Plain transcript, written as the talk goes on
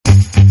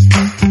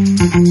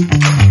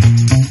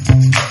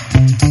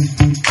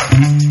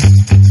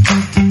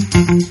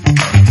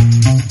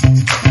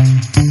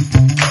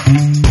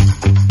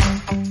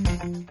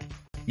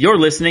You're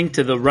listening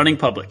to The Running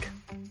Public.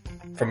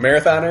 From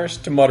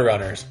marathoners to mud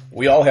runners,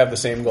 we all have the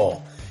same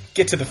goal.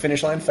 Get to the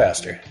finish line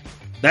faster.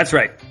 That's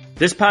right.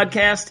 This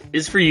podcast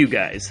is for you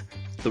guys,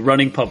 The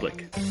Running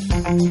Public.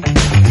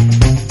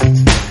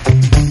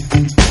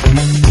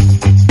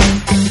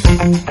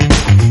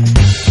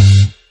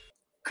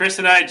 Chris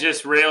and I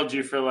just railed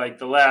you for like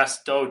the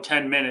last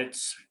 10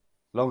 minutes.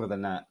 Longer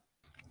than that.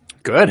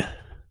 Good.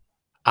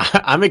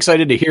 I'm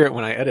excited to hear it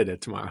when I edit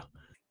it tomorrow.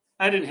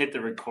 I didn't hit the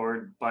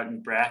record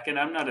button, Bracken.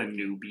 I'm not a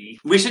newbie.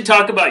 We should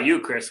talk about you,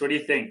 Chris. What do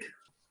you think?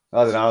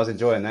 I don't know. I was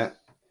enjoying that.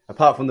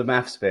 Apart from the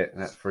maths bit,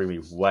 that threw me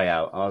way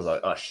out. I was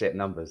like, oh, shit,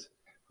 numbers.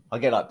 I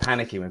get like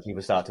panicky when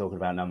people start talking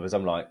about numbers.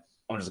 I'm like,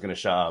 I'm just going to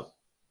shut up.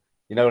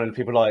 You know, when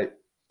people like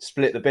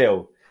split the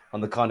bill,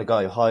 I'm the kind of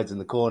guy who hides in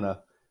the corner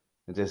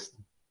and just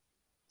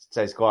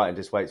stays quiet and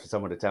just waits for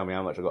someone to tell me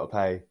how much I've got to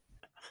pay.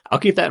 I'll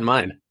keep that in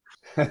mind.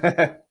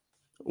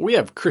 We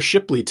have Chris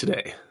Shipley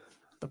today.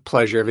 The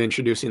pleasure of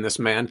introducing this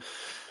man.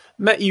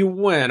 Met you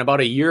when? About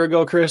a year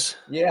ago, Chris?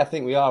 Yeah, I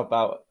think we are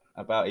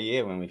about a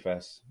year when we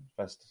first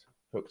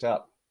hooked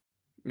up.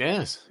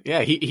 Yes.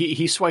 Yeah,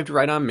 he swiped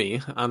right on me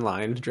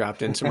online,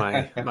 dropped into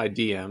my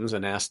DMs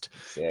and asked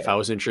if I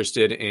was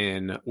interested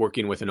in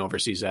working with an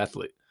overseas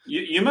athlete.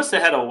 You must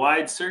have had a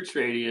wide search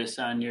radius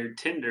on your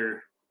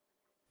Tinder.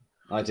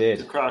 I did.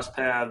 To cross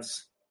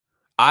paths.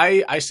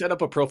 I set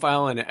up a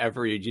profile in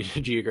every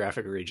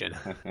geographic region.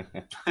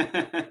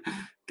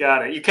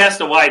 Got it. You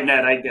cast a wide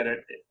net. I get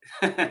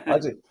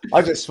it.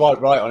 I just swipe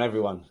right on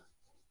everyone.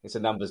 It's a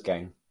numbers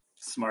game.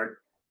 Smart.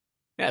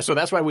 Yeah, so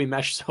that's why we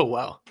mesh so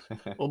well.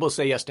 We'll both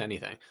say yes to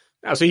anything.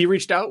 So he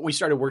reached out. We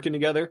started working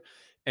together.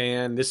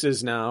 And this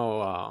is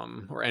now,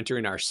 we're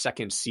entering our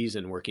second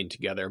season working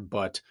together.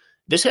 But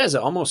this has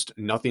almost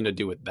nothing to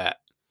do with that.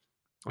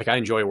 Like, I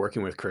enjoy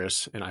working with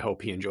Chris, and I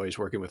hope he enjoys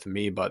working with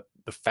me. But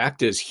the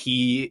fact is,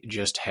 he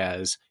just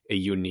has a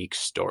unique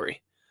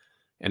story.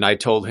 And I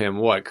told him,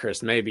 what,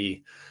 Chris,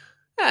 maybe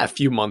a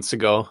few months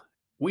ago,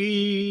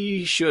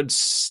 we should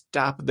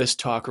stop this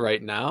talk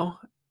right now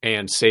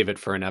and save it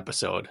for an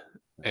episode.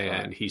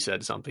 And he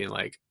said something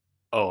like,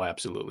 oh,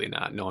 absolutely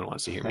not. No one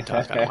wants to hear me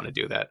talk. I don't want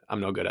to do that.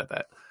 I'm no good at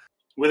that.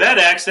 With that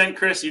accent,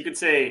 Chris, you could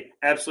say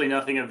absolutely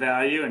nothing of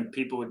value, and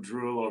people would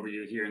drool over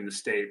you here in the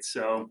States.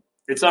 So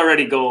it's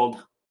already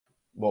gold.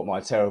 What, my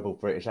terrible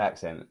British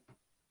accent?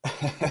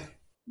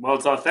 Well,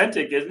 it's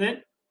authentic, isn't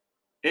it?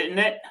 Isn't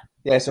it?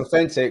 Yeah, it's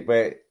authentic,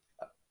 but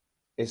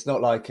it's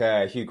not like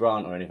Hugh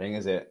Grant or anything,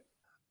 is it?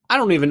 I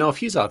don't even know if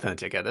he's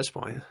authentic at this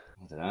point.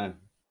 I don't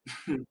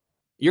know.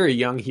 You're a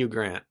young Hugh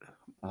Grant.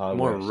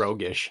 More wish.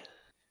 roguish.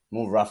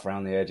 More rough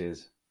around the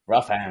edges.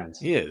 Rough hands.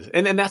 He is.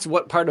 And that's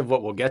what part of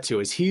what we'll get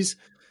to is he's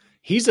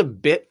a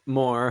bit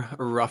more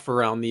rough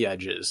around the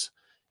edges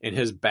in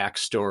his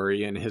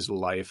backstory and his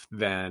life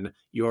than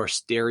your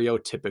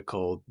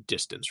stereotypical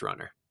distance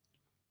runner.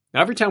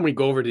 Now, every time we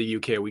go over to the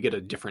UK, we get a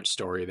different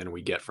story than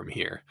we get from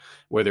here,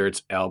 whether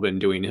it's Albin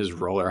doing his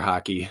roller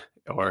hockey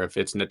or if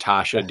it's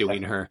Natasha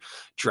doing her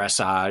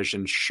dressage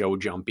and show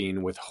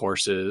jumping with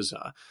horses.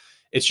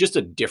 It's just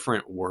a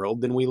different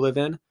world than we live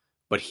in,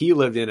 but he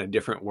lived in a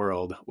different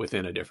world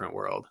within a different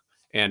world.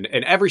 And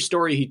every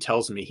story he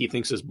tells me, he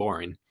thinks is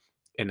boring.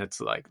 And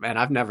it's like, man,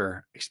 I've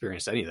never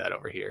experienced any of that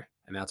over here.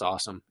 And that's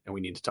awesome. And we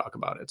need to talk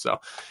about it. So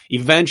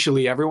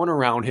eventually everyone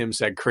around him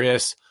said,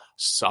 Chris,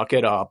 suck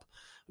it up.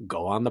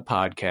 Go on the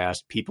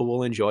podcast. People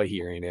will enjoy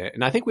hearing it.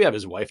 And I think we have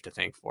his wife to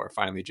thank for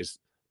finally just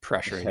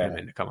pressuring him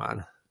in to come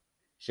on.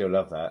 She'll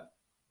love that.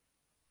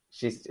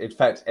 In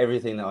fact,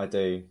 everything that I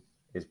do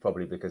is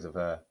probably because of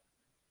her.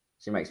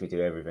 She makes me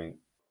do everything.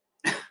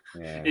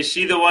 Yeah. Is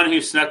she the one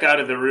who snuck out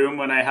of the room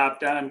when I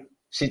hopped on?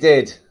 She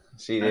did.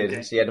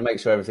 Okay. She had to make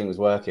sure everything was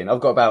working. I've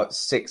got about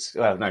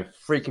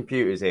 3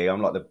 computers here. I've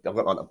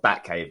got like a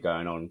bat cave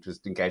going on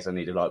just in case I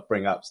need to like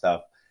bring up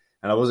stuff.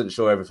 And I wasn't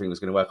sure everything was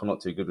going to work. I'm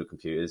not too good with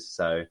computers,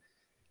 so.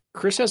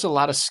 Chris has a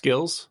lot of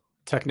skills.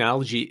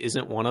 Technology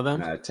isn't one of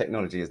them. No,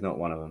 technology is not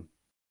one of them.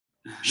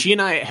 She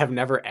and I have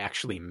never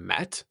actually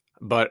met,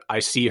 but I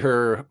see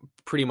her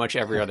pretty much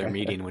every other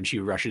meeting when she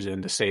rushes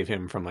in to save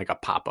him from like a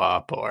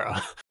pop-up or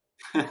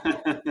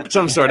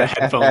some sort of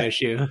headphone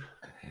issue.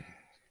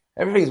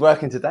 Everything's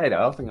working today,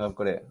 though. I think I've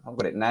got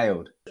it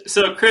nailed.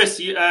 So,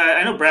 Chris,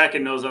 I know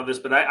Bracken knows all this,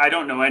 but I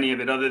don't know any of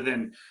it other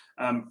than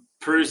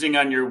perusing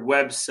on your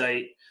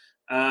website,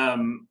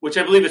 which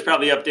I believe is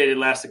probably updated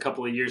last a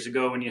couple of years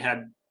ago when you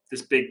had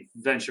this big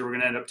venture we're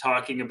going to end up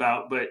talking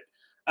about. But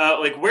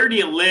like, where do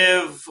you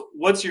live?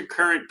 What's your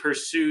current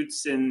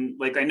pursuits? And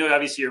like, I know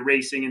obviously you're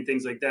racing and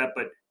things like that,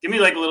 but give me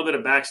like a little bit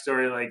of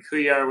backstory, like who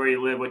you are, where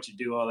you live, what you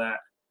do, all that.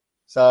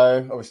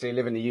 So, obviously, I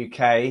live in the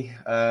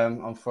UK.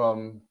 I'm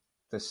from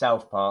the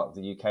south part of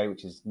the UK,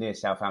 which is near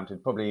Southampton,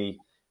 probably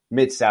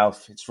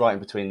mid-south. It's right in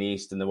between the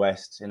east and the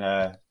west in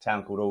a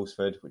town called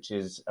Alresford, which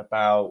is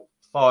about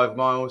 5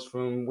 miles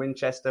from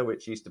Winchester,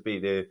 which used to be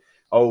the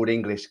old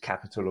English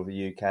capital of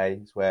the UK.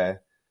 It's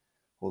where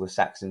all the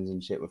Saxons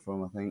and shit were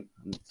from, I think.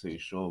 I'm not too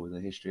sure with the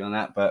history on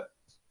that, but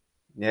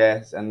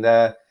yes. And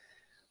I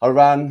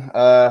run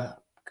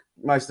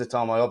most of the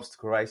time I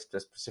obstacle race,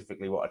 just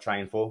specifically what I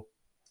train for.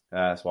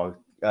 So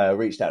I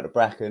reached out to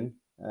Bracken,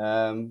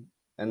 and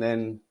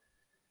then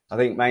I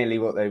think mainly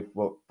what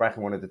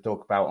Bracken wanted to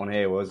talk about on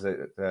here was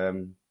that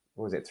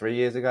what was it, 3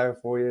 years ago,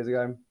 4 years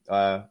ago?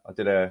 I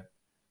did a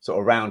sort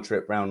of round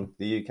trip around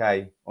the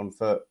UK on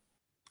foot.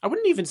 I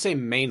wouldn't even say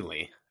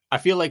mainly. I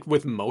feel like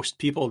with most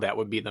people, that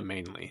would be the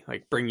mainly.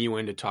 Like bring you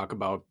in to talk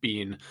about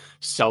being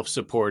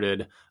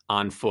self-supported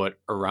on foot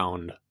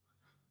around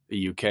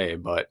the UK.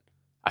 But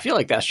I feel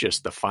like that's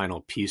just the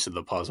final piece of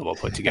the puzzle we'll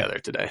put together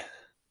today.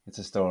 It's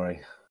a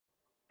story.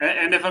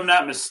 And if I'm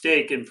not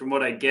mistaken, from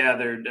what I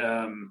gathered,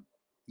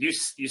 you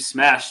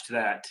smashed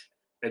that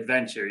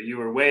adventure. You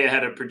were way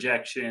ahead of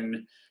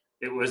projection.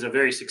 It was a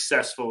very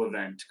successful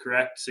event,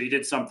 correct? So you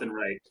did something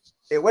right.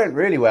 It went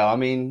really well. I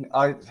mean,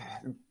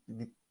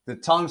 the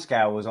time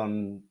scale was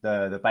on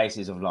the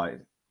basis of like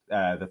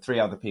the three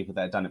other people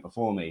that had done it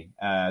before me.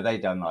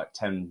 They'd done like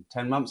 10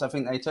 months, I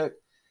think they took.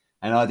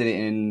 And I did it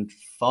in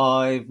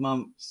 5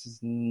 months,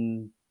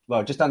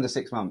 well, just under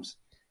 6 months.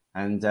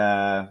 And,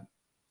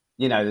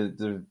 you know,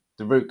 the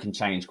route can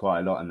change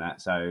quite a lot in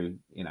that. So,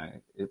 you know,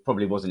 it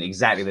probably wasn't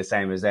exactly the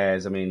same as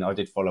theirs. I mean, I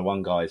did follow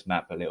one guy's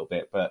map a little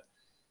bit, but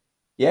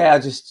yeah, I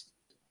just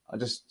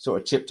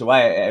sort of chipped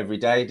away at it every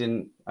day,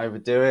 didn't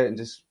overdo it, and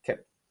just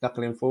kept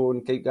knuckling forward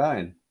and keep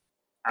going.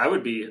 I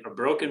would be a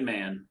broken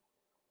man,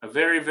 a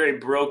very, very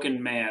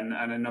broken man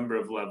on a number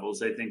of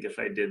levels, I think, if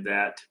I did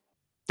that.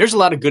 There's a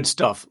lot of good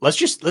stuff. Let's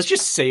just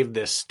save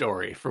this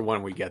story for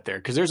when we get there,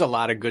 because there's a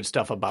lot of good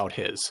stuff about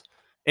his.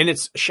 And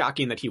it's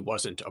shocking that he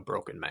wasn't a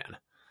broken man.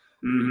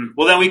 Mm-hmm.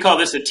 Well, then we call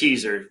this a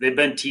teaser. They've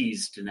been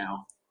teased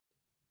now.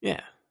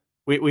 Yeah.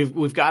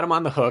 We've got him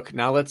on the hook.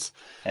 Now let's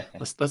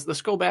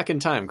go back in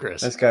time,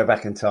 Chris. Let's go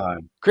back in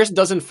time. Chris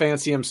doesn't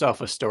fancy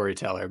himself a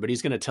storyteller, but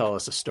he's going to tell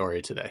us a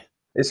story today.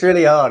 It's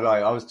really hard.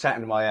 Like, I was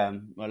chatting to my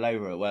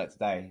labourer at work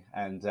today,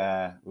 and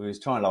we was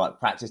trying to like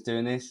practice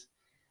doing this,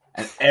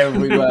 and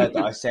every word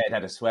that I said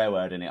had a swear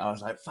word in it. I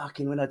was like,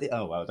 "Fucking when I did."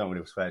 Oh well, I don't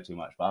really swear too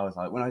much, but I was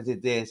like, "When I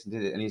did this and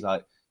did it," and he's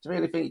like, "Do you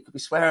really think you could be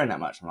swearing that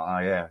much?" I'm like,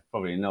 "Oh yeah,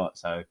 probably not."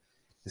 So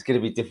it's going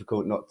to be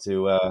difficult not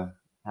to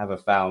have a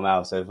foul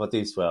mouth. So if I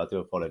do swear, I do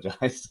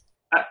apologise.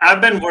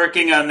 I've been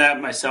working on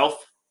that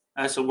myself.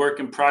 That's a work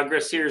in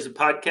progress here as a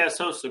podcast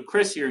host. So,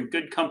 Chris, you're in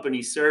good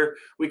company, sir.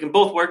 We can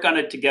both work on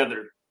it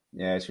together.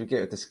 Yeah, should we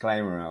get a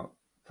disclaimer out?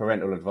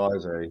 Parental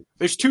advisory.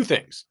 There's two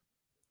things.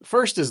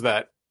 First is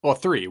that, well,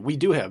 three, we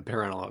do have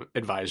parental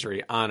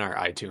advisory on our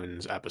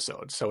iTunes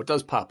episodes, so it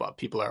does pop up.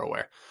 People are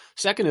aware.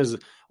 Second is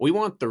we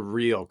want the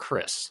real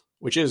Chris,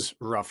 which is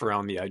rough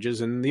around the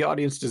edges, and the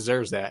audience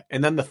deserves that.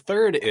 And then the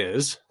third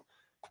is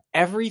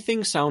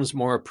everything sounds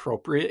more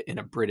appropriate in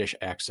a British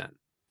accent.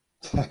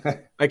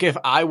 Like if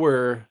I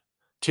were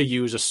to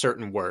use a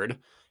certain word,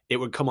 it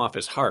would come off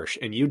as harsh,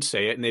 and you'd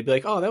say it, and they'd be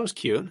like, "Oh, that was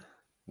cute."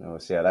 We'll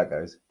see how that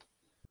goes.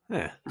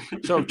 Yeah.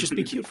 So just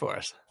be cute for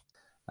us.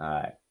 All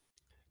right.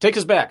 Take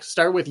us back.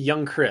 Start with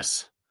young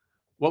Chris.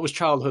 What was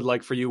childhood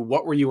like for you?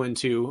 What were you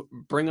into?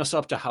 Bring us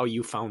up to how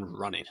you found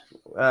running.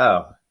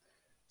 Well,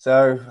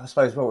 so I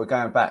suppose we're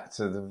going back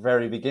to the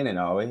very beginning,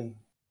 are we?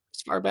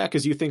 As far back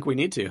as you think we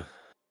need to.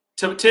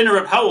 To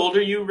interrupt, how old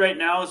are you right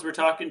now as we're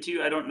talking to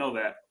you? I don't know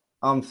that.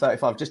 I'm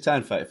 35. Just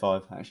turned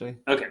 35, actually.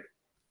 Okay.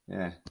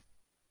 Yeah.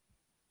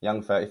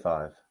 Young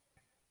 35.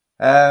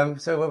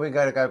 So when we're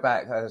going to go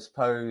back, I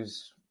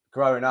suppose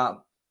growing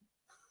up,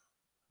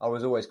 I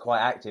was always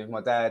quite active.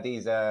 My dad,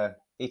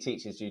 he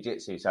teaches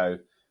jiu-jitsu, so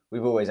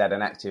we've always had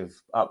an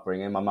active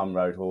upbringing. My mum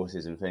rode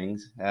horses and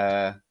things.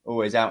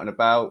 Always out and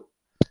about,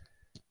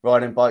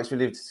 riding bikes. We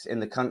lived in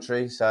the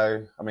country,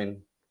 so I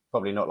mean,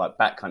 probably not like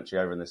back country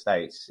over in the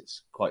States.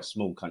 It's quite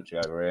small country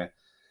over here.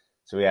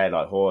 So we had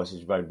like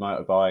horses, rode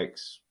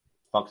motorbikes,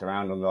 fucked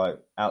around on like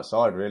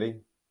outside really.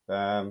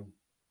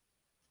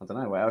 I don't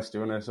know, what else do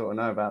you want to sort of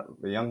know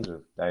about the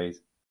younger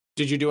days?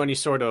 Did you do any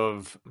sort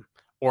of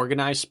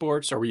organized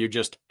sports, or were you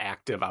just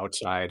active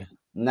outside?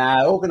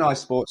 Nah,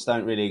 organised sports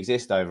don't really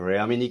exist over here.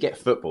 I mean, you get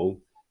football,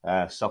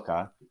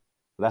 soccer,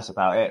 but that's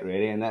about it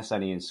really, and that's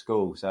only in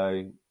school.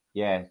 So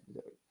yeah,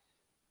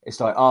 it's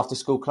like after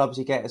school clubs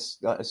you get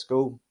at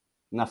school.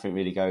 Nothing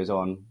really goes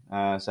on.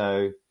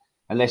 So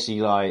unless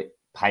you like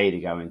pay to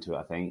go into it,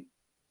 I think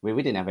we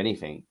didn't have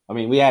anything. I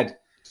mean, we had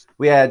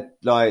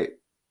like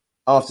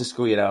after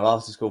school,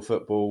 after school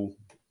football,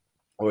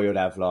 or you'd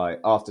have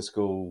like after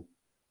school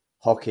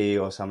hockey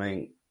or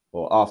something,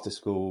 or after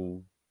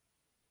school.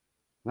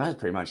 That's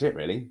pretty much it,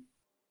 really.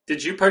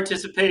 Did you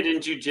participate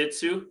in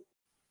jiu-jitsu?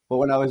 But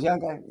when I was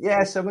younger,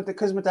 yeah. So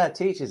because my dad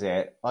teaches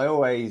it, we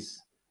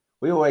always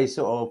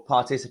sort of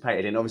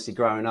participated in. Obviously,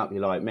 growing up,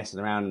 you're like messing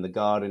around in the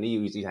garden. He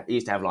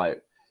used to have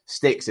like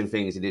sticks and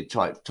things. He did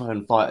try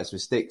and fight us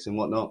with sticks and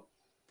whatnot.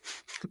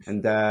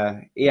 And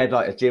he had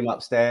like a gym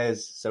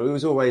upstairs, so he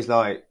was always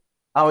like,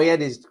 oh, he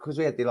had his I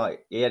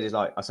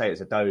say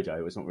it's a dojo.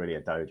 It was not really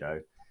a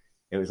dojo.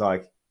 It was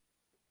like,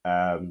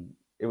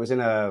 it was in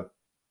a,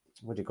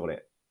 what do you call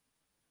it?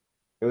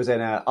 It was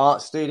in an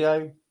art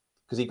studio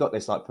because he got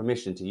this like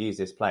permission to use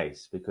this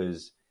place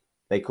because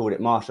they called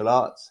it martial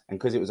arts. And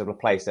because it was a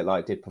place that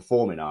like did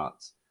performing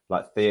arts,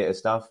 like theatre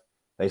stuff,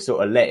 they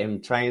sort of let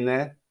him train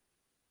there.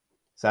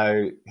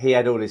 So he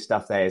had all this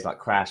stuff there, like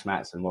crash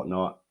mats and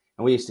whatnot.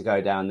 And we used to go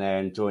down there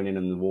and join in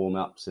on the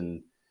warm-ups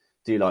and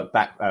do like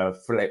back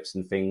flips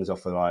and things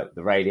off of like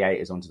the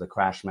radiators onto the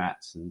crash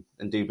mats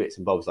and do bits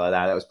and bobs like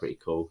that. That was pretty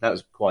cool. That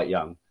was quite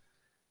young.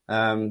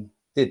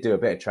 Did do a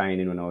bit of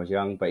training when I was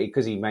young, but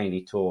because he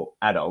mainly taught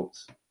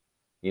adults,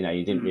 you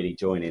didn't really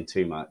join in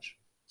too much.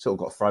 Sort of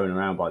got thrown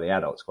around by the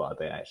adults quite a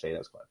bit, actually. That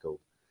was quite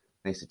cool.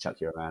 They used to chuck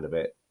you around a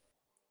bit.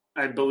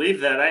 I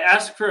believe that. I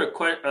asked for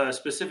a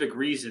specific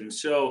reason.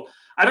 So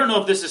I don't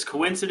know if this is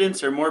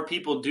coincidence or more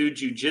people do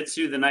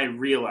jujitsu than I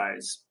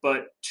realize,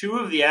 but two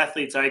of the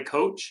athletes I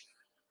coach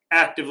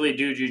actively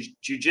do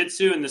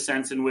jujitsu in the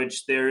sense in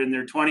which they're in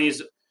their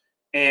 20s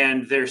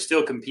and they're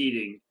still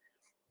competing.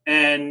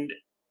 And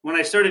when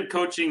I started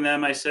coaching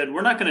them, I said,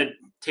 we're not going to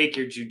take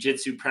your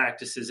jujitsu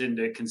practices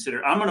into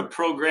consider. I'm going to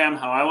program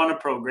how I want to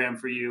program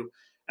for you,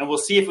 and we'll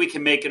see if we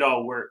can make it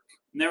all work.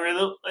 And they were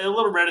a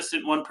little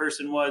reticent, one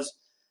person was.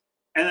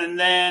 And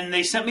then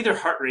they sent me their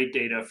heart rate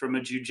data from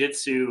a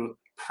jujitsu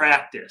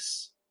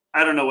practice.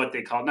 I don't know what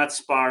they call it, not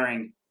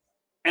sparring.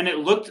 And it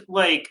looked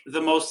like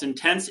the most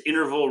intense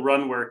interval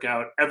run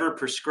workout ever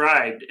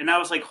prescribed. And I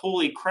was like,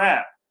 holy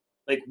crap.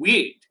 Like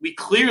we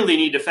clearly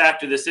need to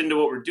factor this into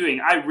what we're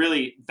doing. I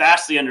really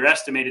vastly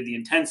underestimated the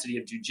intensity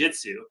of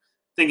jujitsu,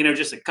 thinking it was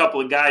just a couple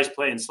of guys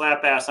playing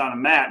slap ass on a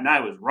mat, and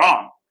I was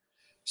wrong.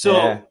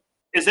 So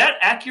Is that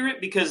accurate?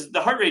 Because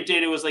the heart rate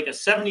data was like a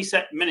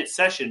 70-minute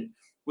session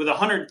with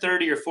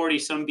 130 or 40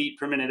 some beat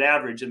per minute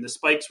average, and the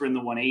spikes were in the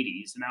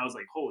 180s. And I was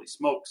like, holy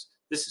smokes,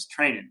 this is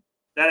training.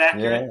 That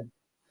accurate?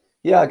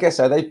 Yeah, I guess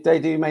so. They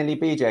do mainly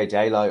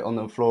BJJ, like on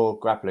the floor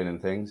grappling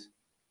and things.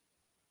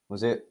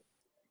 Was it?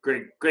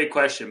 Great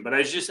question. But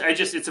I just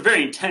it's a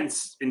very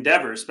intense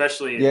endeavor,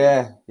 especially.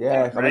 Yeah.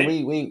 Right? I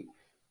mean,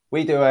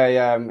 we do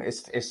a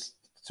it's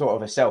sort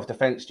of a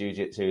self-defense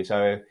jiu-jitsu.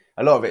 So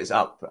a lot of it's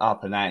up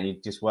and out, and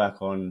you just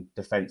work on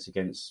defense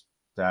against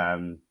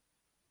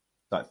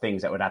like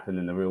things that would happen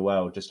in the real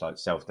world, just like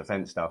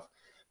self-defense stuff.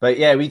 But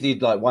yeah, we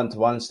did like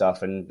one-to-one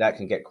stuff, and that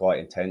can get quite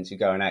intense. You're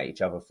going at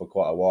each other for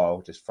quite a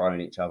while, just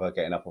throwing each other,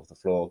 getting up off the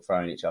floor,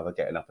 throwing each other,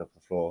 getting up off the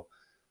floor,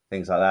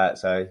 things like that.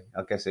 So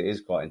I guess it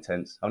is quite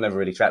intense. I've never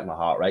really tracked my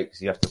heart rate because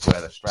you have to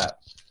wear the strap.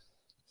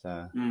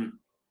 So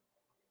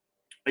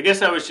I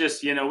guess I was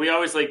just, we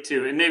always like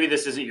to, and maybe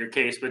this isn't your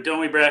case, but don't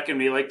we, Bracken,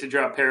 we like to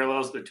draw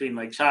parallels between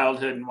like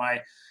childhood and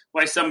why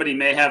somebody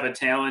may have a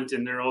talent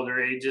in their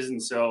older ages.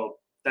 And so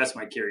that's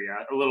my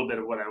curiosity, a little bit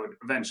of what I would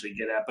eventually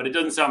get at, but it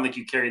doesn't sound like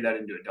you carry that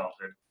into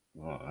adulthood.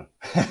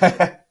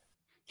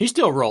 He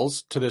still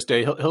rolls to this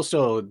day. He'll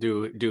still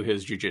do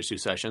his jiu-jitsu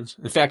sessions.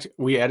 In fact,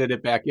 we added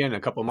it back in a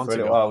couple months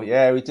ago. Well,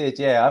 yeah, we did.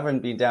 Yeah, I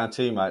haven't been down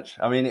too much.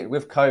 I mean,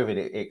 with COVID,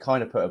 it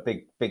kind of put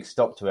a big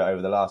stop to it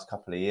over the last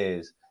couple of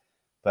years.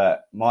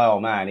 But my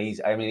old man, he's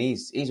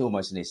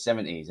almost in his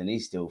 70s and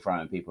he's still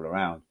throwing people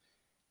around.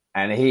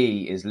 And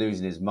he is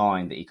losing his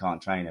mind that he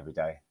can't train every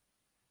day.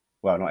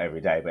 Well, not every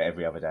day, but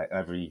every other day,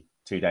 every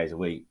 2 days a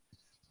week,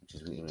 which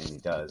is what he really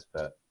does.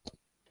 But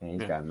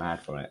he's going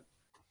mad from it.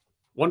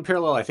 One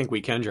parallel I think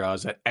we can draw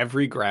is that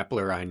every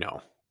grappler I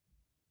know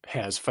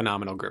has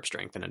phenomenal grip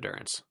strength and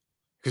endurance,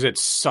 because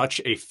it's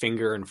such a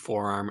finger and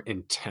forearm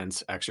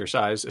intense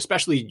exercise,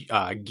 especially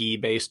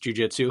gi-based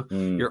jiu-jitsu.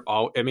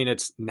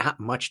 It's not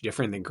much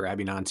different than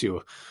grabbing onto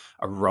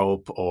a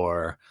rope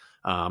or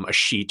a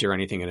sheet or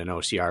anything in an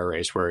OCR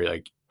race, where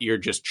like you're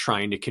just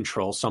trying to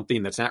control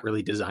something that's not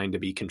really designed to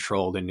be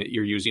controlled, and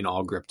you're using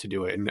all grip to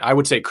do it. And I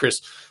would say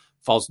Chris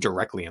falls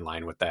directly in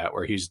line with that,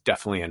 where he's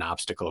definitely an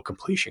obstacle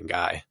completion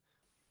guy.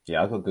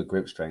 Yeah, I've got good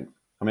grip strength.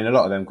 I mean, a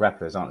lot of them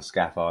grapplers aren't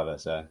scaff either,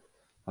 so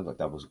I've got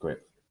doubles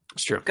grip.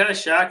 It's true. I'm kind of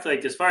shocked,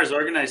 like as far as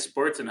organized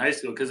sports in high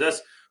school, because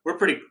we're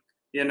pretty,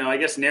 I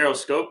guess narrow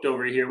scoped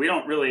over here. We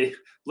don't really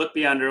look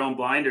beyond our own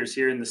blinders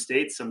here in the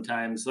States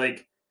sometimes.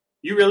 Like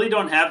you really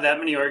don't have that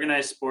many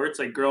organized sports,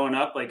 like growing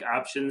up, like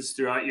options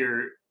throughout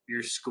your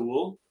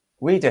school.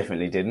 We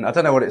definitely didn't. I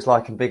don't know what it's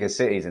like in bigger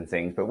cities and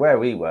things, but where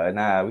we were,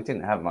 we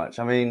didn't have much.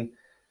 I mean,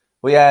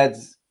 we had,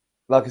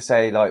 like I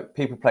say, like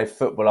people played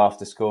football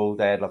after school.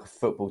 They had like a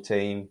football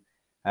team.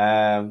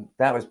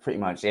 That was pretty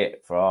much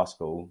it for our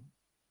school.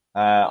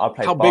 I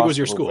played. How big was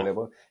your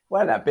school?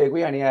 Well, that big.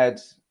 We only had,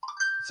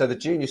 so the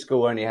junior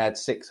school only had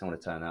 6. I'm going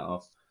to turn that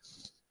off.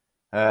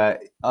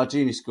 Our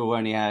junior school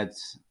only had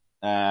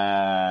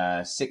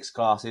 6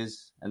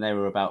 classes, and there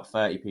were about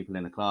 30 people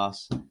in a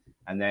class.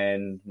 And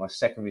then my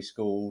secondary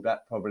school,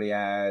 that probably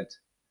had,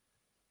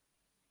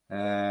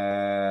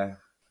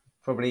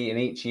 probably in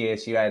each year,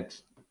 so you had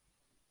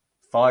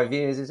 5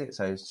 years, is it?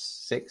 So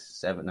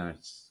 7,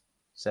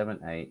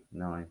 8,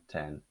 9,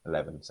 10,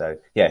 11. So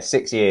yeah,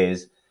 6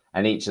 years.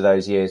 And each of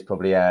those years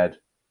probably had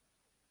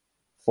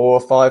 4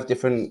 or 5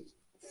 different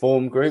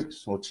form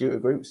groups or tutor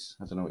groups.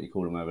 I don't know what you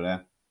call them over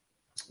there,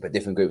 but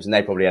different groups. And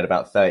they probably had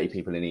about 30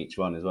 people in each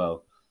one as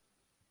well.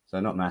 So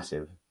not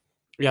massive.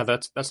 Yeah,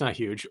 that's not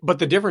huge. But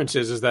the difference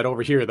is that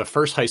over here, the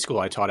first high school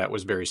I taught at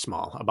was very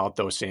small, about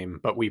those same.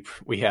 But we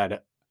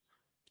had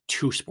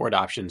two sport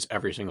options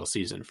every single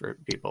season for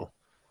people.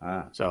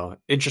 Ah. So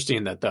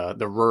interesting that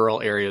the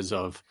rural areas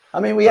of. I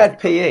mean, we had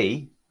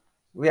PE.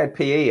 We had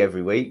PE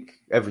every week,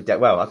 every day.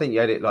 Well, I think you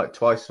had it like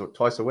twice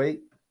a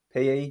week.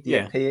 PE. Do you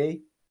Yeah, have PE?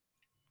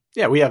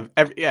 yeah, we have.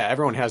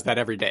 Everyone has that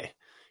every day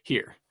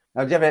here.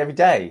 Oh, do you have it every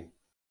day?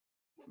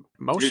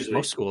 Usually.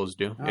 Most schools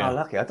do. Oh, Yeah,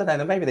 lucky. I don't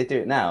know. Maybe they do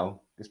it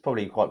now. It's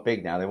probably quite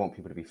big now. They want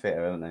people to be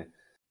fitter, don't they?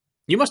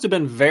 you must have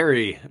been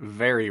very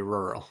very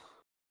rural.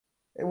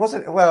 It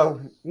wasn't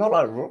well, not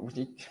like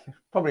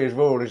probably as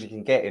rural as you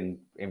can get in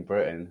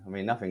Britain. I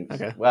mean, nothing's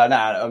Okay. well. No,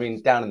 I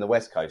mean down in the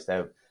west coast,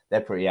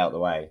 they're pretty out the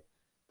way.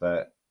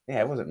 But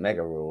yeah, it wasn't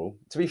mega rural.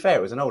 To be fair,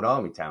 it was an old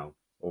army town,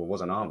 or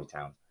was an army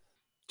town.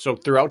 So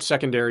throughout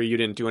secondary, you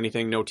didn't do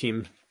anything. No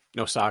team,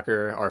 no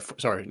soccer, or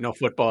sorry, no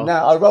football.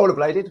 No, I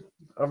rollerbladed.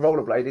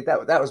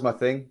 That was my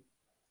thing.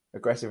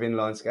 Aggressive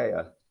inline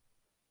skater.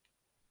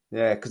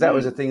 Yeah, because that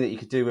was a thing that you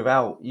could do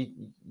without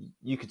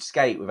you could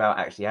skate without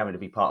actually having to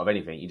be part of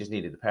anything. You just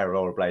needed a pair of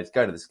rollerblades,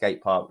 go to the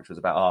skate park, which was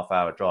about a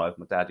half-hour drive.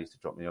 My dad used to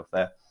drop me off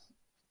there,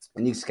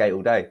 and you skate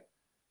all day. It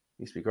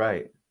used to be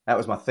great. That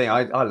was my thing.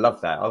 I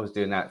loved that. I was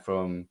doing that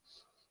from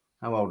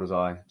how old was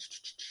I?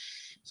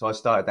 So I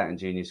started that in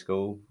junior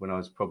school when I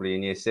was probably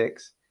in year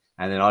 6,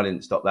 and then I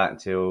didn't stop that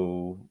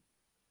until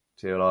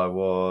I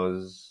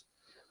was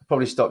I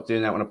probably stopped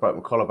doing that when I broke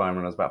my collarbone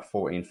when I was about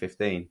 14,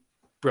 15.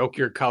 Broke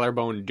your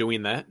collarbone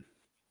doing that.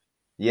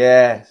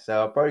 Yeah,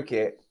 so I broke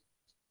it.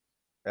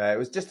 It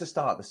was just the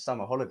start of the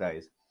summer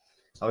holidays.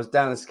 I was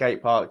down the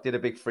skate park, did a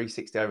big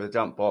 360 over the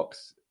jump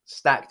box,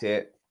 stacked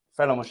it,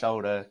 fell on my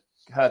shoulder,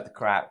 heard the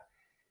crack,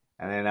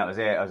 and then that was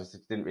it. I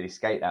just didn't really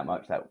skate that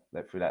much that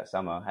through that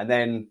summer. And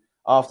then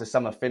after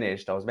summer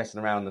finished, I was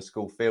messing around the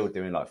school field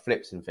doing like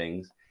flips and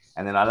things,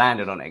 and then I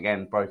landed on it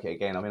again, broke it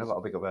again. I mean, I've got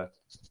a big of a,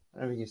 I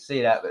don't know if you can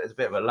see that, but there's a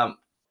bit of a lump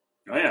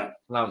Oh yeah.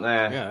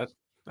 there. Yeah,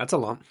 that's a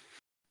lump.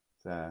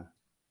 So,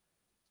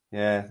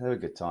 yeah, they were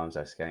good times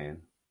though,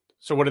 skating.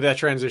 So what did that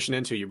transition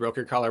into? You broke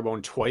your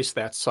collarbone twice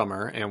that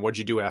summer, and what'd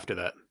you do after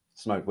that?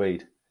 Smoke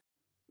weed.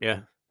 Yeah,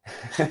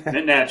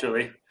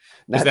 Naturally.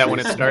 is that when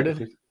it Naturally started?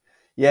 smoked.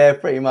 Yeah,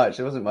 pretty much.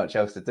 There wasn't much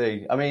else to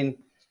do. I mean,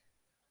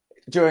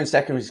 during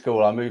secondary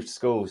school, I moved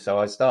schools. So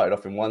I started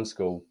off in one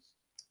school.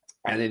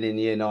 And then in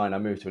year 9, I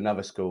moved to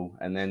another school.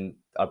 And then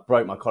I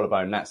broke my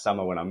collarbone that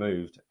summer when I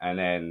moved. And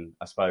then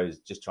I suppose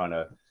just trying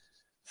to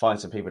find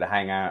some people to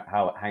hang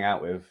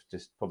out with,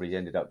 just probably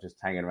ended up just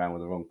hanging around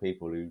with the wrong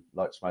people who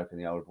like smoking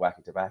the old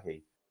wacky tobacco.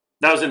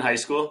 That was in high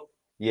school.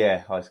 Yeah,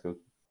 high school.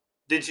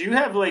 Did you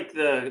have like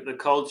the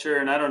culture?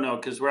 And I don't know,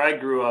 because where I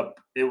grew up,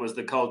 it was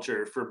the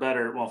culture for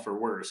better, well, for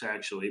worse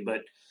actually.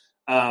 But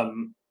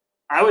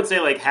I would say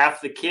like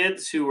half the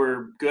kids who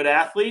were good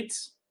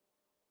athletes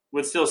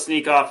would still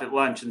sneak off at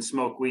lunch and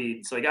smoke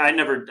weeds. Like I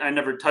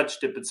never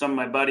touched it, but some of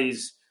my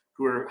buddies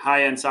who were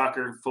high end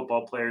soccer,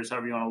 football players,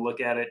 however you want to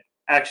look at it,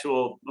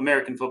 actual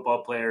American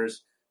football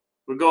players,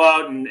 would go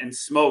out and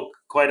smoke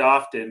quite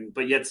often,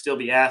 but yet still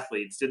be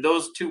athletes. Did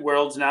those two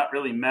worlds not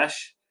really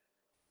mesh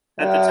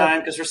at the Uh, time?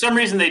 Because for some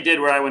reason they did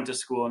where I went to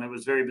school, and it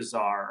was very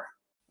bizarre.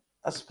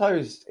 I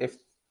suppose if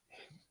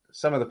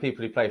some of the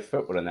people who play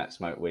football and that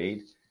smoke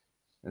weed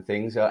and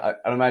things, I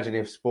imagine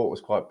if sport was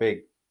quite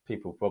big,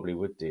 people probably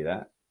would do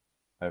that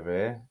over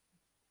here.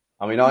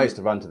 I mean, I used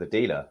to run to the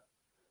dealer,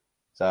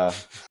 so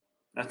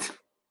That's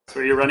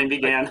where your running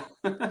began.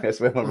 that's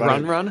where my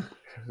Run?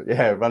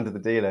 Yeah, run to the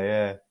dealer.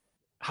 Yeah,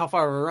 How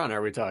far of a run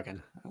are we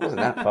talking? it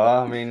wasn't that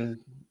far. I mean,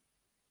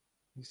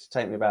 it used to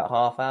take me about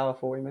half hour,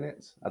 40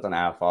 minutes. I don't know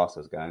how fast I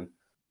was going.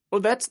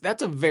 Well, that's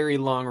a very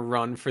long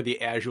run for the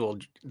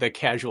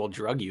casual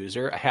drug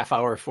user. A half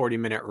hour,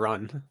 40-minute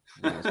run.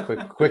 Yeah,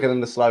 it's quicker than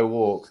the slow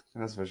walk.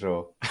 That's for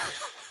sure.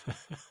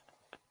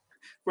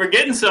 We're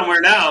getting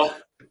somewhere now.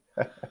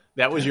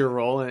 That was your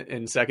role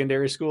in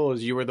secondary school,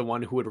 is you were the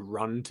one who would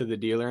run to the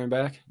dealer and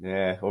back?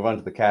 Yeah, or run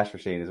to the cash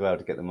machine as well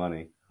to get the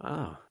money.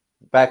 Oh.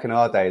 Back in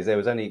our days, there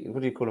was only,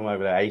 what do you call them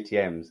over there?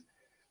 ATMs.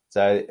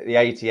 So the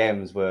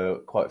ATMs were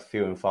quite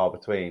few and far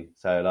between.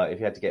 So like if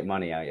you had to get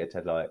money out, you had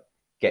to like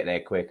get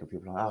there quick, and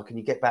people were like, oh, can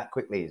you get back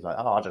quickly? He's like,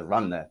 oh, I'll just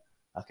run there.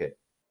 Okay.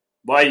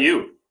 Why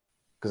you?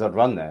 Because I'd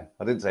run there.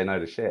 I didn't say no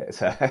to shit.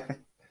 So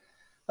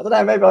I don't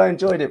know, maybe I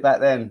enjoyed it back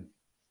then.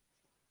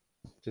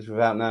 Just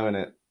without knowing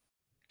it.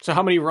 So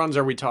how many runs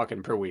are we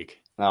talking per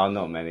week? No,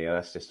 not many.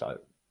 That's just like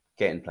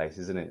getting places,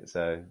 isn't it?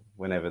 So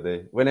whenever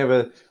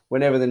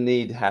the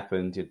need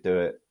happened, you'd do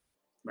it.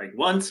 Like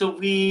once a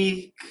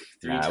week,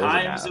 three Nah, it wasn't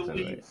times that a often,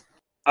 week? mate.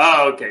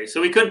 Oh, okay.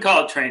 So we couldn't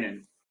call it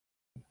training.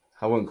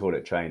 I wouldn't call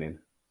it training.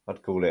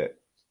 I'd call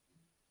it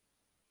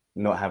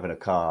not having a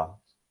car.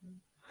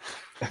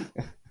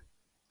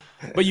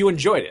 But you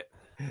enjoyed it.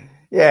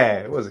 Yeah,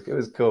 it was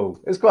cool.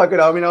 It was quite good.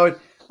 I mean, I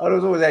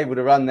was always able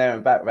to run there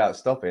and back without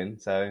stopping.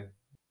 So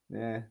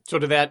yeah, So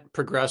did that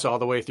progress all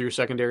the way through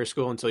secondary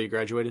school until you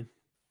graduated?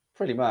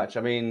 pretty much.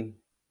 I mean,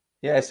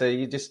 yeah. So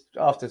you just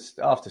after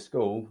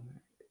school,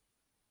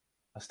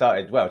 I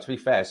started, well, to be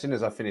fair, as soon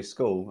as I finished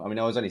school, I mean,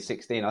 I was only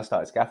 16, I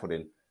started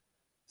scaffolding.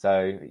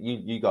 So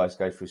you guys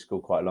go through school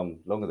quite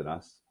longer than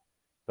us.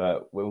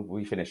 But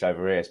we finished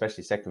over here,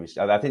 especially secondary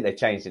school. I think they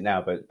changed it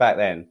now, but back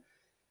then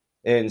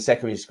in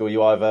secondary school,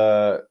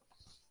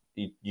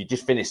 you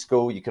just finished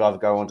school, you could either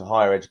go on to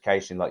higher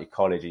education like your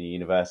college and your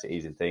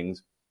universities and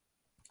things,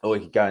 or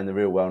you could go in the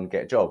real world and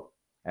get a job.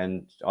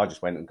 And I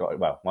just went and got,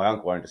 well, my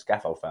uncle owned a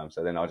scaffold firm.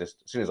 So then as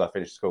soon as I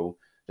finished school,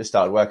 just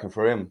started working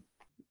for him.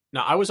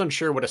 Now, I was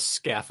unsure what a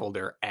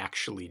scaffolder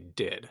actually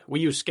did.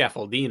 We use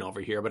scaffolding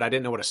over here, but I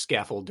didn't know what a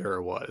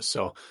scaffolder was.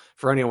 So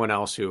for anyone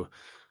else who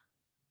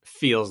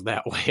feels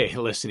that way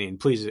listening,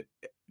 please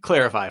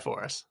clarify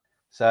for us.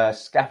 So a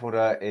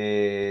scaffolder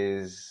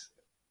is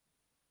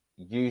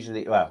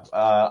usually, well,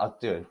 I'll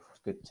do a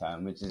good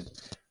term, which is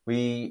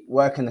we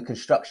work in the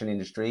construction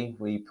industry.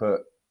 We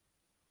put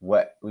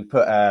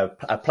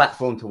a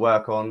platform to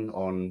work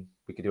on.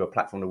 We could do a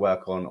platform to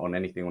work on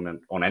anything,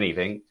 on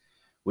anything.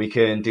 We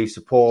can do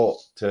support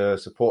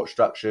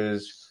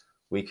structures.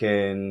 We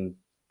create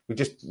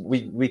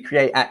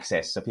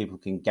access so people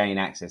can gain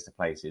access to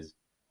places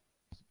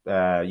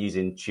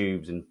using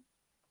tubes and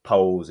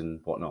poles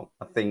and whatnot.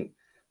 I think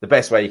the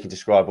best way you can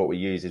describe what we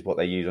use is what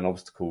they use on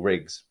obstacle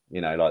rigs,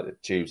 like the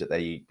tubes that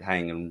they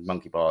hang and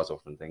monkey bars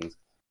off and things.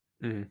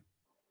 Mm-hmm.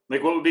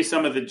 Like, what would be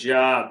some of the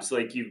jobs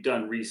like you've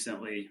done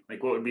recently?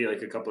 Like, what would be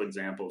like a couple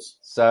examples?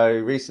 So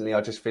recently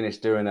I just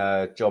finished doing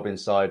a job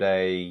inside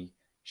a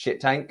shit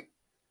tank.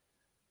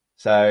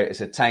 So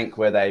it's a tank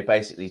where they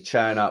basically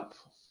churn up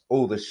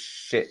all the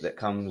shit that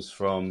comes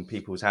from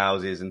people's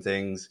houses and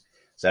things.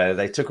 So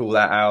they took all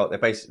that out.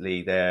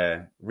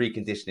 They're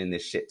reconditioning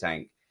this shit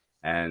tank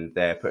and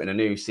they're putting a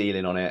new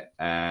ceiling on it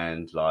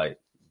and like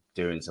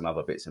doing some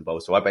other bits and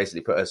bobs. So I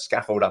basically put a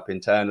scaffold up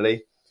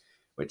internally,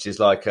 which is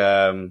like,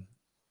 so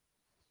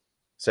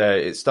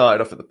it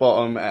started off at the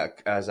bottom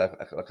as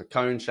like a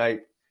cone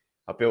shape.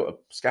 I built a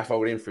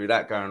scaffolding through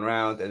that going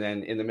around. And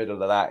then in the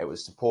middle of that, it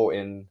was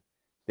supporting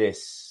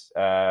this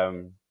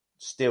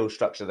steel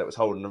structure that was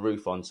holding the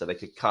roof on so they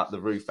could cut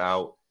the roof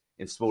out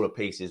in smaller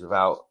pieces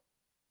without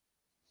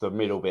the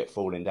middle bit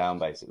falling down,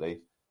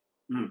 basically.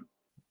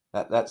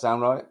 That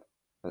sound right?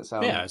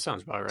 Yeah, it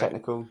sounds about right.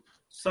 Technical?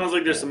 Sounds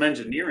like there's some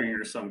engineering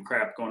or some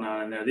crap going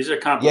on in there. These are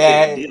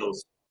complicated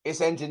deals.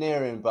 It's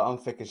engineering, but I'm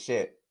thick as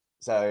shit.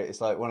 So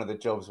it's like one of the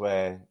jobs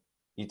where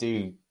you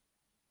do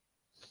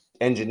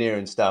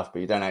engineering stuff, but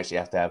you don't actually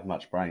have to have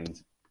much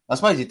brains. I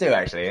suppose you do,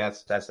 actually.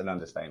 That's an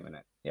understatement.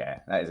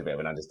 Yeah, that is a bit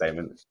of an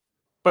understatement.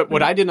 But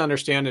what I didn't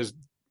understand is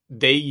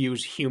they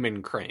use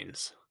human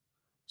cranes.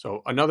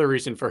 So another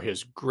reason for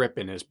his grip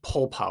and his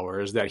pull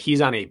power is that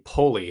he's on a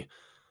pulley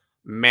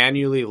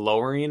manually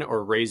lowering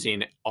or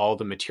raising all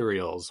the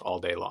materials all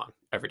day long,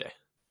 every day.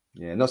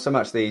 Yeah, not so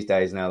much these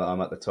days now that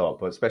I'm at the top,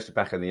 but especially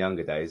back in the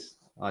younger days,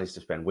 I used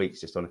to spend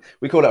weeks just on it.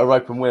 We call it a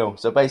rope and wheel.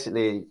 So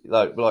basically,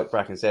 like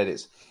Bracken said,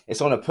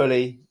 it's on a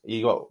pulley.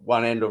 You got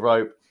one end of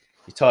rope,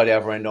 you tie the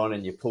other end on,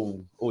 and you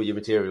pull all your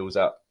materials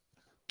up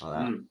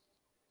like that.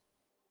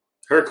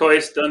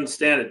 Hercoist doesn't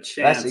stand a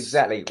chance. That's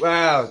exactly.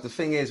 Wow. The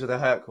thing is with a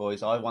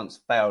Hercoist, I once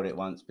failed it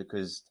once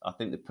because I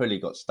think the pulley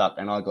got stuck,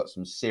 and I got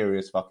some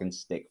serious fucking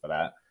stick for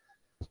that.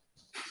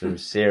 Some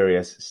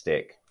serious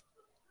stick.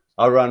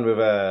 I run with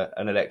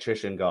an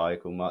electrician guy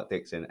called Mark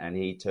Dixon, and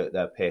he took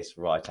the piss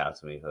right out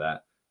of me for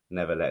that.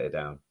 Never let it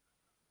down.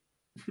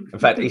 In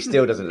fact, he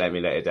still doesn't let me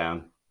let it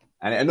down.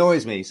 And it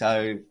annoys me,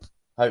 so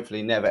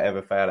hopefully never,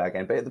 ever fail that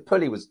again. But the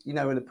pulley was,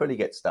 when the pulley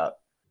gets stuck.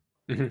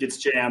 Gets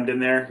jammed in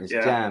there. It's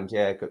jammed,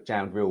 it got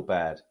jammed real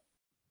bad.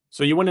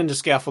 So you went into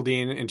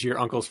scaffolding into your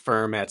uncle's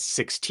firm at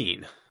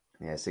 16.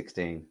 Yeah,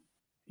 16.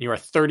 You are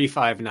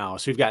 35 now,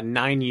 so you've got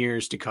 9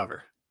 years to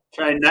cover.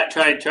 Try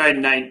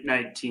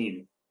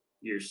 19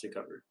 years to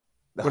cover.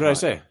 What did I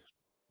say?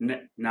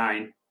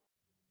 9.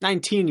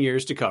 19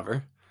 years to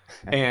cover.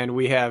 And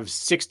we have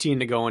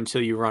 16 to go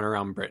until you run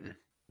around Britain.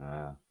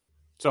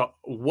 So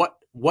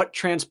what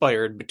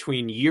transpired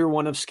between year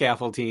one of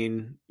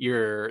scaffolding,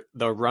 you're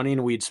the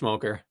running weed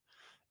smoker,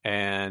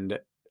 and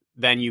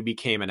then you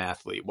became an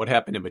athlete? What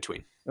happened in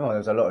between? Oh, there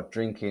was a lot of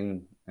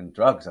drinking and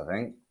drugs, I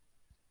think.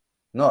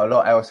 Not a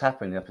lot else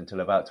happened up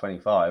until about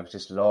 25.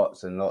 Just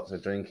lots and lots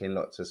of drinking,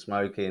 lots of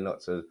smoking,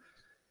 lots of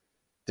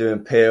doing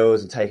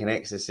pills and taking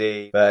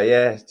ecstasy. But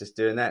yeah, just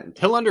doing that.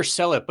 He'll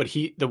undersell it, but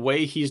the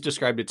way he's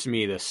described it to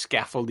me, the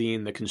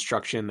scaffolding, the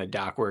construction, the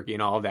dock working,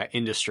 all of that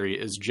industry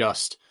is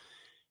just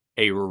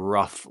a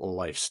rough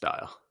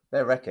lifestyle.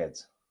 They're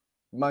wreckheads.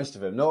 Most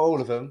of them, not all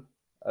of them.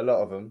 A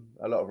lot of them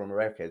are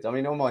wreckheads. I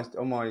mean, on my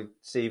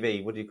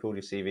CV, what do you call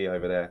your CV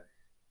over there?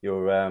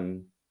 Your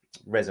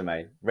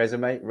resume.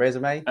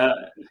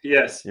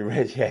 Yes.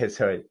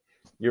 Sorry.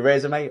 Your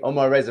resume. On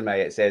my resume,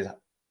 it says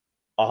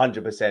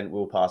 100%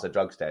 will pass a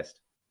drugs test.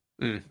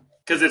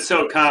 Because it's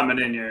so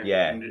common in your...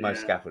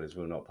 most scaffolders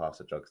will not pass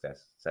a drugs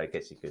test, so it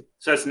gets you good.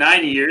 So it's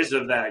 9 years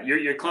of that.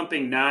 You're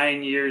clumping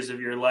 9 years of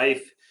your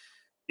life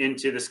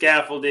into the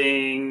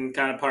scaffolding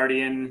kind of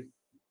partying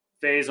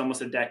phase,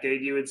 almost a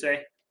decade, you would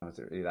say? Was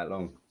it really that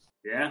long?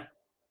 Yeah.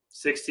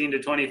 16 to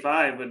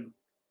 25 would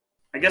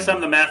I guess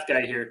I'm the math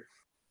guy here.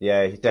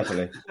 Yeah,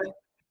 definitely.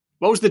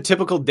 What was the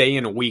typical day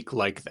in a week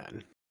like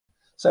then?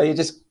 So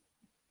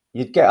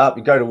you'd get up,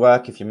 you'd go to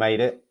work if you made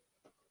it.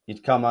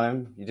 You'd come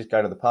home, you just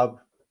go to the pub.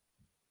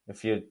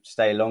 If you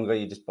stay longer,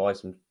 you just buy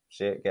some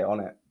shit, get on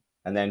it.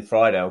 And then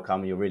Friday will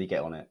come and you'll really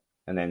get on it.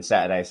 And then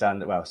Saturday,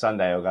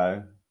 Sunday will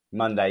go.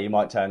 Monday, you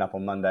might turn up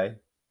on Monday.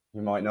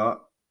 You might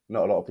not.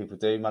 Not a lot of people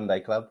do. Monday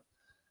club.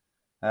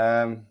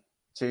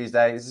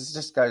 Tuesday, it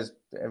just goes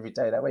every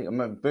day that week. I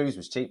remember booze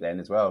was cheap then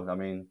as well. I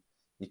mean,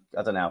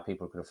 I don't know how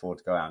people could afford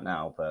to go out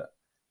now, but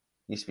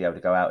you used to be able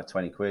to go out at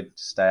 20 quid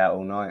to stay out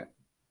all night.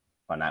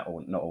 Well, not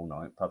all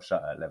night. Pub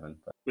shut at 11.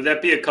 But. Would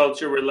that be a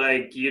culture where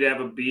like you'd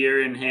have a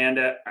beer in hand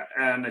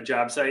on a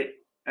job site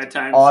at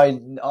times?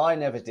 I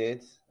never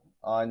did.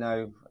 I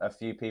know a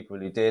few people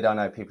who did. I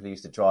know people who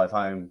used to drive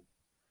home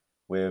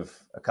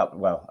with a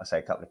couple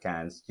of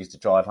cans. Used to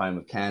drive home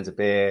with cans of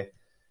beer,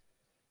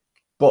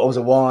 bottles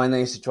of wine they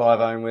used to drive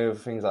home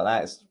with, things like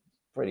that. It's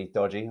pretty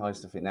dodgy. I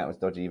used to think that was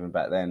dodgy even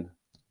back then.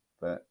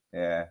 But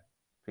yeah,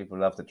 people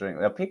love to drink.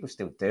 Well, people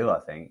still do, I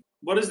think.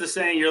 What is the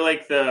saying?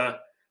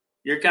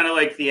 You're kind of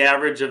like the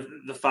average of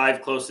the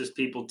 5 closest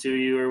people to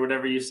you, or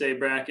whatever you say,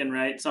 Bracken,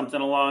 right?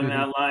 Something along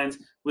that lines.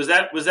 Was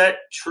that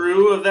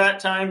true of that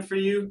time for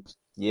you?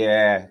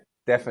 Yeah,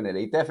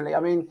 definitely. I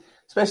mean,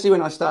 especially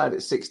when I started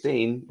at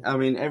 16, I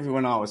mean,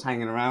 everyone I was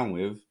hanging around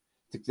with,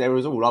 there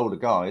was all older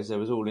guys. There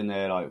was all in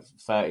their like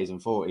 30s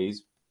and 40s,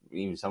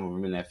 even some of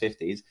them in their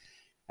 50s.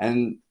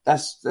 And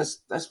that's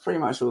pretty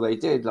much all they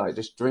did, like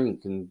just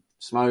drink and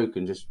smoke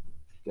and just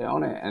get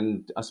on it.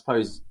 And I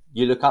suppose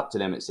you look up to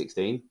them at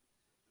 16.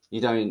 You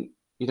don't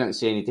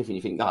see any different.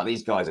 You think, oh,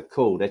 these guys are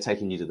cool. They're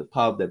taking you to the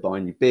pub. They're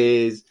buying you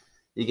beers.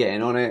 You're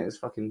getting on it. It's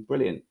fucking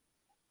brilliant.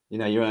 You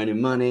know, you're earning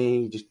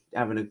money. You just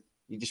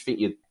think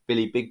you're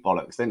Billy Big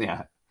Bollocks, don't you?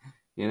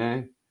 You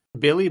know?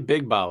 Billy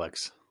Big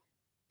Bollocks.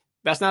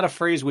 That's not a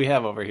phrase we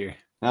have over here.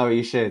 No,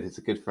 you should. It's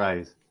a good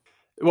phrase.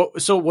 Well,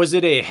 so was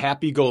it a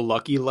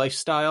happy-go-lucky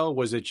lifestyle?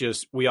 Was it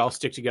just we all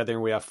stick together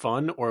and we have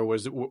fun? Or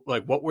was it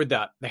like, what were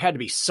that? There had to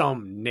be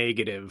some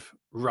negative,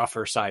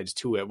 rougher sides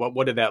to it.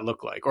 What did that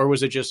look like? Or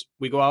was it just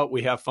we go out,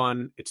 we have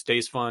fun, it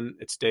stays fun,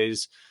 it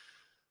stays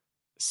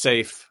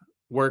safe,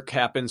 work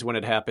happens when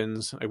it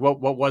happens? Like,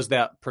 what was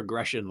that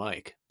progression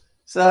like?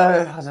 So,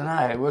 I don't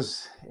know. It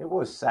was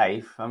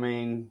safe. I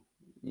mean,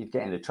 you'd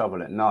get into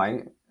trouble at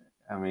night.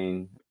 I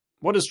mean...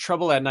 What does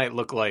trouble at night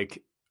look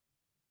like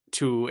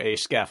to a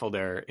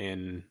scaffolder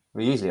in...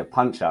 Well, usually a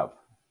punch-up.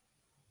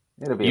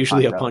 It'll be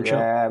usually a punch-up.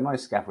 Yeah,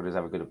 most scaffolders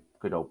have a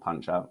good old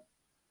punch-up.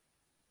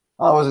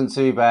 I wasn't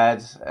too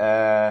bad.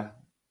 I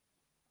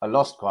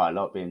lost quite a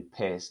lot being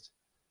pissed.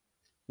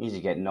 Usually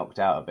get knocked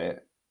out a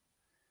bit.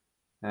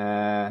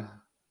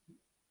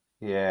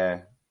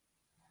 Yeah.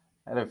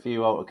 Had a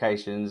few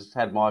altercations.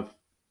 Had my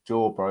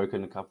jaw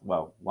broken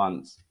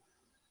once.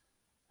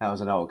 That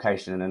was an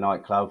altercation in a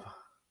nightclub.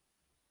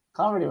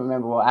 Can't really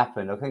remember what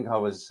happened. I think I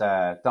was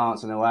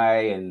dancing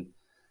away and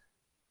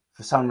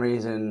for some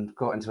reason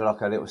got into like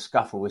a little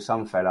scuffle with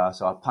some fella.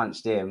 So I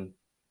punched him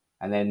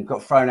and then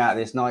got thrown out of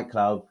this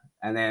nightclub.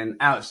 And then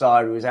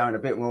outside we was having a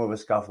bit more of a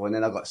scuffle and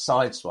then I got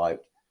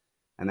sideswiped.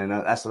 And then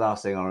that's the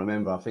last thing I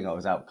remember. I think I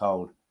was out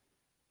cold.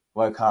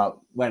 Woke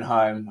up, went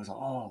home. I was like,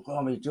 oh,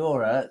 God, my jaw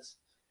hurts.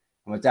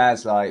 And my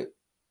dad's like,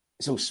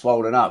 it's all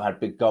swollen up, had a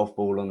big golf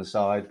ball on the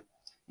side.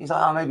 He's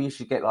like, oh, maybe you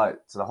should get like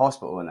to the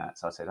hospital and that.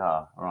 So I said,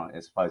 all right, I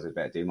suppose I'd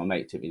better do. My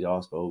mate took me to the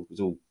hospital.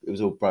 It was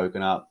all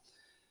broken up.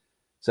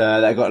 So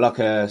they got like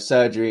a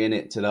surgery in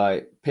it to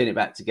like pin it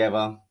back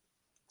together.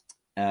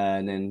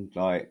 And then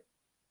like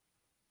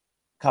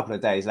a couple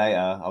of days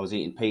later, I was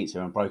eating pizza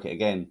and broke it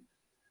again.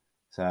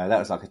 So that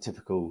was like a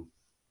typical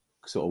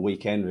sort of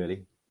weekend,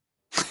 really.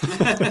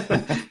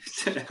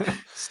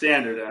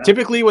 Standard. Huh?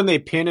 Typically, when they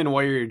pin and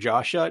wire your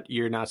jaw shut,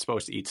 you're not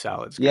supposed to eat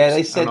salads. Yeah,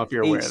 they said I don't know if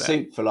you're aware eat of that.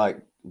 soup for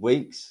like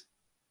weeks,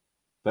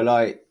 but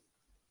like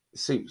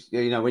soups,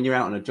 you know, when you're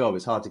out on a job,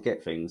 it's hard to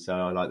get things.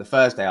 So like the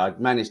first day, I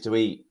managed to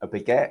eat a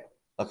baguette,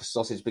 like a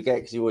sausage baguette,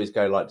 because you always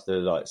go like to the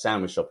like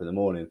sandwich shop in the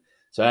morning.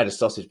 So I had a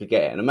sausage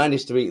baguette, and I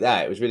managed to eat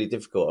that. It was really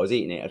difficult. I was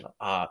eating it, I was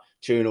like,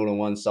 chewing all on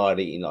one side,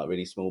 eating like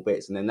really small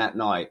bits. And then that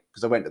night,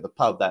 because I went to the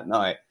pub that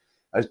night,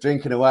 I was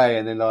drinking away,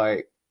 and then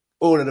like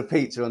all of the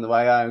pizza on the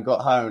way home,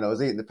 got home, and I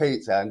was eating the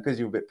pizza, and because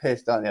you're a bit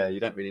pissed, aren't you? You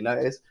don't really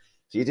notice.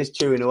 So you're just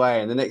chewing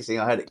away, and the next thing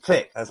I heard it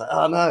click. I was like,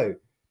 oh no.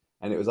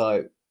 And it was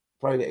like,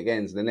 broke it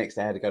again. So the next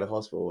day I had to go to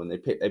hospital, and they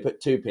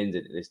put 2 pins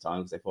in it this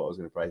time because they thought I was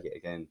going to break it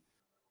again.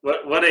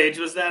 What age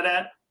was that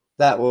at?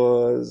 That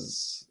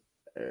was,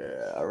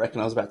 I reckon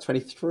I was about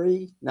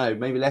 23. No,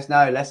 maybe less.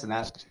 No, less than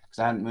that because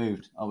I hadn't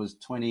moved. I was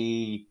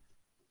 21.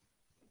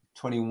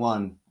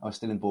 I was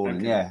still in Borden.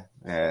 Okay. Yeah.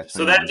 21.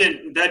 So that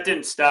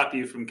didn't stop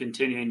you from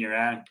continuing your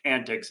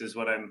antics, is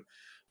what I'm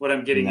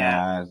getting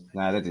at.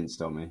 No, that didn't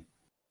stop me.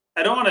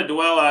 I don't want to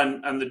dwell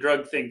on the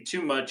drug thing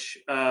too much,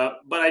 but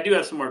I do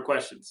have some more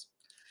questions.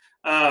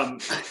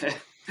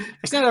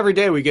 It's not every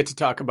day we get to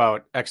talk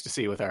about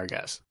ecstasy with our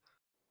guests.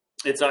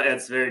 It's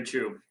very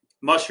true.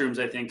 Mushrooms,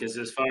 I think, is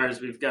as far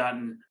as we've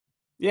gotten.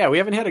 Yeah, we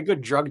haven't had a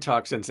good drug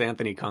talk since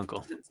Anthony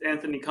Kunkel. It's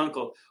Anthony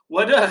Kunkel.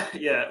 If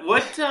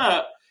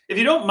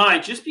you don't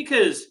mind, just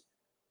because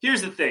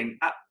here's the thing.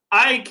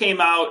 I came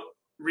out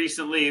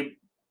recently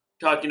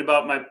talking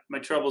about my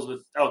troubles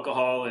with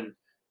alcohol, and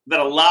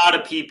that a lot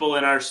of people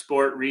in our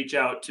sport reach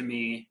out to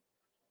me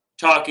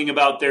talking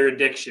about their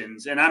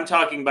addictions. And I'm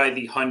talking by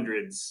the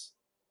hundreds,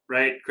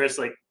 right, Chris?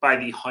 Like by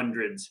the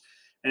hundreds.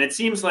 And it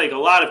seems like a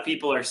lot of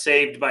people are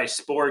saved by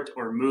sport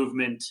or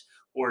movement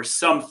or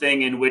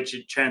something in which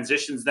it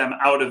transitions them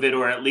out of it,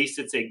 or at least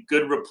it's a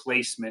good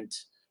replacement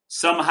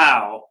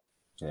somehow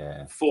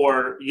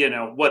for,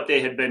 what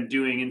they had been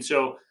doing. And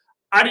so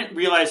I didn't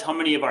realize how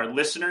many of our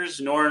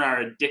listeners, nor in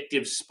our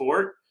addictive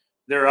sport,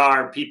 there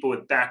are people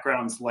with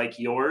backgrounds like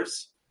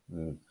yours.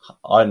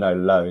 I know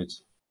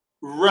loads.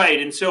 Right.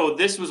 And so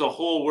this was a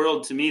whole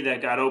world to me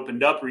that got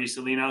opened up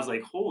recently. And I was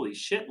like, holy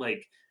shit,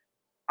 like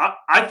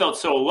I felt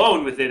so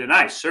alone with it, and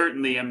I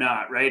certainly am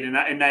not, right? And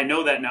I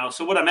know that now.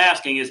 So what I'm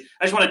asking is,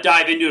 I just want to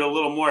dive into it a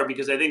little more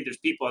because I think there's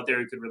people out there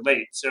who could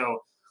relate. So,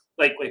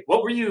 like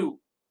what were you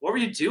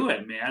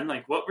doing, man?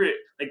 Like,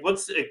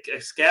 what's a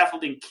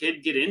scaffolding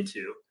kid get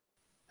into?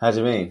 How do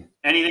you mean?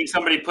 Anything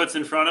somebody puts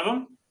in front of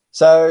them?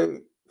 So,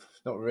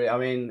 not really. I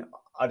mean,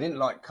 I didn't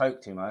like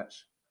coke too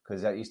much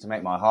because that used to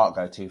make my heart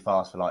go too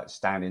fast for like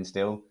standing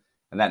still,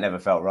 and that never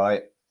felt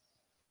right.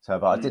 So,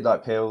 but I did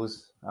like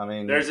pills. I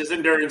mean, there's this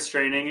endurance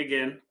training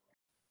again.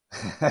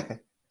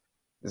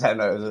 Is that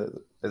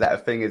a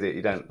thing? Is it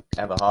you don't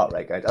have a heart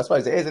rate going? I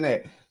suppose it is, isn't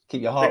it?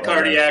 Keep your heart rate. The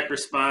cardiac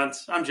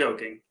response. I'm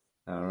joking.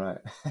 All right.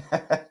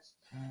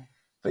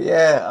 But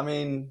yeah, I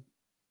mean,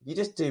 you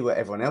just do what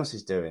everyone else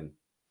is doing.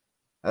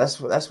 That's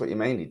what you're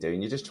mainly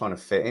doing. You're just trying to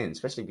fit in,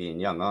 especially being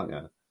young, aren't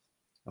you?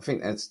 I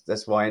think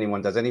that's why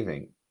anyone does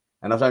anything.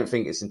 And I don't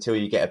think it's until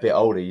you get a bit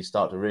older you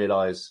start to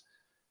realise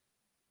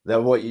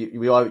that what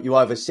you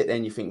either sit there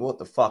and you think, what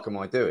the fuck am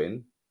I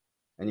doing?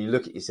 And you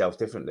look at yourself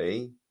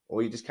differently,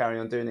 or you just carry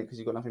on doing it because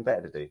you've got nothing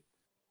better to do.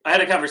 I had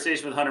a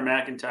conversation with Hunter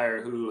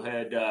McIntyre, who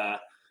had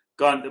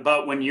gone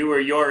about when you were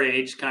your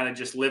age, kind of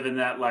just living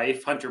that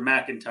life. Hunter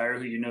McIntyre,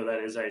 who you know that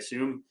is, I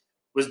assume,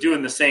 was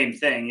doing the same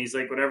thing. He's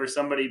like, whatever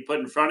somebody put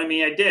in front of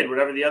me, I did.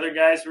 Whatever the other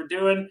guys were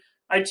doing,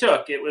 I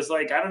took. It was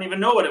like, I don't even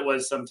know what it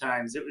was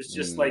sometimes. It was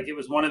just like, it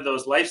was one of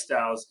those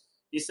lifestyles.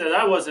 He said,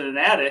 I wasn't an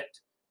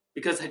addict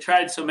because I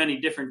tried so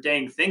many different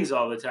dang things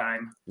all the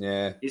time.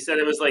 Yeah. He said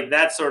it was like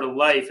that sort of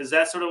life. Is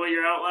that sort of what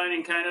you're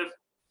outlining, kind of?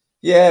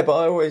 Yeah,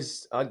 but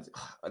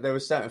there were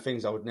certain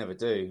things I would never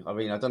do. I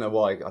mean, I don't know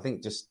why. I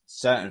think just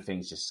certain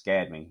things just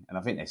scared me. And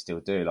I think they still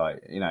do.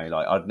 Like,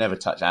 like I'd never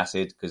touch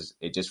acid because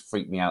it just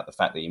freaked me out. The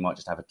fact that you might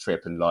just have a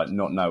trip and like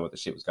not know what the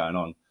shit was going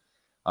on.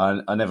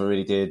 I never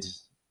really did.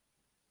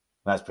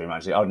 That's pretty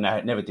much it.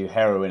 I'd never do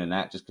heroin and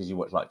that just because you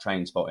watch like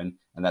Train Spotting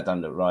and that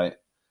doesn't look right.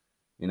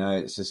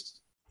 It's just.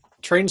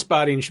 Train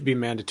Spotting should be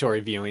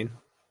mandatory viewing.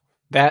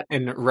 That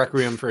and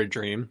Requiem for a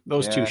Dream.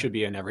 Those two should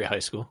be in every high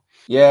school.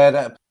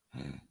 Yeah,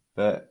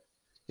 but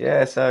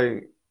yeah, so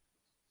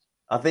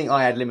I think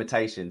I had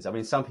limitations. I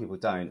mean, some people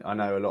don't. I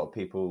know a lot of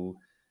people,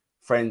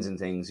 friends and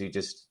things, who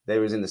they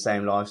was in the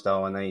same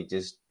lifestyle and they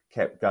just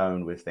kept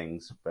going with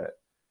things. But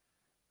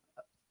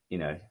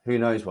who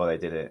knows why they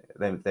did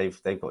it?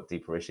 They've got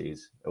deeper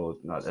issues, or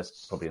no,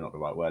 that's probably not the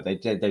right word.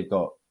 They've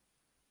got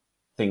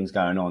things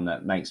going on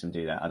that makes them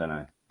do that. I don't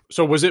know.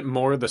 So was it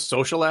more the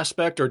social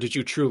aspect, or did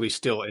you truly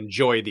still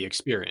enjoy the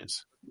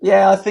experience?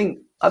 Yeah, I think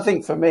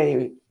for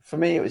me,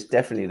 it was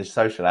definitely the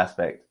social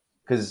aspect,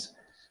 because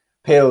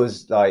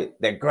pills, like,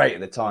 they're great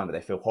at the time, but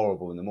they feel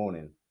horrible in the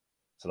morning.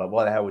 So like,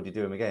 why the hell would you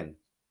do them again?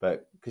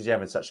 But because you're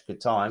having such a good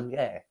time,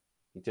 yeah,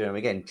 you do them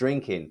again.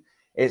 Drinking,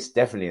 it's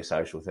definitely a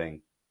social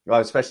thing.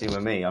 Well, especially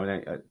with me. I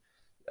mean,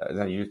 I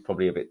know you're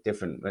probably a bit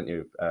different, aren't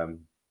you,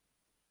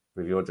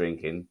 with your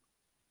drinking?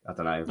 I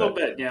don't know. A little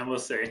bit, yeah, we'll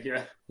see,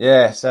 yeah.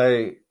 Yeah,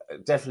 so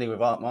definitely with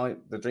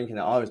the drinking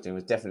that I was doing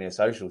was definitely a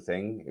social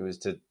thing. It was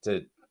to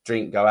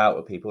drink, go out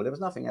with people. There was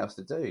nothing else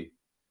to do.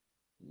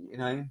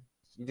 You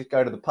just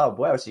go to the pub.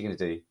 What else are you going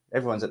to do?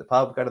 Everyone's at the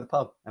pub. Go to the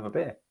pub, have a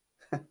beer.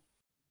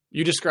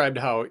 You described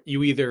how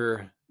you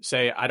either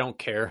say, I don't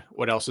care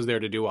what else is there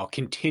to do, I'll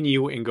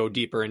continue and go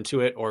deeper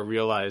into it, or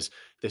realize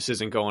this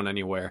isn't going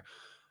anywhere.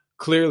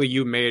 Clearly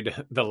you made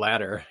the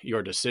latter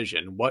your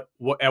decision.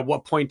 At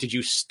what point did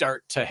you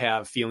start to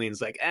have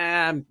feelings like,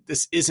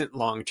 this isn't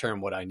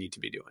long-term what I need to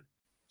be doing?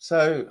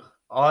 So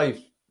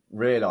I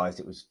realized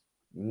it was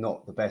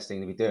not the best thing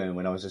to be doing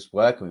when I was just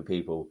working with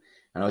people.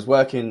 And I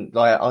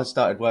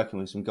started working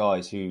with some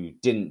guys who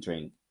didn't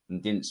drink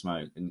and didn't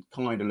smoke and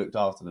kind of looked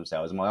after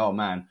themselves. And my old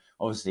man,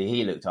 obviously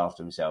he looked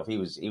after himself. He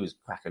was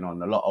cracking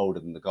on, a lot older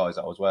than the guys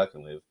that I was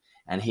working with.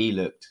 And he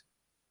looked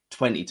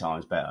 20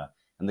 times better.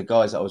 And the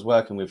guys that I was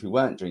working with who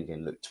weren't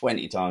drinking looked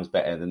 20 times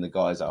better than the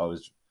guys that I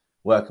was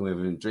working with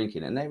who were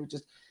drinking. And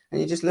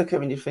you just look at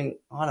them and you think,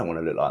 I don't want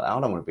to look like that.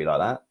 I don't want to be like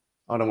that.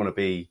 I don't want to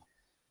be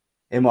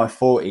in my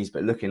 40s,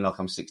 but looking like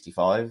I'm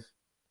 65.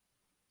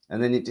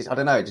 And then it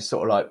just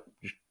sort of like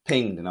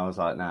pinged. And I was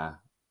like, nah,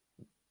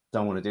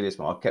 don't want to do this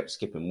more. I kept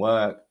skipping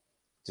work,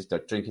 just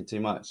drinking too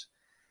much.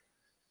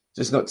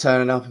 just not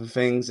turning up and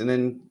things, and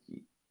then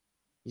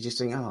you just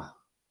think,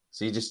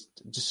 so you just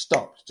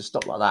stop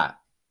like that.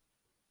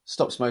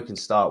 Stop smoking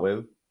to start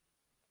with.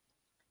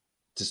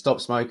 To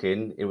stop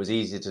smoking, it was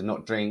easier to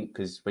not drink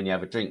because when you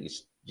have a drink,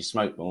 you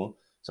smoke more.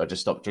 So I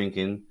just stopped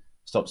drinking,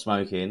 stopped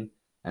smoking,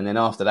 and then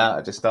after that,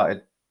 I just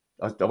started.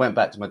 I went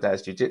back to my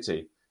dad's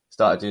jiu-jitsu,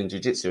 started doing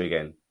jiu-jitsu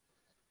again,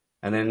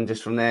 and then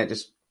just from there,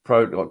 just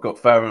got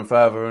further and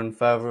further and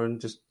further,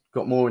 and just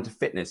got more into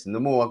fitness. And the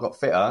more I got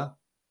fitter,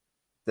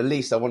 the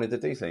least I wanted to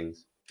do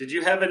things. Did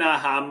you have an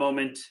aha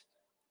moment?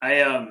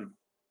 I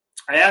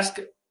ask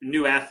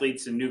new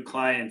athletes and new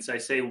clients, I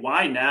say,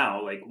 why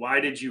now? Like, why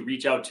did you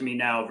reach out to me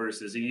now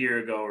versus a year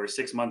ago or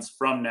 6 months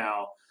from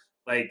now?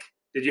 Like,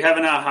 did you have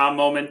an aha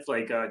moment?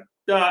 Like,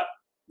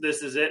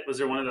 this is it. Was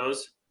there one of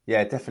those?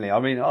 Yeah, definitely. I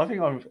mean, I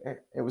think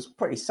it was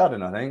pretty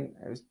sudden, I think.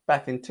 It was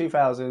back in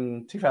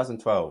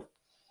 2012.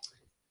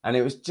 And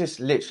it was just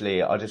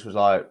literally, I just was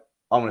like,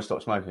 I'm going to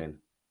stop smoking.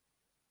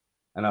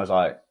 And I was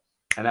like,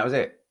 and that was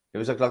it. It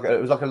was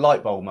like a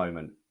light bulb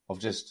moment of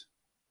just,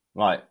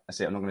 right, that's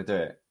it. I'm not going to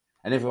do it.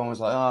 And everyone was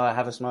like, oh,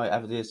 have a smoke,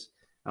 have this.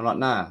 I'm like,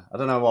 nah, I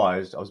don't know why. I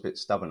was a bit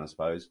stubborn, I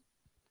suppose.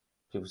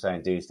 People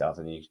saying do stuff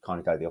and you kind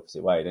of go the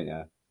opposite way, don't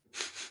you?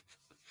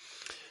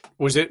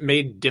 Was it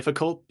made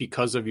difficult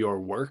because of your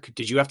work?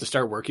 Did you have to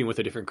start working with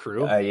a different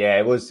crew? Yeah,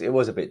 it was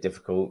a bit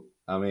difficult.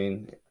 I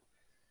mean,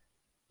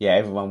 yeah,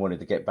 everyone wanted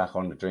to get back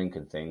on the drink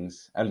and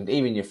things. And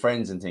even your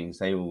friends and things,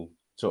 they all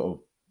sort of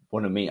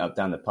want to meet up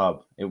down the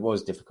pub. It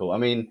was difficult. I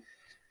mean,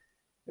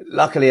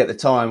 luckily at the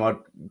time, I'd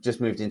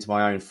just moved into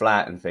my own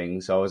flat and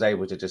things. So I was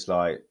able to just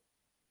like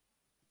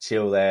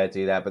chill there,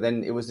 do that. But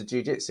then it was the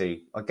jiu-jitsu.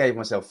 I gave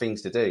myself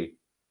things to do.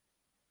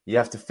 You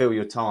have to fill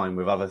your time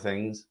with other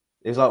things.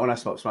 It was like when I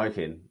stopped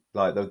smoking.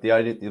 Like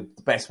the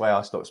best way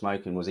I stopped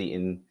smoking was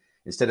eating,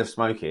 instead of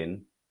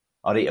smoking,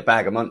 I'd eat a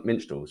bag of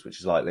minstrels, which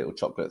is like little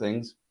chocolate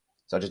things.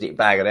 So I just eat a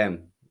bag of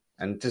them.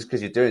 And just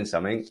because you're doing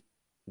something,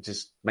 it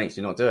just makes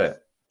you not do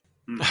it.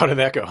 How did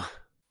that go?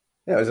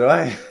 Yeah, it was all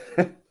right.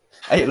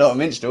 Ate a lot of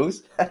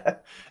minstrels.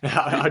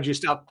 How'd you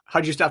stop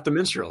the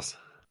minstrels?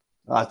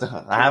 I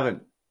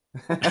haven't.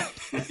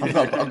 I've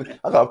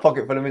got a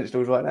pocket full of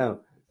minstrels right now.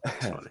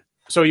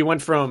 So you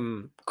went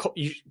from,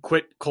 you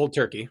quit cold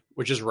turkey,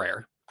 which is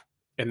rare,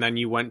 and then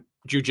you went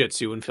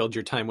jiu-jitsu and filled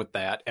your time with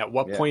that. At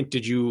what point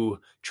did you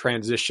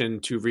transition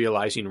to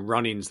realizing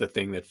running's the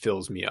thing that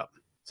fills me up?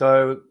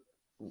 So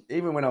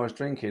even when I was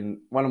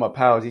drinking, one of my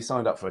pals, he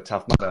signed up for a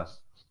Tough Mudder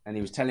and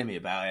he was telling me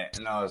about it.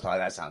 And I was like,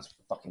 that sounds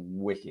fucking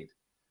wicked.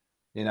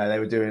 You know, they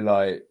were doing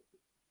like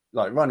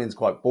running's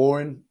quite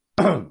boring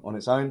on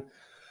its own.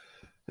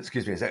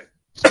 Excuse me a sec.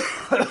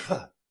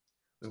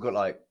 We've got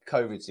like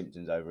COVID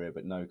symptoms over here,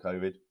 but no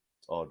COVID.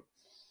 It's odd.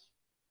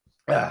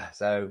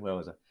 So where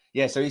was I?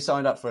 Yeah, so he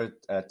signed up for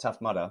a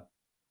Tough Mudder.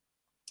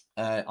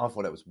 I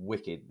thought it was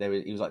wicked.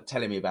 He was like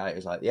telling me about it. He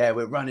was like, yeah,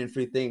 we're running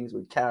through things,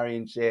 we're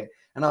carrying shit.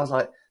 And I was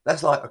like,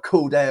 that's like a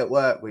cool day at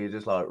work where you're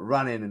just like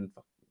running and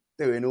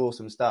doing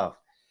awesome stuff.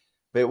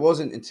 But it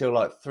wasn't until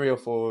like 3 or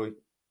 4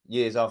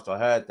 years after I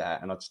heard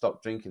that and I'd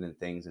stopped drinking and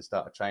things and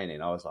started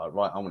training, I was like,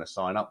 right, I'm going to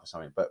sign up for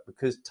something. But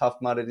because Tough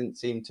Mudder didn't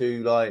seem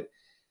to like,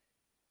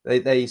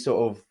 they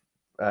sort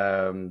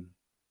of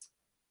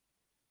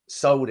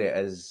sold it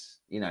as,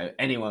 you know,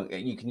 anyone,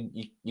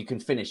 you can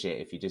finish it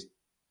if you just,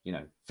 you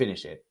know,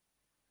 finish it.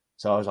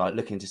 So I was like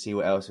looking to see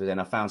what else was in.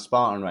 I found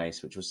Spartan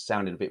Race, which was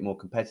sounded a bit more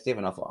competitive,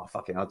 and I thought, oh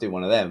fuck it, I'll do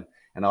one of them,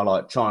 and I'll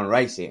like try and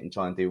race it and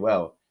try and do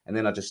well. And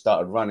then I just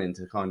started running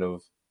to kind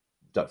of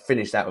like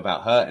finish that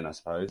without hurting, I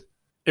suppose.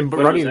 And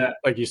running,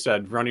 like you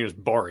said, running is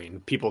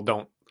boring. People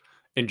don't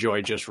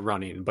enjoy just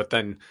running, but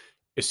then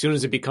as soon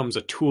as it becomes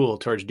a tool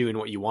towards doing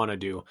what you want to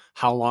do,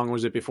 how long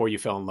was it before you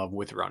fell in love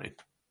with running?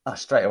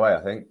 Straight away,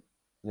 I think.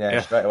 Yeah,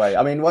 straight away.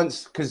 I mean,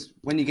 once, because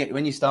when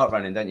you start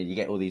running, don't you? You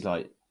get all these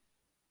like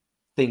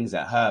things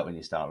that hurt when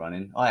you start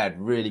running. I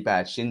had really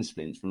bad shin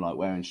splints from like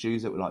wearing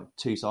shoes that were like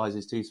 2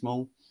 sizes too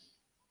small.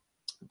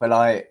 But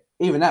like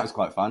even that was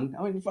quite fun.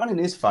 I mean, running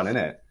is fun, isn't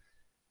it?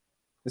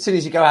 As soon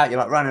as you go out, you're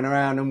like running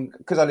around, and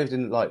because I lived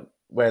in like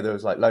where there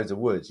was like loads of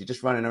woods, you're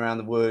just running around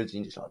the woods,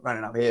 and you're just like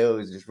running up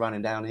hills, just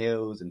running down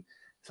hills, and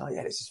it's like,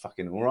 yeah, this is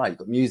fucking all right. You've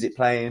got music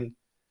playing.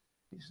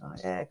 You're just like,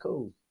 yeah,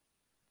 cool.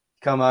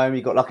 Come home,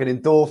 you got like an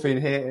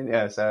endorphin hit, and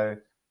yeah, so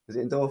is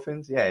it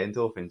endorphins? Yeah,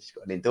 endorphins.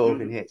 You've got an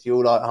endorphin hit. You're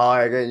all like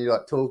high again, you're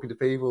like talking to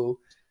people.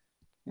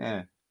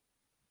 Yeah.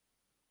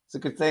 It's a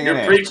good thing, You're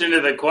isn't preaching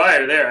to the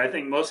choir there. I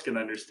think most can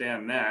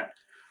understand that.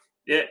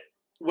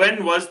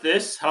 When was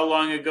this? How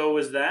long ago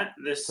was that?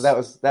 So that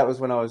was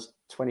when I was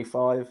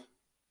 25.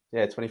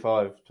 Yeah,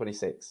 25,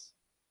 26.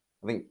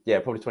 I think, yeah,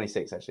 probably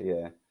 26 actually,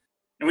 yeah.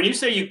 And when you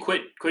say you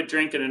quit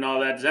drinking and all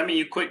that, does that mean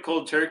you quit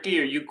cold turkey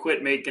or you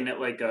quit making it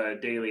like a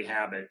daily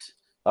habit?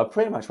 I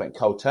pretty much went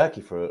cold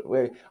turkey for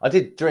it. I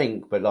did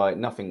drink, but like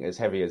nothing as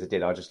heavy as I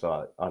did. I just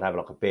like, I'd have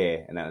like a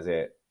beer and that was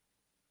it.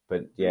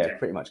 But yeah,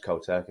 pretty much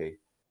cold turkey.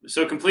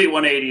 So complete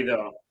 180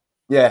 though.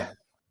 Yeah.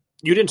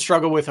 You didn't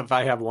struggle with if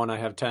I have one, I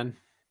have 10?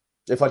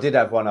 If I did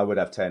have one, I would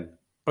have 10.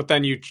 But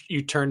then you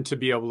turned to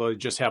be able to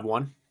just have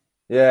one?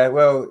 Yeah,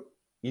 well,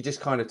 you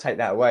just kind of take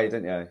that away,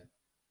 don't you?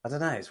 I don't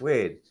know. It's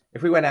weird.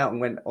 If we went out and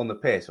went on the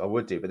piss, I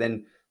would do. But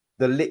then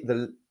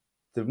the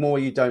more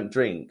you don't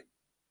drink,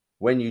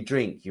 when you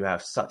drink, you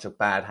have such a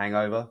bad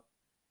hangover,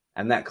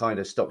 and that kind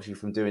of stops you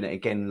from doing it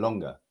again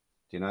longer.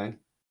 Do you know?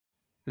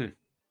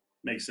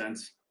 Makes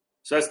sense.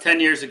 So that's 10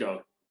 years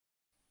ago.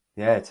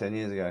 Yeah, 10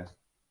 years ago.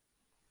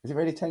 Is it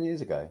really 10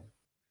 years ago?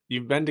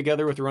 You've been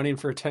together with running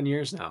for 10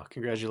 years now.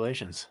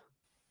 Congratulations.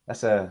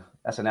 That's an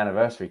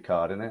anniversary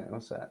card, isn't it?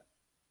 What's that?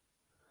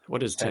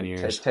 What is 10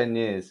 years? 10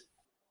 years.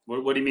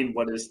 What do you mean?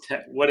 What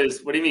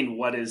do you mean?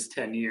 What is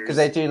 10 years? Because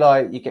they do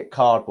like, you get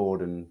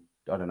cardboard and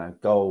I don't know,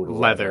 gold, or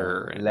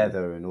leather,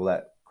 and all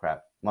that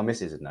crap. My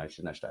missus would know.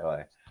 She'd know straight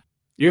away.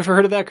 You ever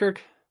heard of that,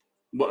 Kirk?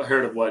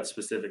 Heard of what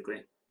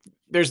specifically?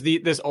 There's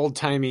this old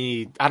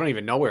timey. I don't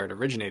even know where it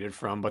originated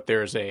from, but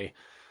there's a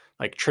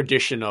like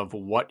tradition of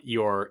what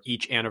your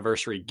each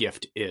anniversary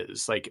gift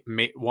is. Like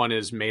one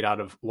is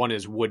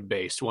wood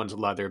based, one's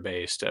leather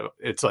based.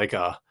 It's like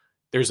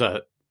there's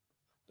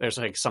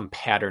like some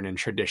pattern and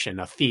tradition,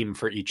 a theme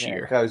for each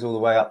year. It goes all the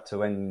way up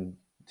to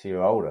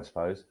you're old, I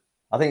suppose.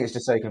 I think it's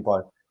just so you can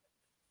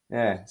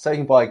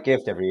buy a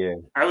gift every year.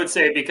 I would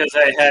say because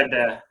I had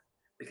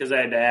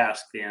to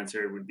ask, the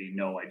answer would be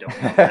no, I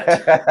don't know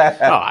that.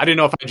 Oh, I didn't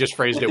know if I just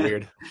phrased it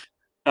weird.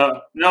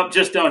 No,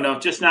 just don't know.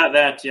 Just not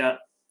that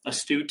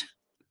astute.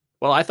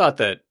 Well, I thought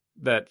that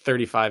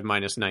 35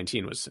 minus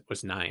 19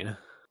 was 9.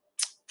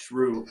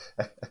 True.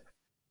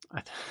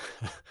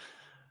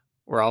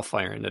 We're all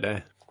firing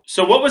today.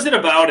 So what was it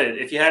about it,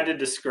 if you had to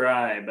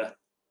describe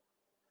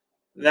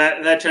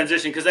that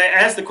transition? Because I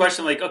asked the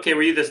question, like, okay,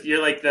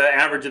 you're like the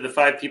average of the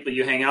 5 people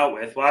you hang out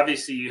with. Well,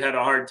 obviously you had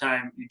a hard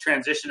time. You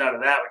transitioned out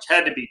of that, which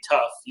had to be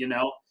tough, you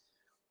know?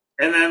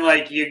 And then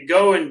like you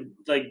go and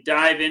like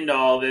dive into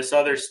all this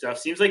other stuff.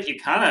 Seems like you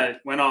kind of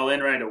went all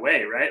in right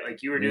away, right?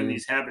 Like you were doing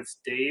these habits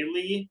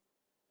daily.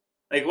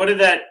 Like what did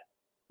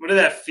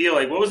that feel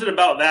like? What was it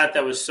about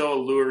that was so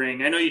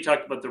alluring? I know you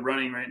talked about the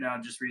running right now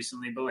just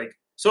recently, but like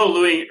so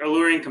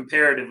alluring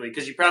comparatively,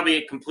 because you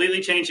probably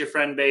completely changed your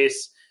friend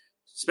base,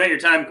 spent your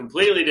time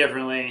completely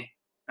differently.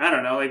 I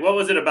don't know. Like what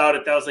was it about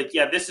it that was like,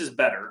 yeah, this is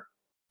better?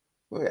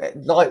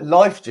 Like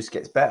life just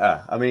gets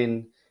better. I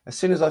mean, as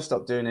soon as I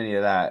stopped doing any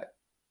of that,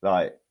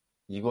 like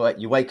you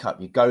wake up,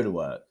 you go to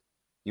work,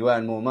 you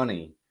earn more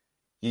money,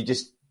 you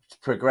just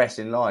progress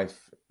in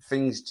life.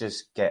 Things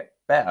just get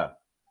better.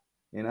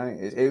 You know,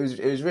 it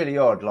was really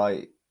odd.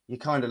 Like you're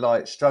kind of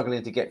like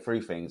struggling to get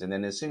through things, and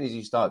then as soon as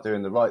you start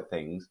doing the right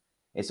things,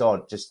 it's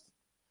odd. Just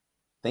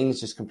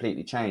things just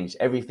completely changed.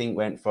 Everything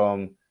went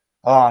from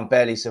I'm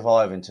barely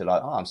surviving to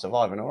like I'm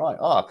surviving all right.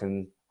 I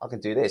can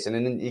do this, and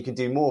then you can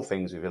do more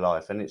things with your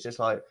life, and it's just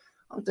like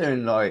I'm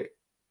doing like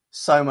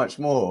so much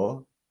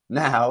more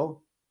now.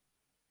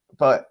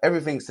 But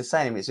everything's the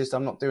same. It's just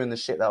I'm not doing the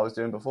shit that I was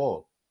doing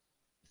before.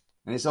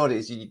 And it's odd.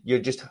 Your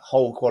just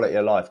whole quality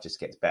of life just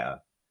gets better.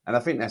 And I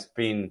think that's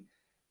been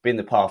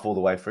the path all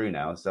the way through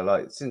now. So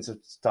like since I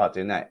started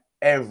doing that,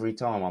 every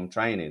time I'm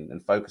training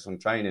and focus on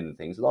training and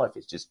things, life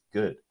is just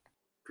good.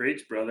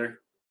 Preach,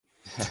 brother.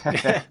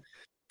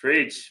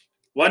 Preach.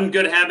 One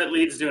good habit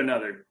leads to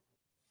another.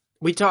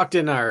 We talked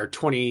in our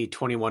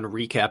 2021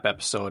 recap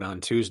episode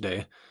on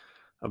Tuesday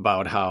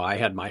about how I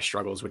had my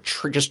struggles with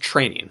just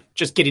training,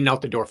 just getting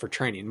out the door for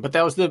training. But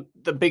that was the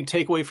big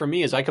takeaway for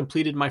me is I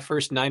completed my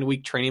first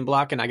 9-week training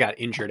block and I got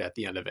injured at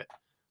the end of it,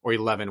 or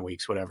 11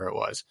 weeks, whatever it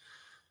was.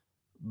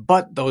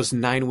 But those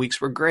 9 weeks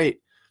were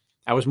great.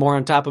 I was more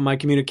on top of my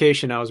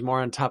communication. I was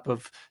more on top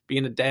of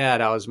being a dad.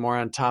 I was more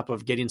on top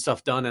of getting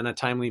stuff done in a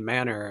timely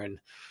manner, and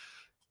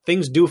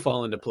things do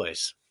fall into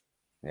place.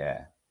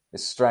 Yeah,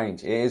 it's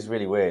strange. It is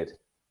really weird.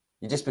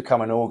 You just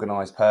become an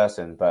organized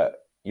person, but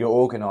you're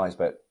organized,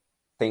 but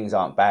things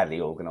aren't badly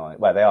organized.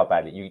 Well, they are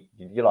badly.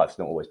 Your life's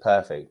not always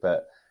perfect,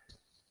 but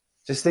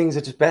just things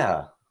are just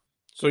better.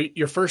 So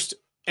your first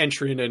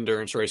entry into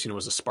endurance racing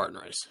was a Spartan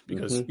race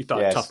because you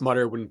thought Tough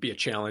Mudder wouldn't be a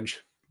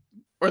challenge,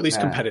 or at least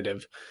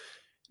competitive.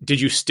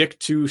 Did you stick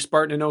to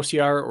Spartan and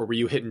OCR, or were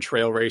you hitting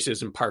trail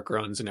races and park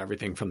runs and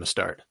everything from the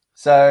start?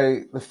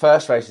 So the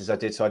first races I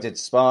did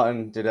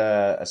Spartan, did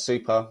a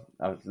Super.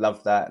 I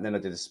loved that. And then I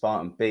did a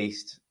Spartan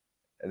Beast.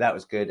 That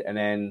was good. And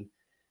then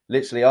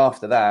literally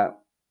after that,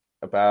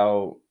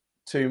 about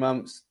 2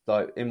 months,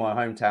 like in my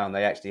hometown,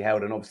 they actually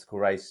held an obstacle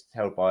race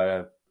held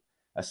by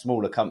a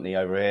smaller company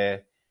over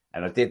here.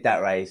 And I did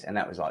that race, and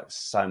that was like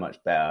so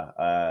much better.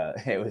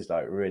 It was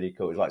like really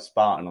cool. It was like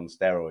Spartan on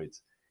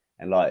steroids.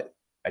 And like,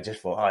 I just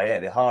thought, oh yeah,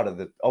 the harder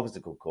the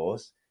obstacle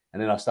course.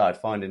 And then I started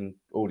finding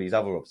all these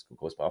other obstacle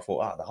courses. But I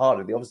thought, the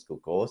harder the obstacle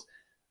course,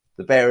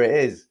 the better it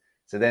is.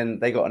 So then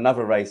they got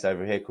another race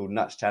over here called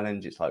Nuts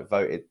Challenge. It's like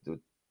voted the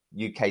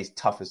UK's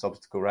toughest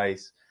obstacle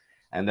race.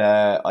 And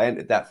I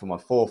entered that for my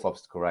 4th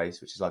obstacle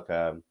race, which is like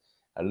a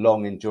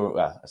long endurance.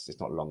 Well, it's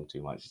not long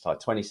too much. It's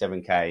like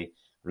 27k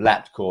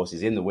lapped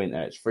courses in the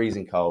winter. It's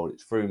freezing cold.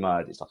 It's through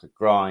mud. It's like a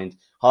grind.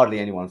 Hardly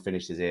anyone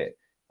finishes it.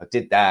 I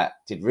did that,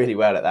 did really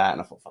well at that.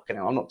 And I thought, fucking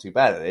hell, I'm not too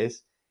bad at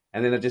this.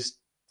 And then I just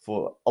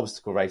thought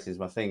obstacle racing is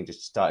my thing.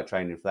 Just started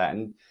training for that.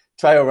 And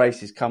trail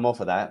races come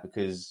off of that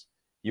because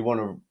you want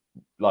to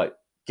like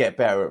get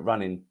better at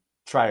running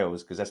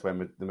trails because that's where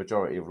the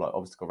majority of like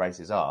obstacle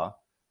races are.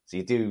 So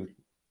you do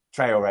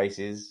trail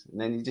races and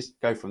then you just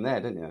go from there,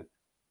 don't you?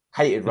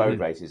 Hated road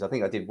races. I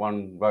think I did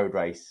one road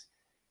race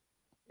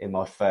in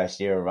my first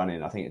year of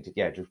running. I think it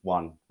did, just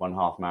one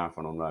half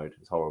marathon on road.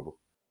 It's horrible.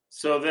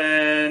 So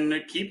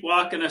then keep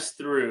walking us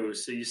through.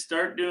 So you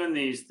start doing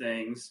these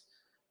things.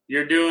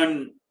 You're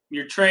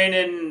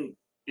training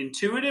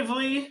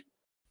intuitively.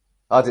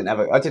 I didn't have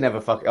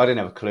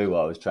a clue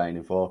what I was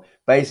training for.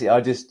 Basically,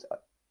 I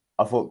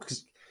thought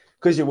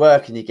because you're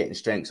working, you're getting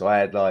strength. So I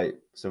had like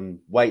some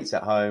weights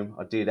at home.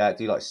 I'd do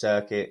like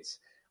circuits.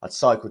 I'd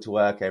cycle to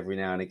work every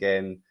now and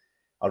again.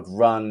 I'd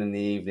run in the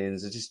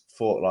evenings. I just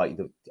thought like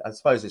I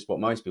suppose it's what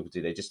most people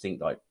do. They just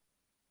think like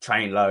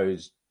train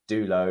loads,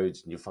 do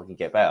loads, and you fucking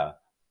get better.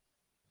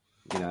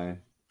 You know,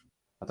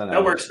 I don't know.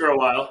 That works for a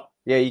while.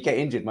 Yeah, you get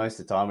injured most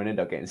of the time and end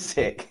up getting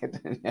sick.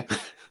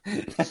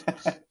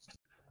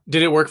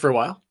 Did it work for a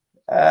while?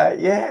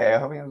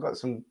 Yeah, I mean,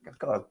 I've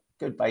got a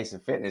good base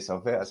of fitness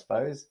of it, I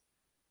suppose.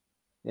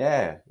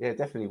 Yeah, it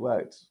definitely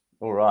worked.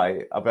 All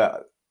right,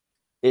 but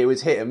it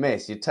was hit and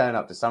miss. You'd turn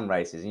up to some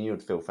races and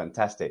you'd feel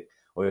fantastic,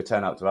 or you'd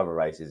turn up to other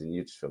races and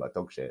you'd just feel like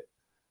dog shit.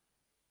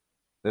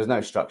 There's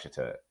no structure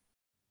to it.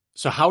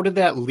 So how did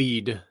that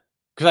lead?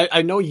 Because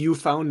I know you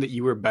found that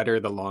you were better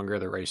the longer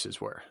the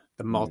races were.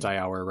 The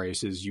multi-hour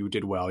races, you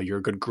did well. You're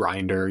a good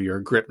grinder. Your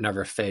grip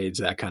never fades,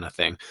 that kind of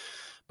thing.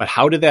 But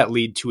how did that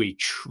lead to a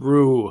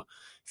true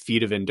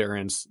feat of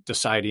endurance,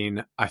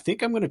 deciding, I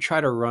think I'm going to try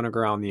to run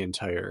around the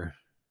entire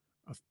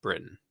of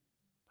Britain,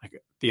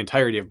 like the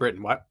entirety of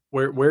Britain?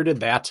 Where did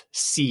that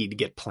seed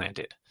get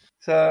planted?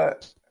 So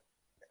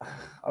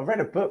I read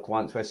a book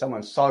once where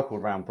someone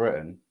cycled around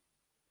Britain,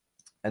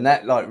 and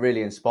that like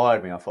really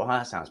inspired me. I thought,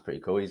 that sounds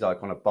pretty cool. He's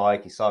like on a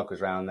bike, he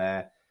cycles around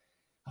there.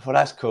 I thought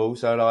that's cool.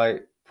 So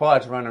like prior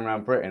to running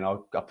around Britain, I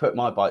put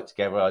my bike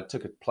together. I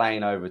took a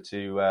plane over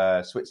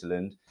to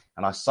Switzerland,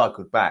 and I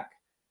cycled back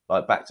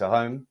to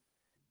home.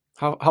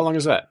 How long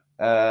is that?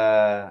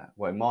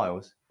 In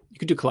miles? You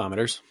could do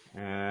kilometers.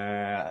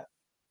 No,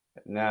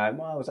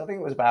 miles. I think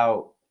it was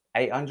about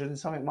 800 and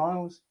something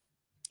miles.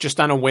 Just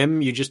on a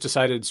whim, you just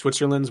decided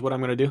Switzerland's what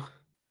I'm going to do?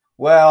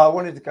 Well, I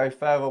wanted to go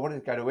further. I wanted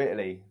to go to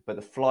Italy, but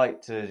the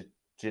flight to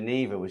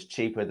Geneva was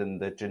cheaper than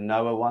the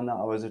Genoa one that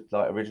I was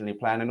like originally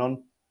planning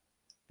on.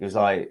 It was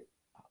like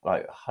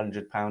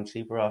 £100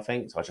 cheaper, I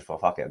think. So I just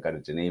thought, fuck it, I'll go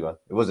to Geneva.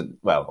 It wasn't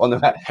on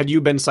the. Had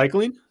you been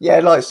cycling?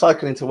 Yeah, like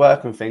cycling to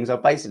work and things. I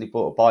basically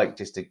bought a bike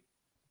just to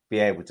be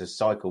able to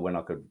cycle when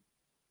I could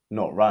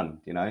not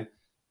run, you know.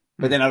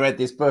 But then I read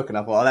this book and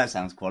I thought, that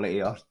sounds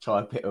quality. I'll try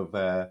a bit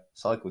of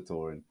cycle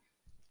touring.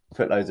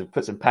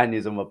 Put some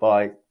panniers on my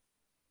bike,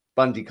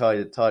 bungee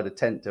tied a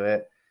tent to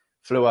it,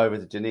 flew over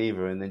to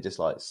Geneva, and then just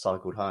like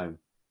cycled home.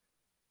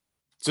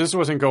 So this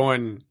wasn't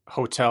going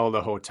hotel to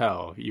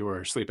hotel. You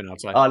were sleeping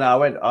outside. Oh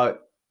no,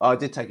 I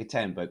did take a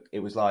tent, but it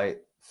was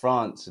like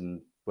France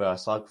and where I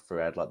cycled through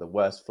had like the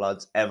worst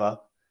floods ever.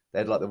 They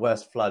had like the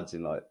worst floods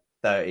in like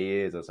 30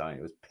 years or something.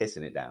 It was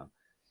pissing it down.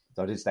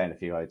 So I did stay in a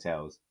few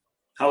hotels.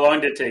 How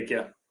long did it take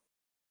you?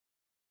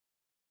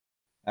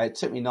 It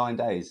took me 9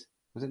 days.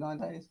 Was it 9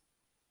 days?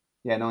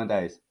 Yeah, 9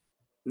 days.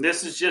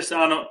 This is just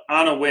on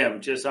a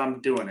whim. Just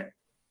I'm doing it.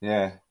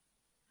 Yeah.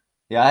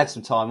 I had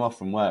some time off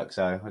from work,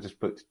 so I just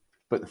booked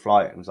the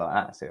flight and was like,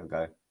 that's it, I'll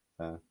go.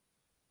 So,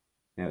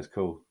 yeah, it was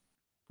cool.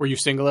 Were you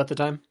single at the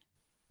time?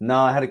 No,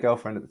 I had a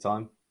girlfriend at the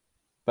time,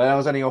 but I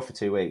was only off for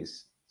 2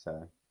 weeks,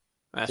 so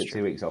I took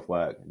 2 weeks off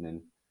work and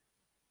then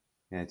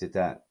I did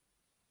that.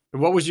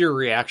 What was your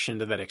reaction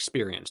to that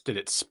experience? Did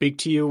it speak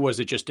to you? Was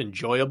it just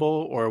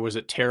enjoyable, or was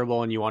it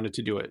terrible and you wanted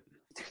to do it?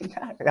 It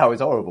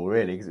was horrible,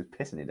 really, because it was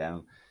pissing it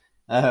down.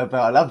 But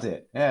I loved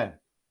it. Yeah,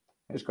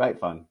 it was great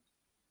fun.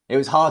 It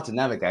was hard to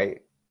navigate.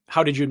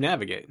 How did you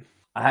navigate?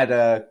 I had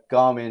a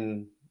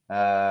Garmin.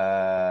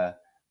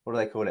 What do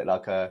they call it?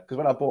 Because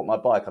when I bought my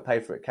bike, I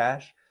paid for it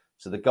cash.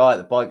 So the guy at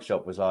the bike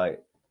shop was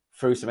like,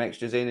 threw some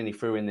extras in, and he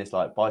threw in this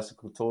like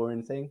bicycle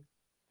touring thing,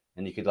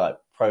 and you could like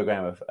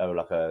program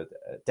a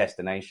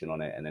destination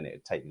on it, and then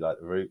it'd take you like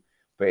the route.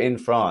 But in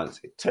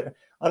France,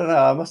 I don't know.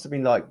 I must have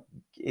been like,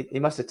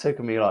 it must have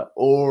taken me like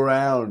all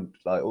around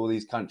like all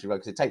these country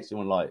roads. It takes you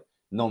on like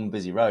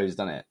non-busy roads,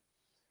 doesn't it?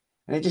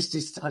 And it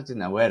just I didn't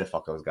know where the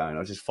fuck I was going. I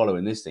was just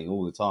following this thing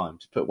all the time.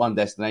 Just put one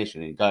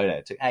destination and go there.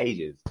 It took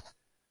ages. It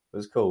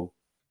was cool.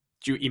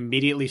 Did you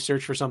immediately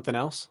search for something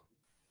else?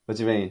 What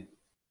do you mean?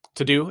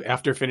 To do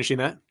after finishing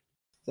that?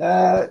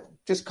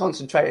 Just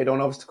concentrated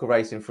on obstacle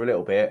racing for a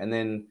little bit, and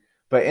then,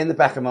 but in the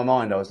back of my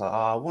mind, I was like,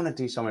 I want to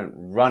do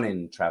something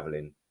running,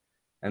 traveling,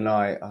 and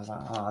I was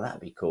like, that'd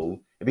be cool.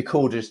 It'd be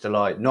cool just to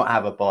like not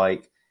have a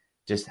bike,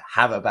 just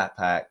have a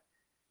backpack,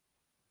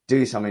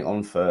 do something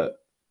on foot,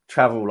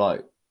 travel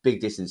like big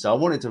distance. So I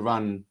wanted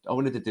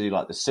to do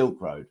like the Silk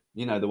Road,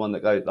 you know, the one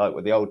that goes like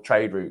with the old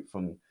trade route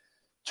from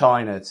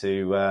China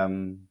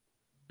to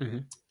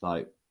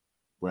like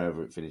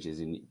wherever it finishes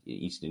in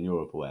Eastern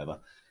Europe or whatever.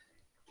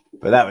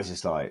 But that was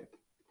just like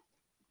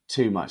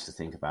too much to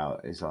think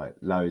about. It's like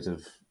loads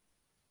of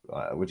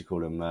what do you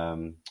call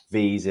them,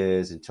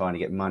 visas and trying to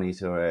get money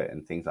to it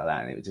and things like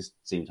that. And it just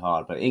seemed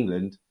hard. But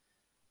England,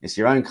 it's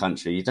your own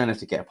country. You don't have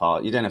to get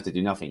apart. You don't have to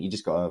do nothing. You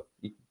just got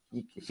to,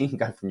 you can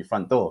go from your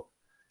front door.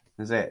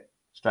 That's it.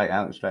 Straight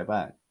out and straight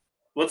back.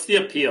 What's the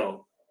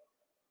appeal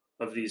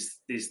of these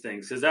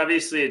things? Because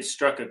obviously it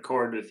struck a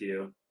chord with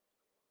you.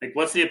 Like,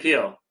 what's the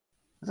appeal?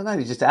 I don't know.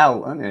 You're just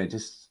out, aren't you?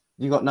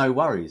 You got no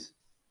worries.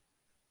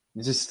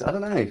 You just, I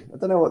don't know. I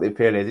don't know what the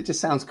appeal is. It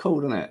just sounds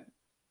cool, doesn't it?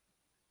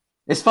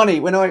 It's funny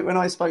when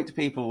I spoke to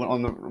people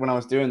when I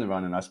was doing the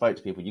run, and I spoke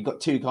to people. You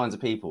got two kinds of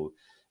people.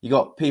 You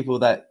got people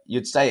that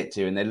you'd say it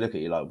to, and they'd look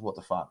at you like, "What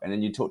the fuck?" And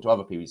then you talk to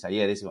other people. You say,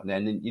 "Yeah, this is what,"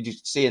 and then you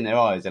just see in their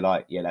eyes, they're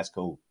like, "Yeah, that's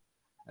cool,"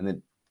 and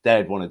then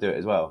they'd want to do it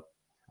as well.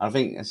 And I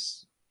think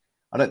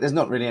there's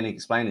not really any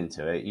explaining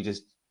to it.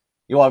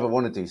 You either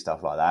want to do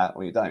stuff like that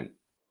or you don't.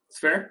 It's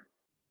fair.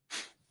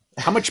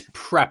 How much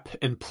prep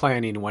and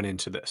planning went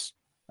into this?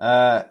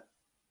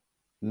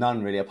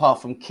 None really,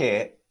 apart from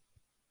kit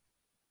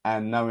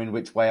and knowing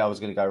which way I was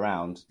going to go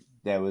around.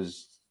 There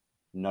was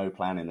no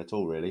planning at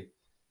all, really.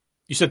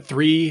 You said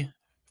three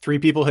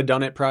people had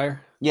done it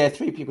prior? Yeah,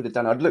 3 people had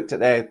done it. I'd looked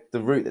at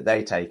the route that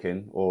they'd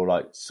taken, or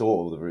like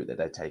saw the route that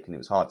they'd taken. It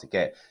was hard to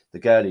get. The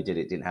girl who did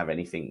it didn't have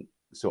anything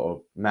sort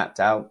of mapped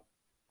out.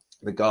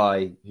 The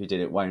guy who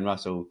did it, Wayne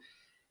Russell,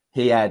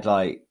 he had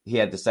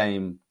the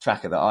same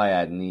tracker that I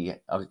had, and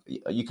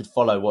you could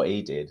follow what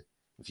he did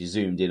if you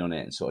zoomed in on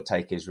it and sort of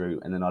take his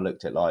route. And then I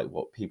looked at like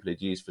what people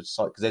had used for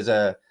cycle, because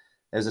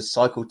there's a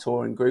cycle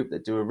touring group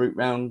that do a route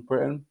round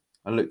Britain.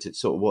 I looked at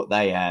sort of what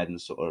they had and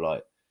sort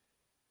of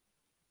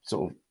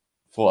thought,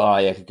 oh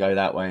yeah, I could go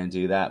that way and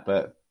do that.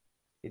 But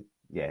you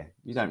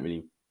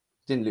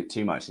didn't look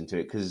too much into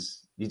it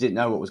because you didn't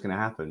know what was going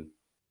to happen.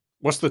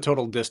 What's the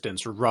total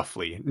distance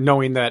roughly?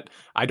 Knowing that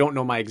I don't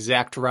know my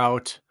exact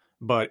route,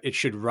 but it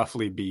should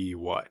roughly be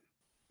what?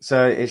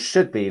 So it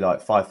should be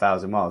like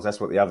 5,000 miles. That's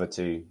what the other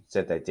two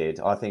said they did.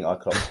 I think I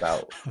clocked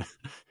about.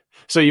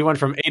 So you went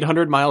from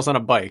 800 miles on a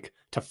bike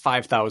to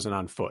 5,000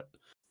 on foot.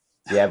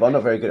 Yeah, but I'm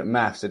not very good at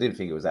maths. I didn't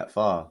think it was that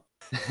far.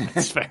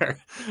 That's fair.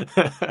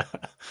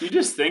 You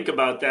just think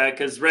about that,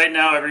 because right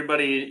now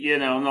everybody, in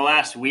the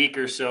last week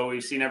or so,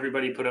 we've seen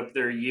everybody put up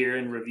their year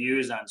in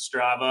reviews on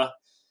Strava.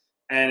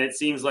 And it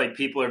seems like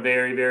people are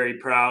very, very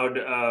proud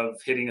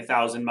of hitting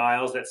 1,000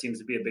 miles. That seems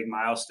to be a big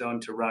milestone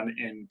to run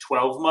in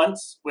 12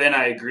 months. When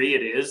I agree,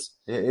 it is.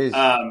 It is.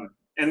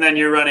 And then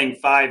you're running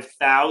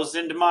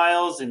 5,000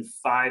 miles in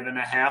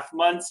 5.5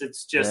 months.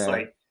 It's just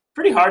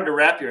pretty hard to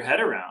wrap your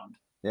head around.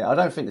 Yeah, I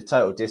don't think the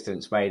total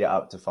distance made it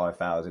up to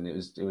 5,000. It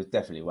was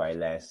definitely way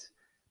less.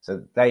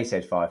 So they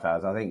said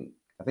 5,000.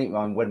 I think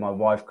when my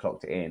wife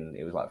clocked it in,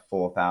 it was like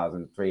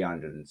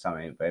 4,300 and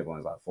something, but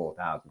everyone's like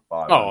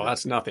 4,500. Oh,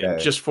 that's nothing. Yeah.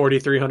 Just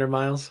 4,300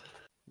 miles?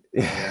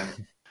 Yeah.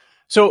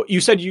 So you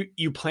said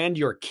you planned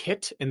your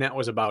kit and that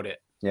was about it.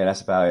 Yeah,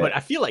 that's about it. But I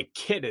feel like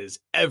kit is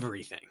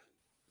everything.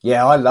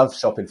 Yeah, I love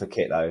shopping for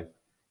kit though.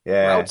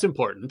 Yeah. Route's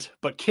important,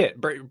 but kit,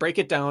 break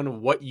it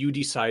down what you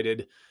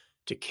decided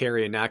to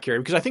carry and not carry.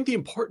 Because I think the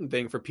important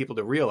thing for people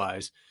to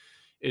realize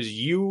is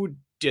you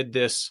did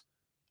this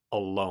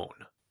alone.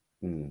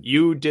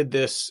 You did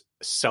this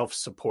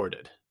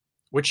self-supported,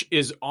 which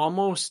is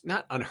almost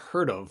not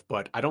unheard of,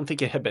 but I don't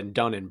think it had been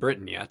done in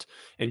Britain yet.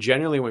 And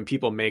generally when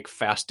people make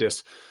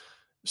fastest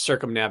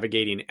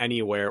circumnavigating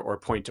anywhere or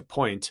point to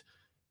point,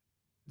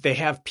 they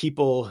have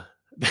people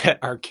that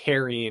are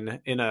carrying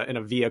in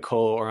a vehicle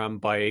or on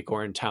bike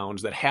or in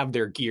towns that have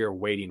their gear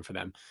waiting for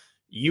them.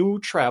 You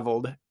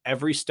traveled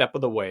every step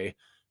of the way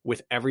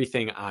with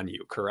everything on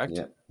you, correct?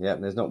 Yeah.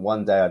 There's not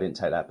one day I didn't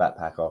take that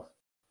backpack off.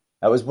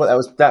 That was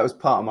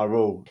part of my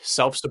rule.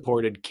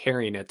 Self-supported,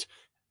 carrying it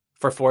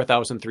for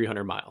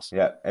 4,300 miles.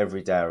 Yeah,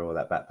 every day I wore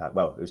that backpack.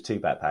 Well, it was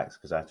 2 backpacks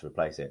because I had to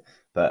replace it.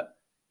 But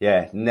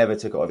yeah, never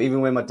took it off.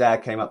 Even when my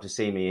dad came up to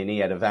see me and he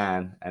had a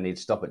van and he'd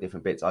stop at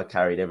different bits, I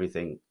carried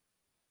everything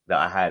that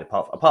I had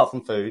apart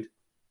from food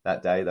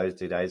that day, those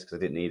 2 days, because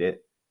I didn't need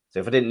it. So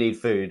if I didn't need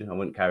food, I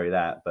wouldn't carry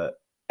that.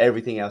 But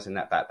everything else in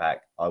that backpack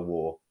I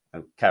wore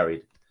and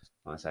carried,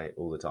 I say,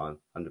 all the time,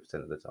 100%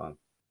 of the time.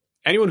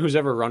 Anyone who's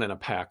ever run in a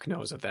pack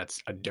knows that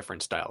that's a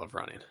different style of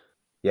running.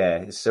 Yeah,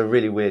 it's a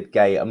really weird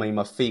gait. I mean,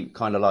 my feet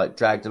kind of like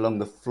dragged along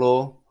the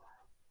floor.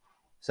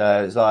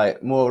 So it's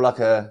like more like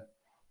a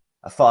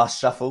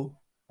fast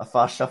shuffle. I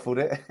fast shuffled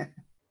it.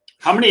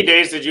 How many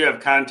days did you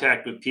have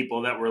contact with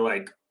people that were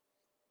like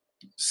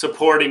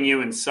supporting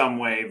you in some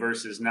way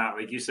versus not?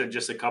 Like you said,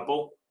 just a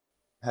couple?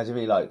 How do you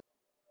mean, like?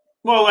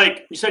 Well,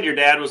 like you said your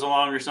dad was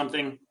along or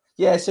something?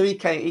 Yeah, so he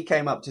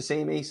came up to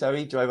see me. So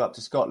he drove up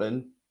to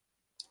Scotland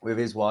with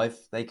his wife.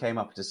 They came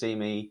up to see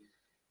me.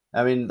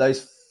 I mean,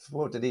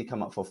 what did he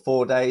come up for?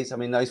 4 days. I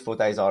mean, those 4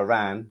 days I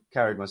ran,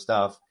 carried my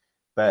stuff.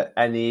 But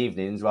in the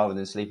evenings, rather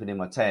than sleeping in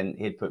my tent,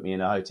 he'd put me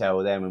in a hotel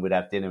with them and we'd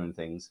have dinner and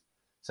things.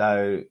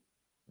 So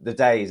the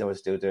days I was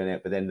still doing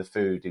it, but then the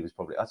food, he was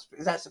probably,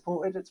 is that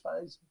supported, I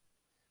suppose?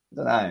 I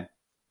don't know.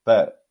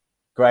 But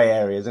grey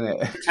areas,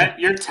 isn't it?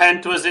 Your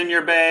tent was in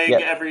your bag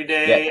every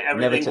day.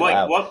 Everything. Never took it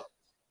out.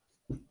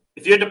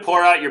 If you had to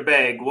pour out your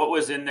bag, what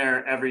was in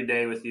there every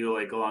day with you,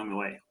 like along the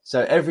way?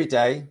 So every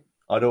day,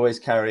 I'd always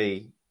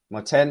carry my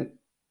tent,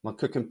 my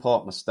cooking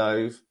pot, my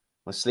stove,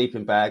 my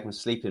sleeping bag, my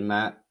sleeping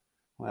mat.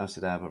 What else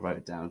did I have? I wrote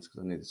it down because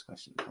I knew this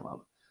question would come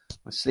up.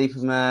 My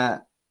sleeping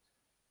mat.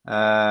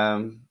 I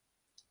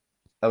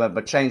had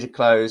my change of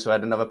clothes. So I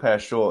had another pair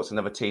of shorts,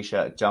 another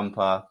t-shirt, a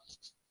jumper.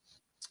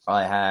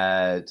 I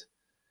had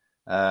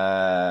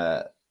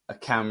a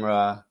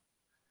camera.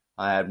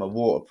 I had my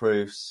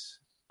waterproofs.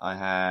 I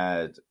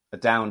had a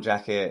down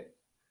jacket.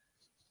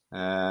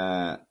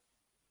 I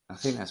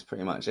think that's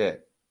pretty much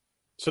it.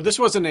 So this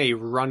wasn't a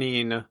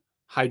running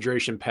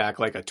hydration pack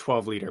like a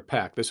 12-liter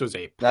pack. This was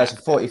a pack. That's a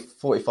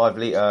 45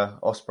 litre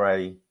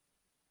Osprey.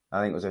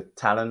 I think it was a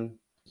Talon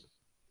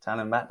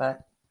backpack.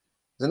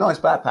 It was a nice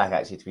backpack,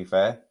 actually, to be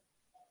fair.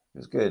 It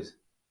was good.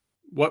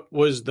 What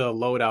was the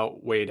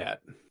loadout weighed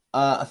at?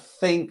 I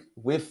think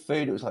with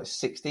food, it was like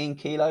 16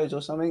 kilos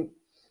or something.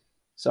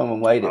 Someone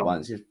weighed it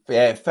once.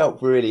 It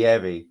felt really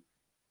heavy.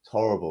 It's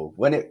horrible.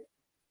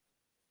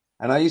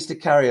 And I used to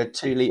carry a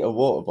 2-litre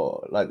water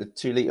bottle, like the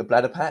 2-litre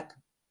bladder pack,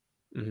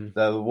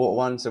 the water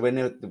one. So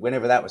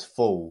whenever that was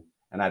full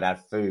and I'd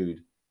had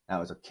food,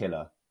 that was a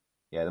killer.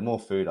 Yeah, the more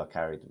food I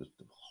carried, it was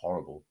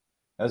horrible.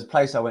 There was a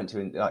place I went to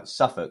in like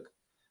Suffolk.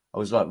 I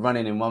was like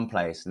running in one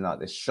place and like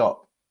this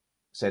shop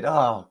said,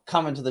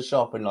 come into the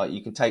shop and like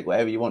you can take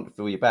whatever you want to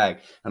fill your bag.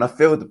 And I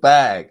filled the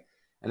bag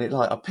and it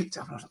like I picked it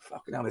up and I was like,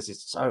 fucking hell, this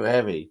is so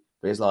heavy.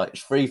 But it's like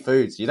it's free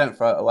food, so you don't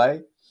throw it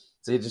away.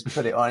 So you just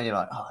put it on and you're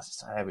like, this is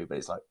so heavy. But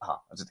it's like,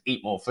 I'll just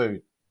eat more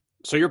food.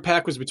 So your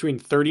pack was between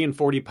 30 and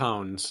 40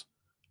 pounds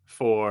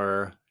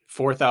for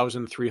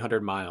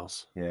 4,300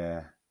 miles.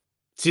 Yeah.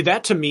 See,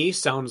 that to me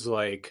sounds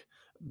like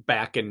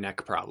back and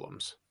neck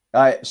problems.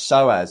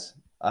 Psoas.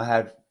 I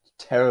had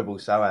terrible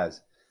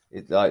psoas.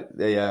 It's like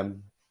the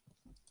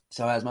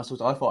psoas muscles.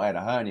 I thought I had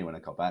a hernia when I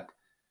got back.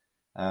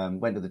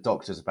 Went to the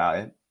doctors about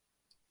it.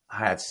 I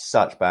had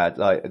such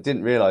bad, I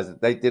didn't realize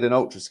that they did an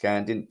ultra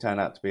scan, didn't turn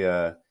out to be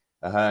a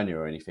hernia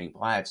or anything, but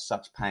I had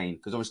such pain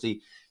because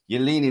obviously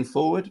you're leaning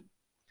forward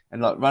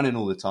and like running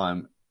all the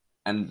time.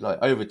 And like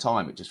over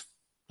time, it just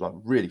like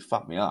really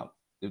fucked me up.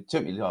 It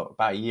took me like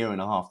about 1.5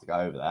 years to go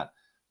over that,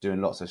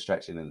 doing lots of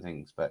stretching and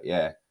things. But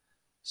yeah,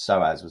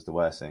 psoas was the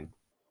worst thing.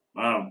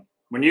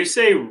 When you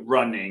say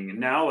running,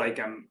 now like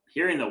I'm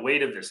hearing the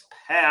weight of this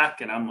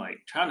pack and I'm like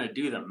trying to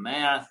do the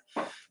math,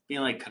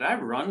 being like, could I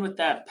run with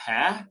that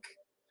pack?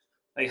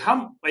 Like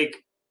how, like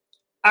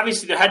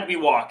obviously there had to be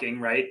walking,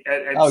 right?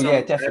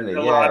 Yeah, definitely.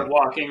 A lot of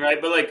walking, right?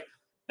 But like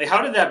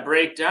how did that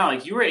break down?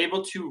 Like you were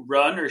able to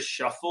run or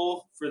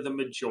shuffle for the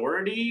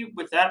majority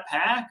with that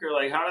pack, or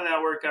like how did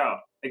that work out?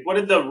 Like what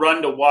did the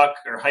run to walk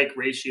or hike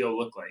ratio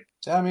look like?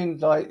 So, I mean,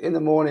 like in the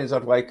mornings,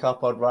 I'd wake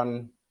up, I'd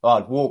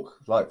walk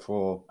like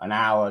for an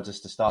hour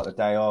just to start the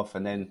day off,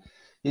 and then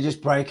you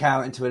just break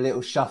out into a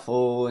little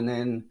shuffle, and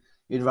then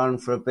you'd run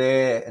for a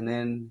bit, and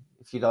then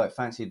if you like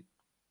fancied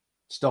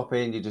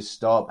stopping, you just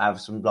stop, have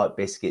some like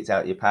biscuits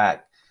out your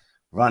pack,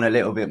 run a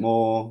little bit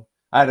more.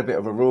 I had a bit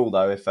of a rule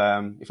though, if I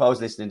was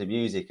listening to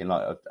music and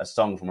like a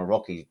song from a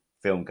Rocky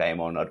film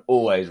came on, I'd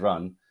always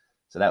run.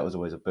 So that was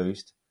always a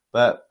boost.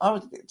 But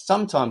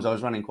sometimes I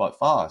was running quite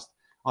fast.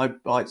 I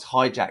like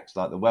hijacked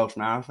like the Welsh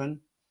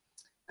Marathon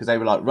because they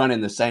were like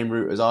running the same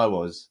route as I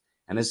was.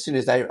 And as soon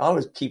as I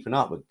was keeping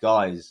up with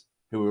guys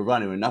who were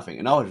running with nothing,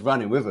 and I was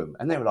running with them,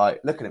 and they were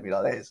like looking at me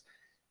like this,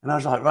 and I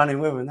was like running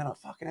with them, and they're like,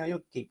 "Fucking hell,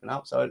 you're keeping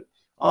up." So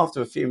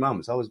after a few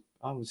months, I was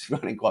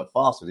running quite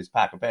fast with this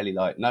pack. I barely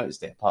like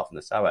noticed it apart from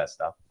the psoas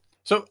stuff.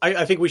 So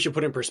I think we should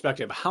put in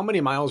perspective. How many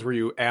miles were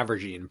you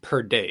averaging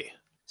per day?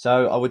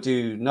 So I would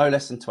do no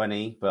less than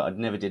 20, but I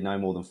never did no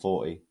more than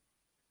 40.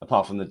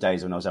 Apart from the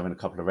days when I was having a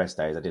couple of rest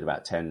days, I did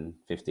about 10,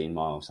 15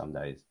 miles some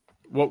days.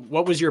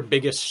 What was your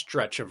biggest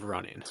stretch of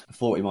running?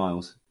 40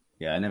 miles.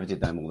 Yeah, I never did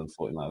no more than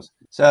 40 miles.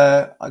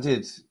 So I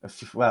did, a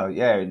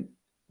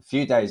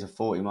few days of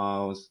 40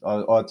 miles.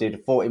 I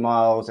did 40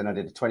 miles and I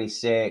did a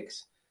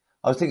 26.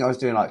 I was thinking I was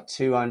doing like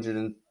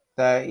 230k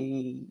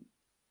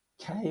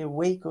a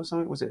week or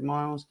something. Was it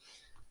miles?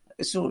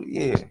 It's all,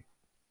 yeah.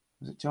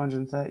 Was it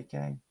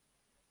 230k?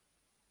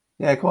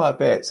 Yeah, quite a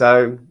bit.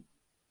 So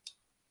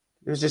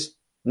it was just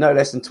no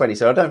less than 20.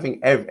 So I don't think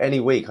any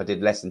week I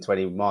did less than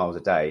 20 miles a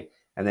day.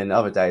 And then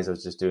other days I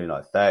was just doing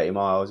like 30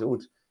 miles. It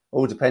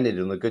all depended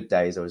on the good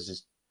days. I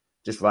was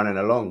just running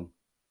along.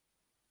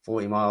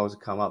 40 miles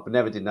would come up, but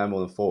never did no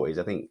more than 40s.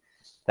 I think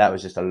that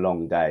was just a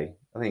long day.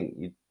 I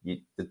think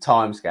the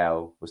time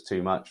scale was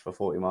too much for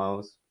 40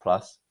 miles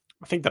plus.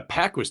 I think the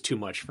pack was too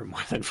much for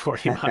more than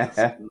 40 miles.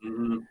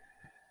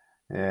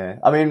 Yeah.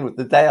 I mean,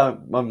 the day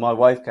my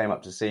wife came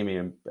up to see me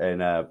in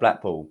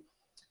Blackpool,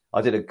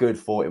 I did a good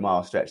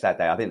 40-mile stretch that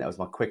day. I think that was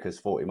my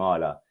quickest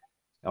 40-miler.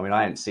 I mean,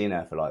 I hadn't seen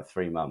her for like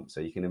 3 months,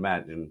 so you can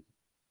imagine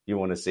you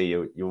want to see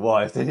your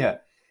wife, didn't you?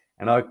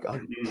 And I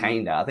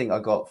caned that. I think I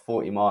got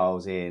 40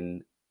 miles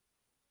in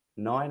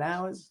 9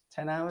 hours,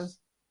 10 hours.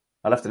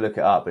 I'll have to look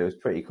it up, but it was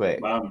pretty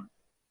quick. Wow.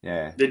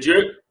 Yeah.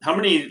 How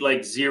many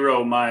like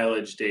 0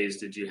 mileage days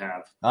did you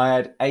have? I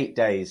had 8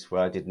 days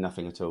where I did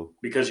nothing at all.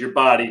 Because your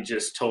body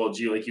just told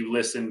you, like you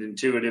listened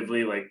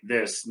intuitively, like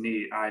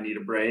I need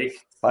a break.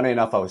 Funny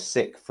enough, I was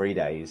sick 3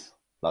 days,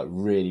 like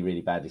really,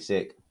 really badly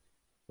sick,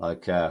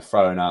 like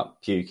throwing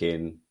up,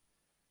 puking,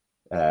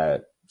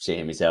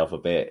 shitting myself a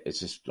bit. It's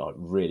just like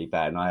really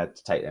bad, and I had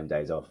to take them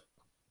days off.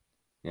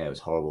 Yeah, it was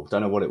horrible.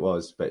 Don't know what it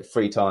was, but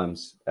 3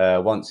 times.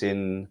 Once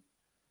in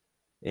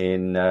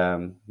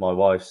my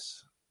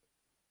wife's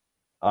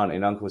aunt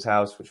and uncle's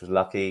house, which was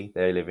lucky.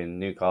 They live in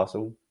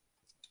Newcastle.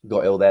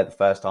 Got ill there the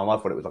first time. I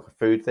thought it was like a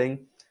food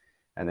thing,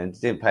 and then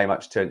didn't pay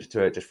much attention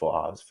to it. Just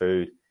thought, it was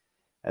food.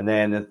 And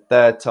then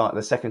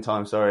the second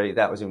time, sorry,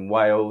 that was in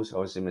Wales. I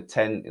was in a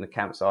tent in a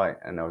campsite,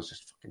 and I was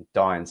just fucking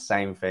dying.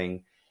 Same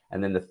thing.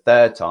 And then the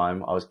third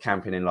time, I was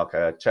camping in like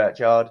a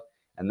churchyard,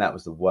 and that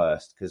was the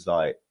worst because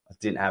like I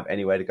didn't have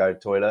anywhere to go to the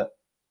toilet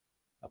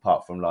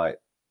apart from like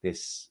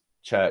this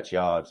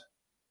churchyard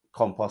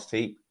compost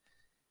heap,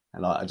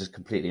 and like I just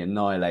completely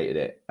annihilated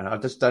it. And I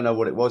just don't know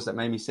what it was that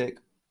made me sick.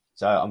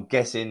 So I'm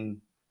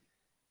guessing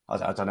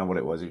I don't know what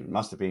it was. It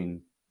must have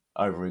been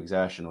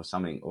overexertion or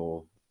something,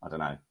 or I don't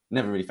know.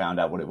 Never really found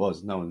out what it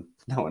was. No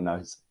one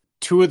knows.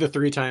 2 of the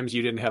 3 times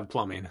you didn't have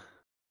plumbing.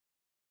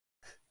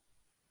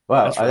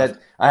 Well,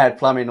 I had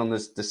plumbing on the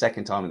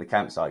second time in the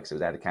campsite because it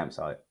was at a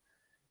campsite.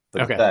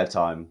 But the third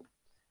time,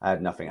 I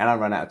had nothing, and I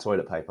ran out of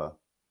toilet paper.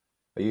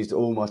 I used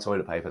all my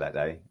toilet paper that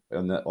day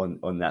on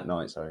that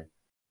night. Sorry,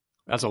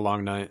 that's a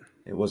long night.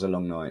 It was a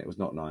long night. It was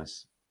not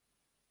nice.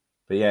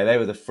 But yeah, they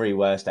were the 3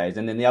 worst days,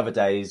 and then the other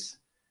days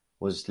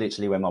was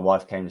literally when my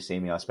wife came to see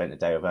me. I spent the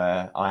day with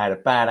her. I had a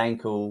bad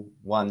ankle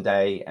one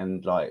day,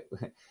 and like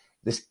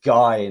this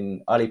guy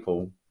in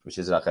Ulipool, which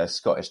is like a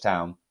Scottish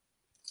town,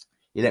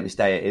 he let me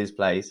stay at his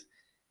place,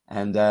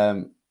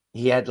 and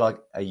he had like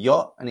a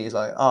yacht, and he was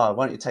like, "Oh,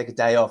 why don't you take a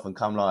day off and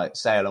come like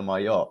sail on my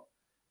yacht?"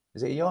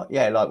 Is it a yacht?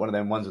 Yeah, like one of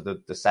them ones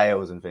with the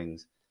sails and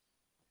things.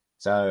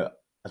 So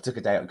I took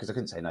a day off because I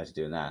couldn't say no to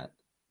doing that.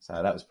 So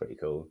that was pretty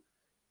cool.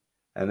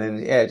 And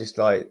then yeah, just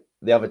like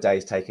the other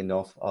days taking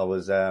off, I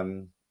was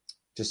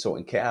just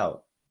sorting kit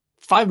out.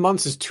 5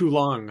 months is too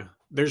long.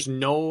 There's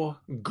no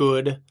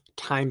good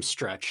time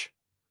stretch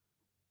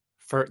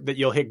for that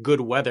you'll hit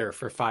good weather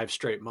for 5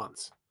 straight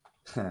months.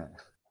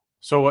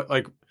 So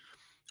like,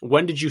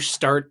 when did you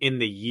start in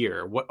the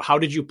year? How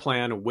did you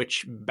plan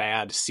which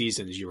bad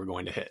seasons you were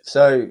going to hit?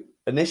 So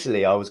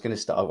initially I was going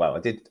to start, well,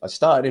 I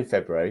started in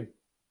February.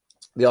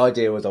 The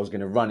idea was I was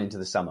going to run into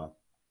the summer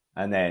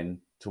and then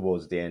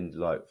towards the end,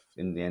 like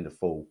in the end of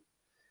fall.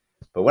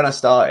 But when I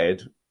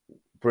started,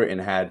 Britain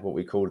had what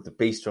we called the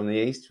Beast from the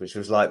East, which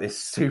was like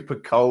this super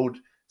cold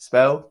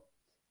spell.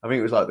 I think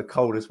it was like the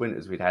coldest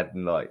winters we'd had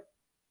in like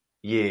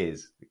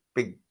years.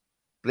 Big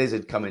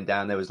blizzard coming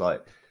down. There was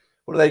like,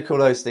 what do they call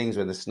those things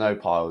when the snow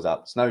piles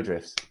up? Snow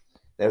drifts.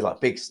 There was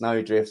like big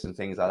snow drifts and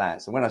things like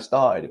that. So when I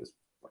started, it was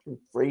fucking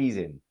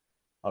freezing,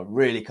 like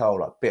really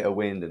cold, like bitter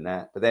wind and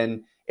that. But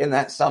then in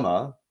that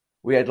summer,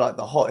 we had like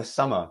the hottest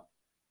summer,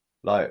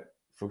 like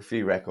for a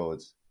few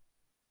records.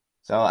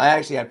 So I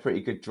actually had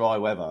pretty good dry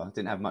weather.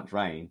 Didn't have much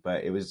rain,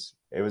 but it was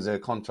a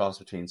contrast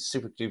between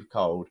super duper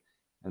cold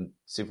and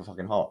super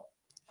fucking hot.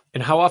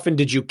 And how often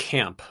did you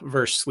camp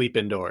versus sleep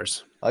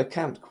indoors? I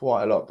camped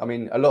quite a lot. I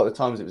mean, a lot of the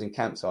times it was in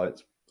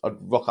campsites. I'd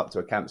rock up to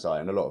a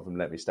campsite and a lot of them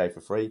let me stay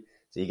for free.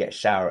 So you get a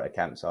shower at a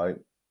campsite.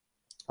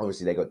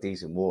 Obviously, they got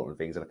decent water and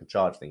things, and I could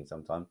charge things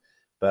sometimes.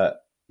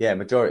 But yeah,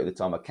 majority of the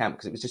time I camped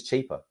because it was just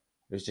cheaper.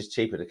 It was just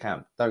cheaper to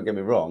camp. Don't get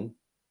me wrong.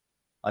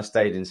 I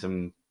stayed in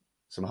some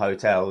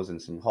hotels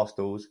and some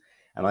hostels,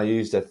 and I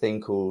used a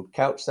thing called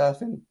couch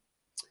surfing,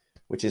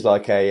 which is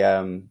like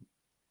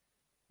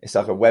it's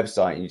like a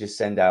website, and you just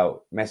send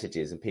out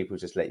messages, and people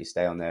just let you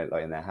stay on there,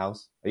 like in their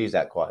house. I used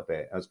that quite a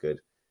bit. That was good.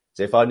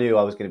 So if I knew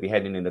I was going to be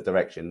heading in a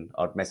direction,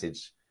 I'd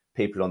message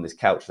people on this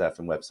couch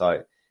surfing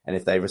website, and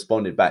if they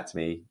responded back to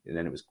me,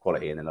 then it was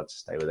quality, and then I'd just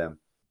stay with them.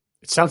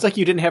 It sounds like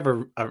you didn't have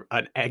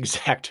an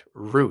exact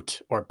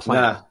route or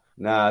plan.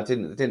 Nah, I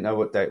didn't know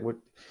what day.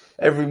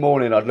 Every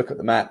morning I'd look at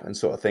the map and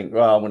sort of think,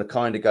 well, I'm going to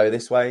kind of go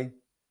this way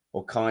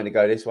or kind of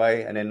go this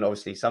way. And then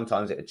obviously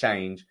sometimes it'd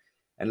change.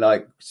 And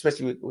like,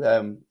 especially with,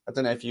 I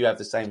don't know if you have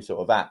the same sort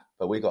of app,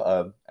 but we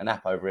got an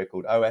app over here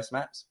called OS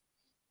Maps.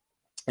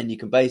 And you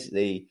can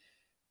basically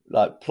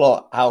like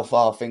plot how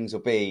far things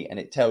will be. And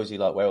it tells you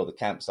like where all the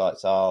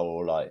campsites are,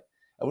 or like,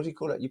 what do you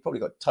call it? You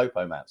probably got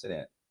topo maps, isn't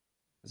it?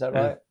 Is that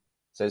right?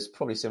 So it's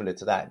probably similar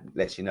to that. It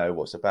lets you know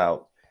what's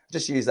about.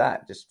 Just use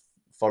that. Just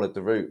followed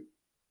the route.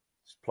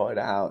 Just plotted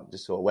it out,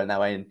 just sort of went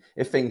that way. And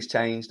if things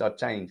changed, I'd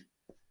change,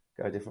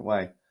 go a different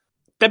way.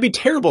 That'd be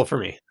terrible for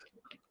me.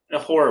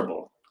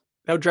 Horrible.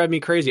 That would drive me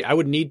crazy. I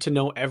would need to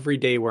know every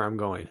day where I'm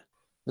going.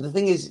 But the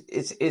thing is,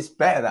 it's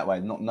better that way,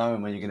 not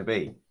knowing where you're going to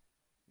be.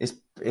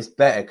 It's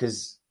better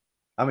because,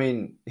 I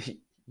mean,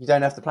 you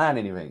don't have to plan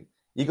anything.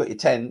 You got your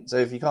tent, so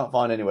if you can't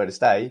find anywhere to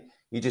stay,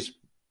 you just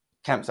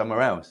camp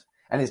somewhere else.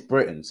 And it's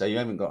Britain, so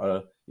you're not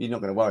going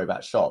to worry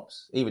about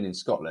shops. Even in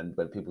Scotland,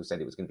 when people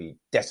said it was going to be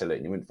desolate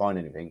and you wouldn't find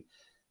anything,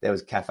 there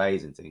was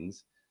cafes and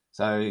things.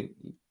 So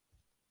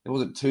There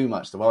wasn't too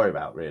much to worry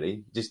about, really.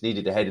 You just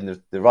needed to head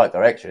in the right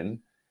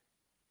direction,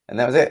 and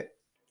that was it.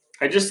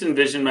 I just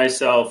envision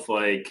myself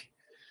like,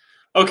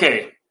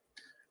 okay,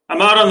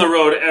 I'm out on the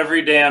road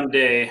every damn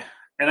day,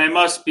 and I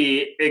must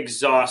be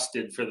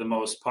exhausted for the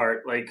most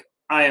part. Like,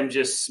 I am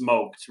just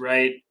smoked,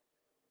 right?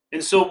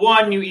 And so,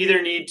 one, you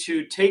either need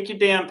to take your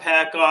damn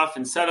pack off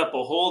and set up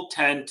a whole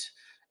tent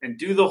and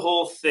do the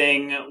whole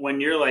thing when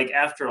you're like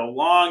after a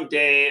long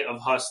day of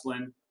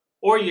hustling,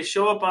 or you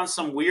show up on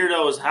some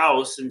weirdo's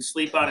house and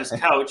sleep on his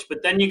couch,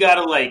 but then you got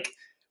to like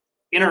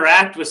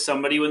interact with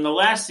somebody when the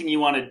last thing you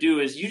want to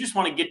do is you just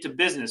want to get to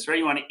business, right?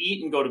 You want to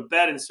eat and go to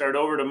bed and start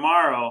over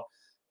tomorrow.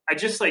 I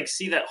just like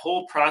see that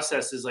whole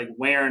process is like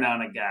wearing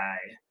on a guy.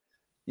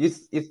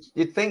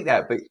 You'd think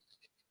that, but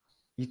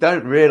you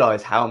don't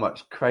realize how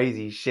much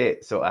crazy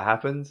shit sort of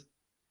happens.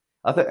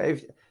 I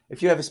think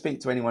if you ever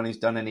speak to anyone who's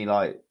done any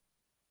like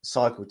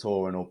cycle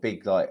touring or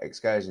big like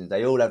excursions,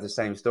 they all have the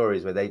same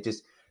stories where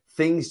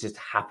things just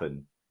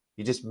happen.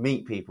 You just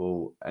meet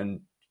people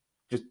and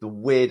just the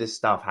weirdest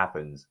stuff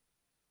happens,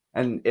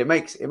 and it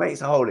makes the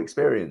whole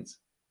experience.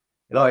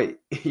 Like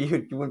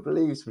you wouldn't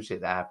believe some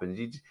shit that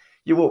happens.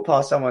 You walk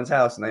past someone's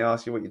house and they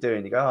ask you what you're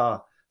doing. You go,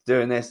 oh,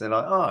 doing this, and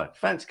they're like, oh,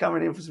 fancy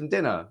coming in for some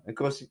dinner. And of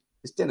course,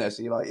 it's dinner,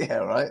 so you're like, yeah,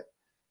 all right,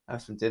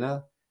 have some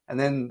dinner, and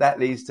then that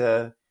leads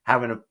to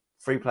having a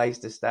free place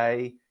to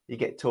stay. You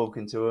get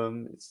talking to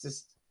them. It's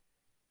just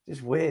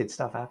weird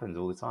stuff happens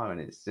all the time, and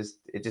it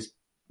just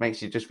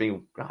makes you just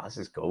feel, oh, this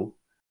is cool.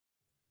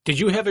 Did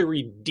you have a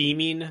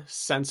redeeming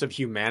sense of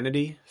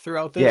humanity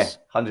throughout Yeah, this?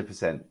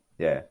 100%.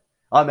 Yeah,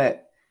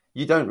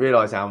 you don't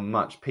realize how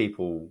much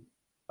people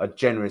are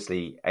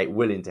generously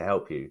willing to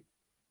help you.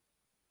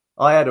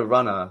 I had a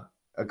runner,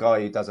 a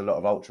guy who does a lot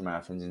of ultra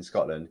marathons in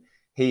Scotland.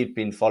 He'd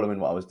been following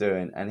what I was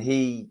doing, and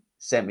he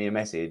sent me a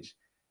message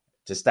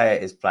to stay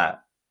at his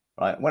flat.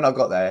 Right when I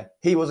got there,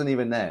 he wasn't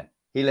even there.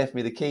 He left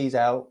me the keys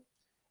out,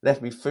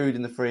 left me food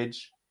in the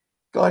fridge.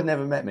 Guy'd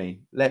never met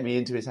me, let me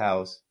into his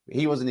house.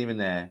 He wasn't even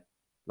there.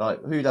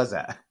 Like, who does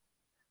that?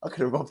 I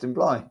could have robbed him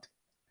blind.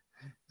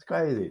 It's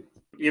crazy.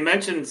 You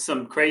mentioned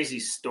some crazy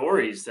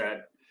stories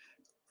that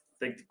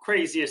like the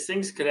craziest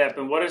things could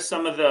happen. What are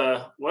some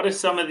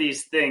of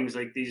these things,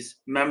 like these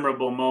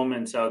memorable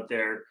moments out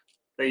there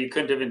that you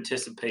couldn't have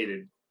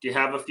anticipated? Do you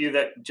have a few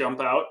that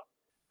jump out?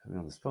 Put me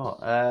on the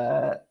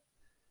spot.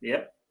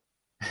 Yep.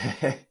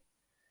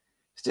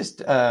 It's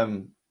just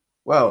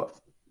well,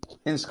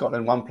 in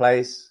Scotland, one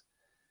place.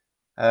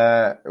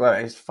 Well,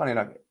 it's funny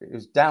enough. It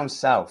was down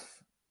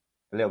south,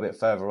 a little bit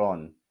further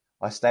on.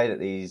 I stayed at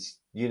these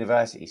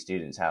university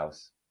students'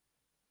 house,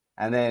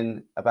 and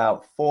then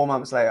about 4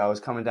 months later, I was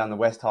coming down the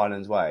West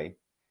Highlands Way,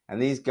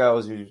 and these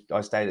girls who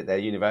I stayed at their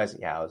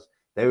university house,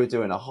 they were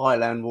doing a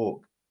Highland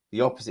walk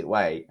the opposite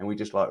way, and we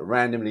just like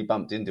randomly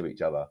bumped into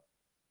each other.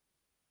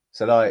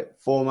 So like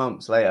 4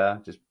 months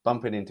later, just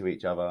bumping into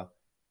each other,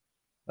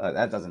 like,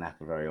 that doesn't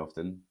happen very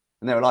often.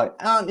 And they were like,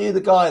 aren't you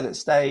the guy that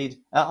stayed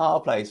at our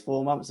place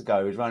 4 months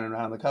ago who's running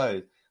around the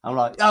coast? I'm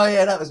like, oh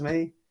yeah, that was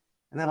me.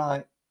 And they're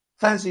like,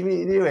 fancy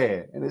meeting you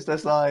here. And it's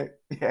just like,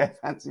 yeah,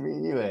 fancy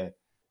meeting you here.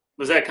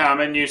 Was that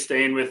common, you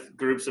staying with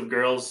groups of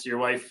girls? Your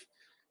wife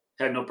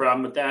had no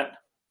problem with that?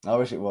 I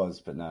wish it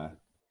was, but no.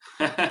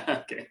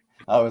 Okay.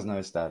 I was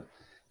no stud.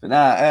 But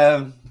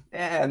no,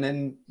 yeah, and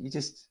then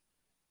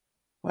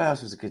what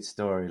else was a good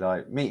story?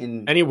 Like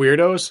meeting Any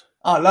weirdos?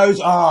 Oh,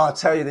 loads. Oh, I'll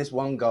tell you this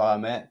one guy I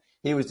met.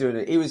 He was doing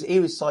it. He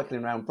was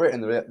cycling around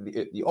Britain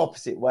the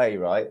opposite way,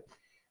 right?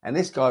 And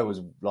this guy was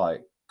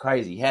like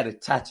crazy. He had a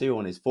tattoo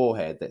on his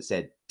forehead that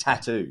said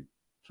tattoo,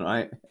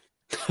 right?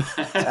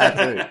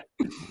 Tattoo.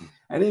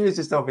 And he was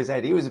just off his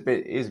head. He was a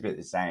bit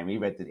the same. He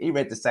read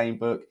the same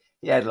book.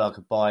 He had like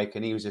a bike,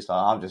 and he was just like,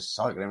 I'm just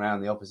cycling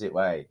around the opposite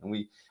way.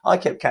 And I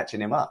kept catching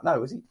him up. No,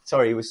 was he?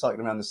 Sorry, he was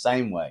cycling around the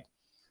same way,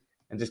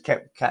 and just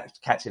kept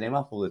catching him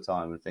up all the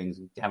time and things,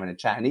 and having a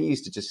chat. And he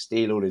used to just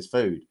steal all his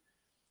food.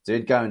 So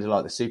he'd go into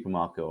like the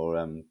supermarket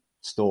or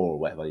store or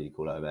whatever you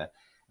call it over there,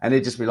 and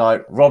he'd just be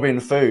like robbing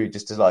food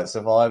just to like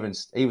survive. And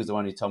he was the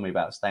one who told me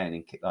about staying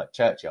in like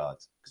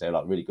churchyards because they were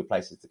like really good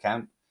places to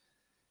camp.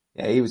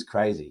 Yeah, he was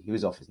crazy. He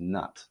was off his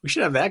nut. We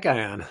should have that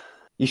guy on.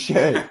 You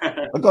should.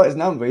 I got his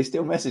number. He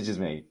still messages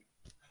me.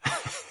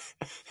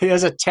 He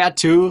has a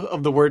tattoo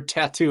of the word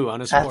tattoo on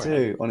his forehead.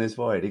 Tattoo on his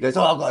forehead. He goes,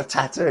 oh, I've got a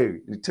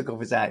tattoo. And he took off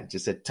his hat and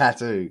just said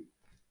tattoo.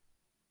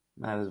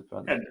 Man,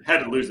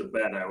 had to lose a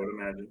bet, I would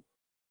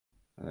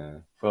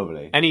imagine.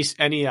 Probably. Any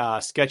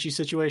sketchy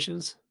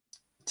situations?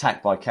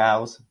 Attacked by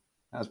cows.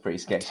 That was pretty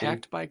sketchy.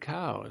 Attacked by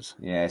cows.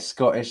 Yeah,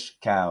 Scottish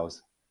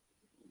cows.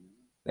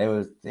 They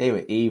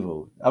were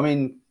evil. I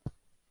mean,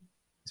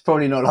 it's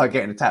probably not like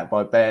getting attacked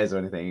by bears or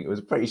anything. It was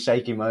a pretty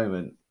shaky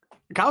moment.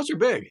 Cows are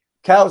big.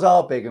 Cows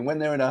are big, and when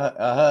they're in a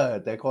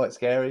herd, they're quite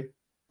scary.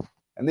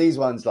 And these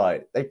ones,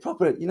 like, they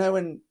proper,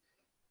 when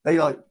they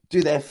like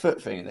do their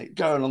foot thing and they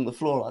go along the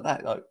floor like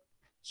that, like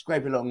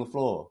scrape along the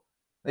floor.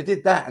 They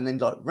did that and then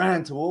like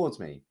ran towards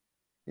me.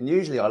 And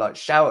usually I like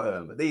shout at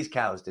them, but these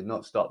cows did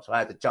not stop. So I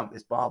had to jump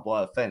this barbed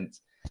wire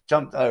fence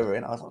jumped over it,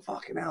 and I was like,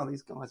 fucking hell,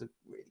 these guys are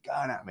really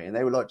going at me. And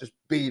they were like just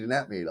beating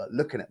at me, like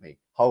looking at me,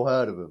 whole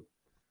herd of them.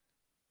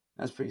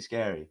 That's pretty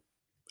scary.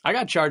 I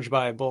got charged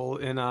by a bull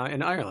in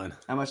Ireland.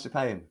 How much to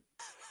pay him?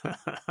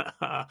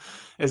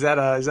 Is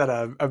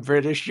that a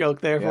British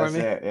joke there for That's me?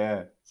 it,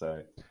 yeah.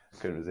 Sorry,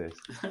 couldn't resist.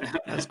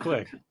 That's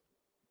quick.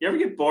 You ever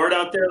get bored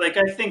out there? Like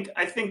I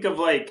think of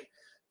like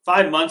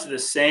 5 months of the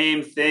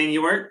same thing.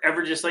 You weren't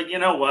ever just like, you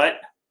know what?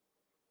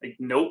 Like,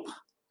 nope.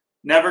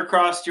 Never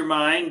crossed your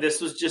mind.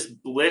 This was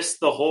just bliss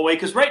the whole way.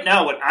 Because right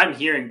now, what I'm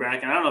hearing,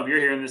 Bracken, I don't know if you're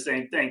hearing the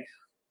same thing.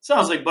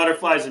 Sounds like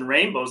butterflies and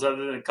rainbows,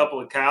 other than a couple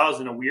of cows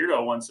and a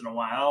weirdo once in a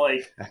while.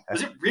 Like,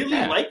 was it really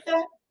like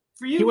that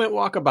for you? He went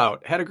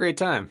walkabout, had a great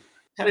time.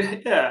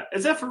 Yeah,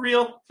 is that for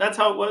real? That's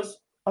how it was.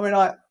 I mean,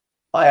 I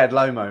had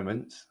low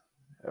moments.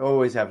 I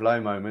always have low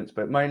moments,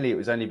 but mainly it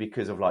was only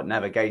because of like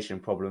navigation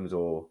problems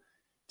or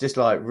just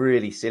like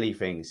really silly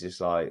things,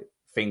 just like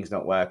things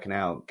not working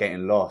out,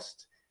 getting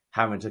lost,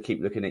 having to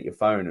keep looking at your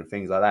phone and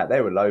things like that.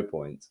 They were low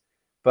points.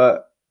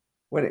 But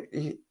when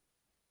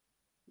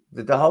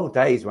the whole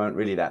days weren't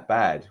really that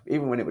bad.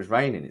 Even when it was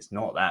raining, it's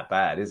not that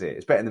bad, is it?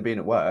 It's better than being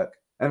at work.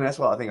 I mean, that's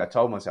what I think I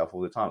told myself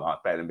all the time. Oh,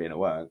 it's better than being at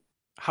work.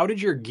 How did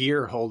your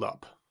gear hold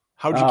up?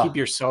 How did you keep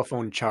your cell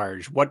phone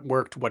charged? What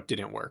worked? What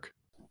didn't work?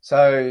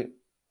 So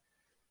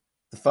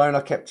the phone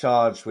I kept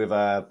charged with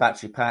a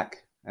battery pack,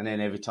 and then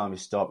every time you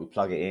stop, you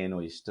plug it in,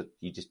 or you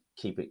just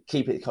keep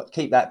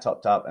that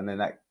topped up, and then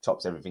that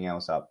tops everything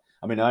else up.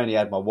 I mean, I only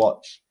had my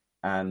watch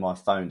and my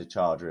phone to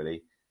charge,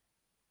 really.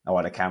 I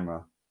had a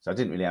camera, so I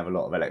didn't really have a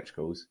lot of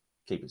electricals.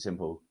 Keep it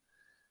simple.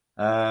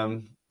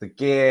 The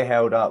gear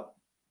held up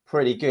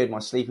pretty good. My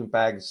sleeping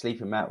bag, the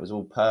sleeping mat was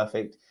all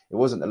perfect. It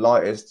wasn't the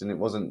lightest, and it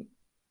wasn't,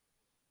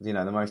 the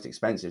most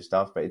expensive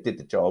stuff, but it did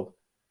the job.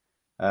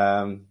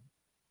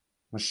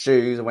 My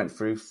shoes, I went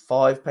through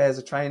 5 pairs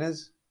of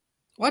trainers.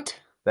 What?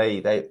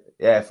 5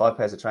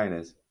 pairs of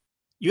trainers.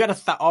 You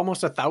got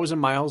almost 1,000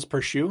 miles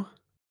per shoe?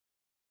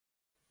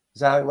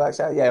 Is that how it works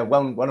out? Yeah,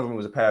 one of them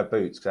was a pair of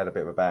boots because I had a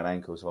bit of a bad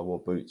ankle, so I wore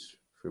boots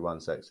through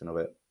one section of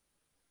it.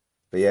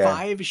 But yeah,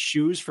 5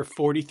 shoes for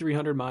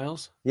 4,300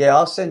 miles? yeah,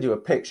 I'll send you a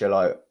picture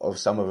of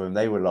some of them.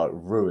 They were like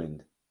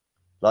ruined.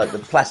 Like the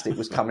plastic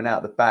was coming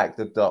out the back.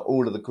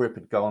 All of the grip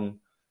had gone.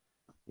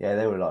 Yeah,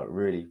 they were like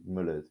really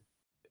mullered.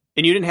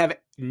 And you didn't have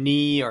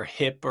knee or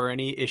hip or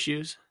any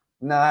issues?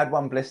 No, I had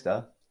one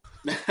blister.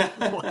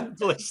 One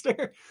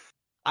blister?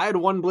 I had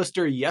one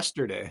blister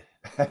yesterday.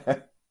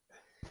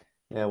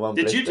 Yeah, one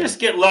Did blister. you just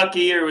get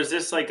lucky, or was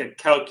this like a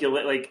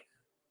calculate? Like,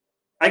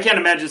 I can't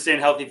imagine staying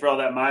healthy for all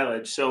that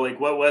mileage. So, like,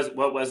 what was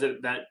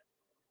it that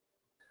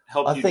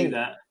helped you do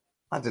that?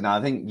 I don't know.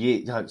 I think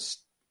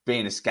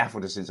being a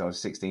scaffolder since I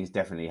was 16 has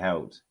definitely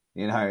helped.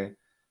 I've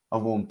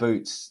worn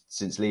boots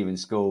since leaving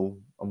school.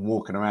 I'm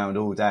walking around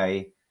all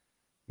day.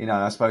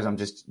 I suppose I'm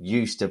just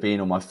used to being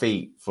on my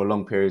feet for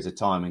long periods of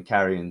time and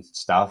carrying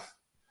stuff.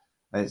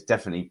 And it's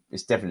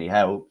definitely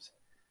helped.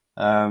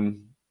 I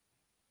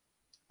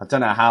don't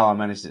know how I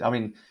managed it. I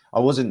mean, I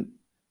wasn't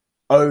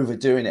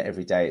overdoing it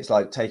every day. It's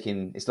like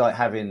an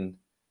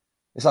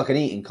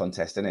eating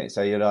contest, isn't it?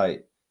 So you're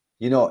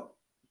not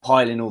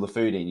piling all the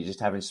food in. You're just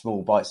having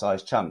small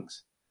bite-sized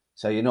chunks.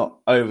 So you're not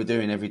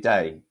overdoing every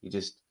day. You're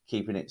just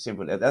keeping it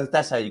simple.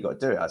 That's how you got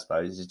to do it, I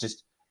suppose. Is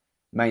just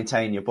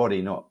maintain your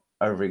body, not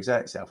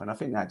overexert yourself. And I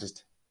think that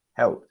just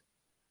helped.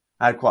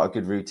 I had quite a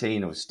good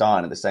routine of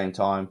starting at the same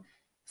time,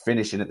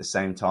 finishing at the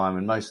same time,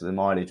 and most of the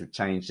mileage would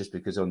change just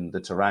because on the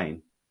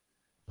terrain.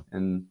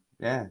 And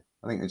yeah,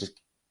 I think it just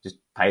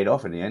paid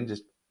off in the end,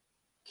 just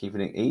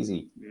keeping it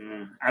easy.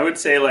 Yeah. I would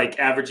say like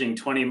averaging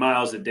 20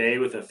 miles a day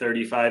with a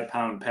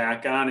 35-pound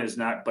pack on is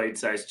not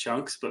bite-sized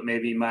chunks, but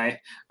maybe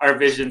our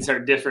visions are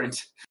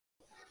different.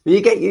 But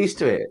you get used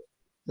to it.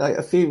 Like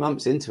a few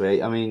months into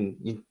it, I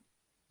mean,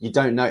 you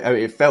don't know. I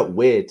mean, it felt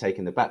weird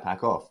taking the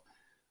backpack off.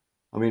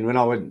 I mean, when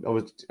I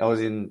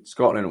was in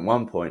Scotland at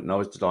one point, and I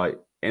was just like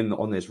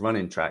on this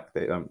running track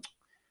that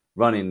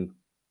running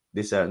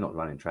this not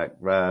running track,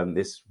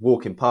 this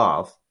walking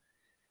path,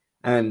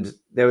 and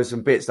there were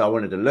some bits that I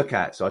wanted to look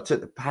at. So I took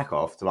the pack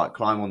off to like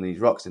climb on these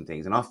rocks and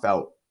things, and I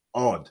felt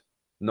odd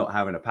not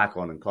having a pack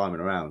on and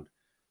climbing around.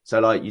 So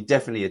like you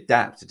definitely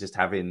adapt to just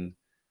having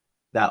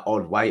that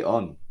odd weight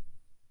on.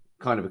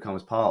 Kind of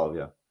becomes part of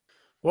you.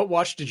 What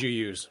watch did you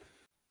use?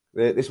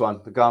 This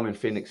one, the Garmin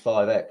Fenix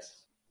 5X,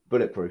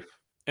 bulletproof.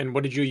 And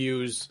what did you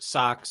use?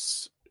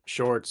 Socks,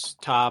 shorts,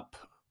 top,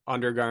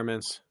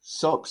 undergarments?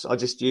 Socks, I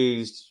just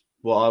used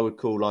what I would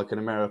call like an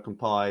American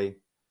Pie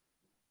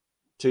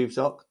tube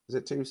sock. Is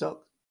it tube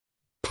sock?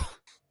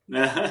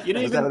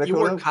 You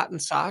wore cotton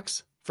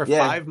socks for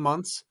 5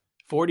 months,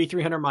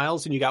 4,300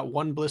 miles, and you got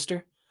one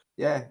blister?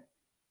 Yeah.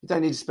 You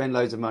don't need to spend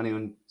loads of money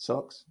on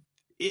socks.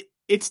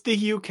 It's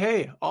the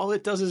UK. All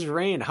it does is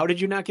rain. How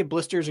did you not get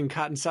blisters in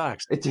cotton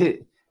socks? It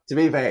did. To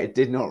be fair, it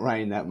did not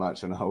rain that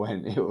much when I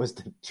went. It was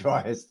the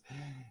driest.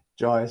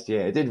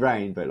 Yeah, it did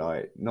rain, but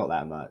like not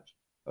that much.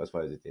 I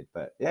suppose it did.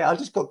 But yeah, I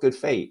just got good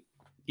feet.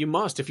 You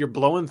must. If you're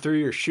blowing through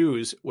your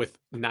shoes with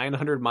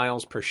 900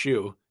 miles per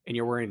shoe and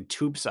you're wearing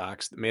tube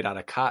socks made out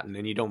of cotton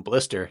and you don't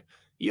blister,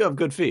 You have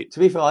good feet. To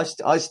be fair,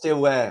 I still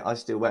wear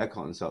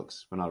cotton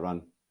socks when I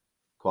run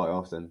quite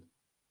often.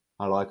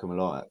 I like them a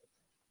lot,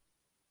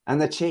 and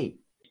they're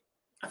cheap.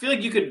 I feel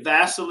like you could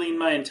Vaseline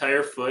my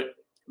entire foot,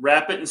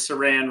 wrap it in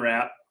saran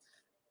wrap,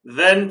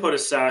 then put a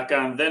sock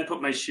on, then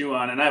put my shoe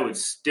on, and I would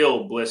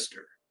still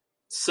blister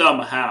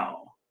somehow.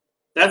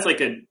 That's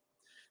like a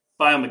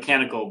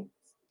biomechanical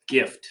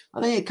gift.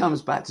 I think it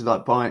comes back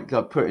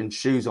to putting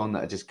shoes on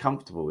that are just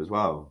comfortable as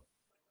well.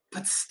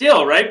 But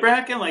still, right,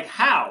 Bracken? Like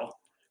how?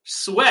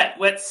 Sweat,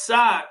 wet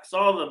socks,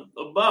 all the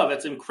above.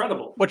 That's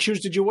incredible. What shoes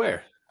did you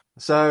wear?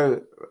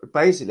 So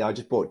basically, I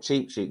just bought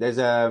cheap shoes. There's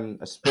a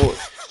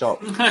sports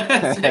shop.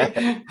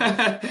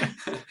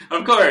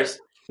 Of course.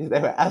 They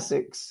were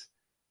Essex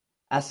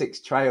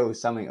Trail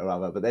something or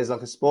other, but there's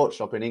like a sports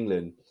shop in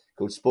England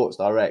called Sports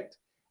Direct,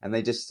 and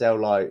they just sell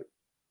like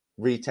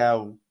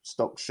retail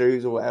stock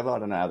shoes or whatever. I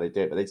don't know how they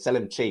do it, but they sell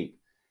them cheap.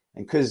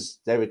 And because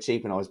they were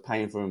cheap and I was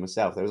paying for them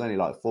myself, there was only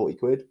like 40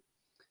 quid.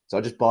 So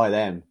I just buy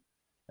them,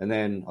 and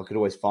then I could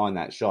always find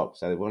that shop.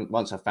 So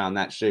once I found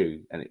that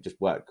shoe and it just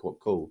worked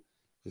cool,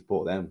 just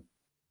bought them.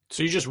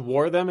 So you just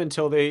wore them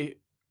until they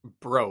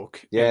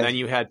broke, and then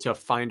you had to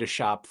find a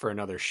shop for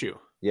another shoe.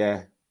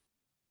 Yeah.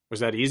 Was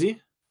that easy?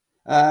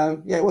 Yeah,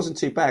 it wasn't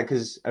too bad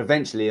because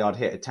eventually I'd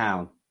hit a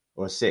town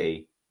or a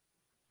city,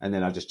 and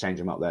then I'd just change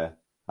them up there.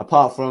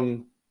 Apart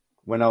from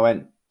when I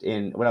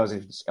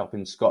was up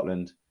in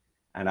Scotland,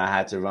 and I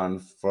had to run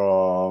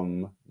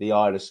from the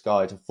Isle of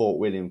Skye to Fort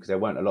William because there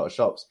weren't a lot of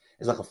shops.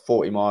 It's like a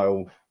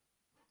 40-mile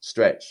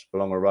stretch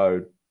along a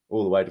road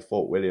all the way to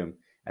Fort William,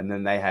 and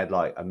then they had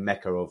like a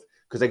mecca of,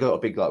 because they got a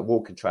big like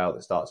walking trail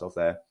that starts off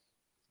there.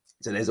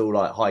 So there's all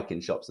like hiking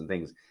shops and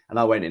things. And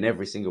I went in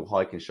every single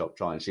hiking shop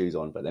trying shoes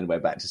on, but then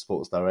went back to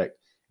Sports Direct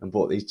and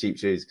bought these cheap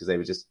shoes because they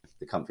were just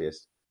the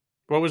comfiest.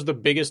 What was the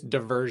biggest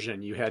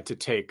diversion you had to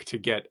take to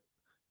get,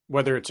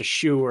 whether it's a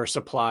shoe or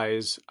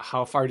supplies,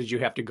 how far did you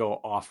have to go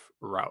off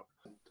route?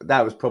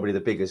 That was probably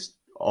the biggest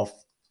off,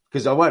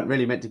 because I weren't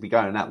really meant to be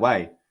going that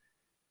way.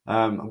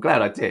 I'm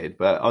glad I did,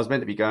 but I was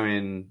meant to be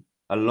going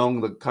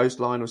along the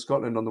coastline of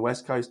Scotland on the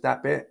west coast,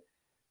 that bit.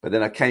 But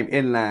then I came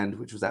inland,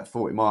 which was that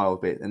 40-mile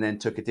bit, and then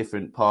took a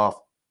different path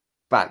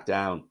back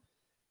down,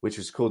 which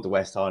was called the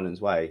West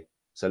Highlands Way.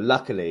 So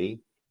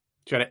luckily...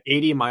 You had an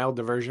 80-mile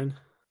diversion?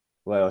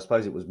 Well, I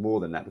suppose it was more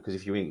than that, because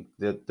if you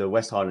think the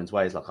West Highlands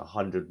Way is like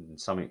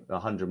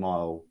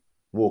 100-mile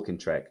walking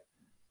trek.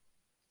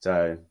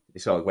 So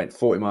I went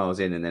 40 miles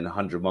in and then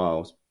 100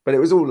 miles. But it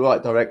was all the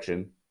right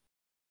direction.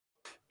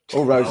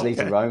 All roads lead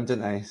to Rome,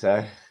 don't they?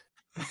 So...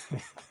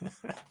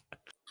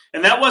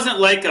 And that wasn't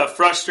like a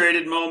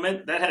frustrated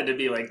moment. That had to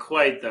be like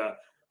quite the,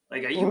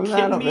 like, are you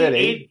kidding me?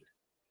 Really.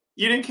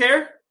 You didn't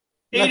care?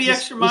 80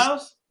 extra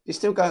miles? You're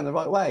still going the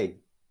right way.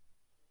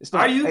 It's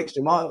not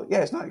extra mile. Yeah,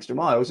 it's not extra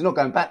miles. You're not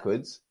going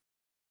backwards.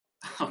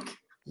 Okay.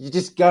 You're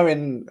just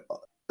going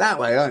that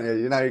way, aren't you?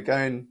 You know,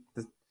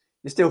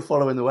 you're still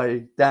following the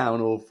way down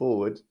or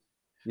forward.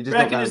 You're just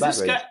not going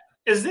backwards.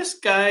 Is this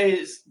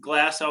guy's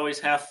glass always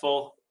half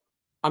full?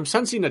 I'm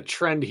sensing a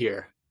trend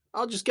here.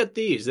 I'll just get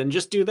these and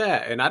just do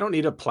that. And I don't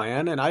need a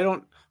plan, and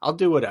I'll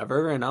do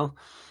whatever. And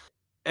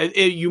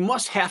you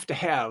must have to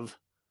have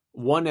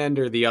one end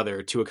or the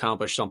other to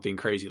accomplish something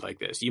crazy like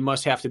this. You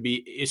must have to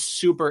be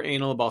super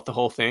anal about the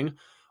whole thing,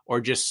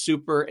 or just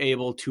super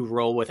able to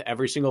roll with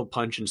every single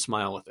punch and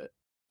smile with it.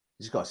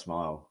 You just got to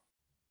smile.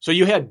 So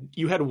you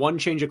had one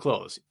change of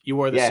clothes. You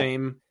wore the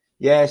same.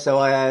 Yeah. So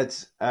I had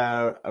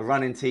a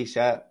running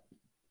t-shirt,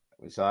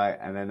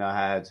 and then I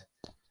had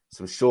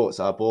some shorts.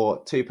 I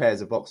bought 2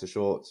 pairs of boxer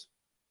shorts.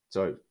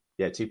 So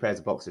 2 pairs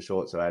of boxer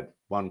shorts. So I had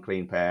one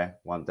clean pair,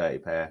 one dirty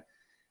pair,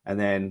 and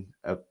then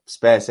a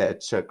spare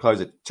set of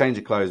clothes, a change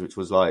of clothes, which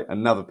was like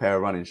another pair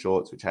of running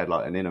shorts, which had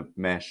like an inner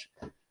mesh,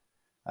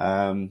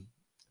 a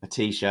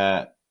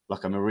t-shirt,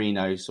 like a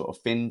merino sort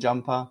of fin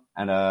jumper,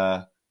 and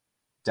a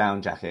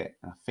down jacket.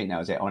 I think that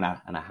was it. And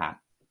a hat.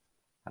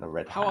 Had a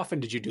red hat. How often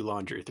did you do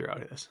laundry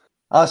throughout this?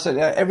 So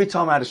every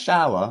time I had a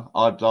shower,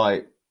 I'd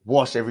like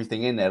wash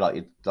everything in there,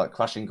 like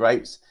crushing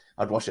grapes.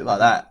 I'd wash it like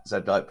that. So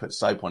I'd like put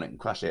soap on it and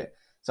crush it.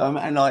 So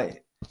and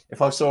like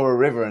if I saw a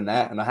river in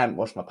there and I hadn't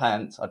washed my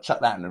pants, I'd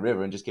chuck that in the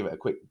river and just give it a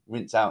quick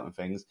rinse out and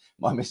things.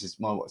 I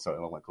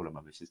won't call her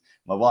my missus.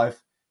 My wife,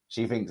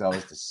 she thinks I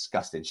was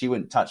disgusting. She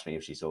wouldn't touch me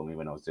if she saw me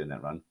when I was doing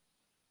that run.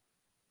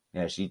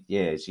 Yeah,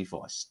 she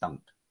thought I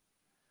stunk.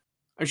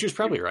 And she was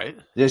probably right.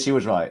 Yeah, she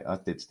was right. I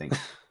did stink.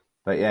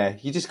 But yeah,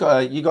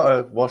 you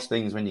gotta wash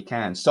things when you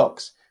can.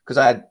 Socks, because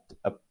I had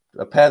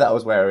a pair that I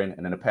was wearing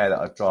and then a pair that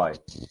I'd dry.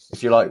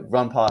 If you like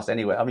run past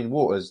anywhere, I mean,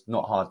 water's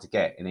not hard to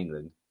get in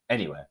England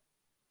anywhere,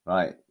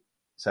 right?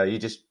 So you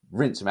just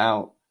rinse them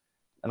out,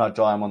 and I'd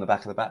dry them on the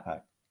back of the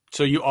backpack.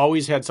 So you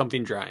always had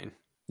something drying.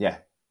 Yeah.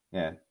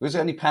 It was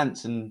only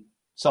pants and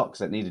socks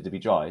that needed to be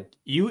dry.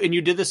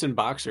 You did this in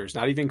boxers,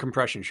 not even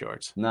compression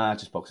shorts. Nah,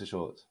 just boxer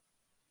shorts.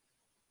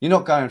 You're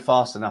not going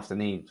fast enough to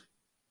need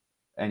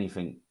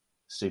anything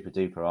super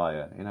duper, are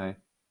you? You know,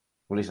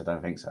 well, at least I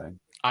don't think so.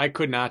 I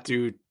could not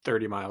do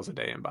 30 miles a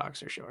day in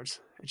boxer shorts.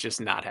 It's just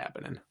not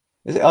happening.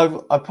 Is it?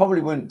 I probably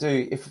wouldn't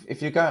do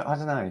if you go. I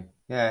don't know.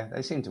 Yeah,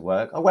 they seem to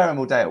work. I wear them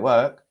all day at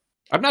work.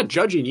 I'm not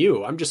judging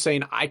you. I'm just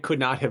saying I could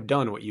not have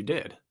done what you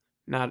did.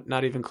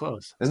 Not even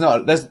close. There's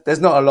not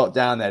a lot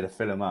down there to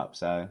fill them up,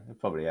 so it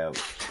probably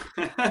helps.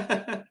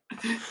 I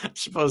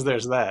suppose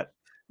there's that.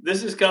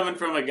 This is coming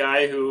from a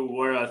guy who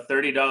wore a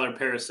 $30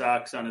 pair of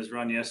socks on his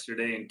run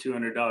yesterday and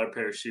 $200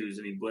 pair of shoes,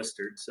 and he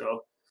blistered.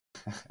 So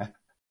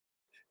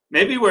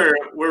maybe we're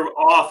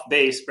off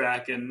base,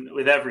 Bracken,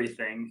 with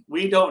everything.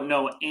 We don't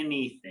know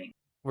anything.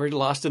 We're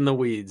lost in the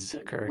weeds,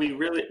 Kirk. We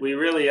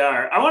really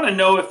are. I want to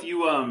know if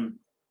you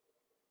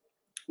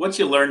what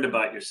you learned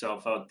about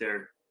yourself out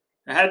there.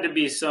 It had to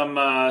be some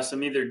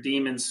either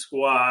demons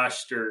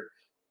squashed or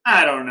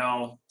I don't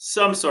know,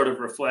 some sort of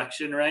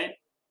reflection, right?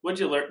 What'd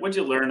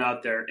you learn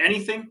out there?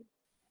 Anything?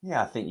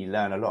 Yeah, I think you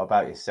learn a lot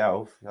about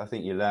yourself. I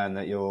think you learn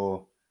that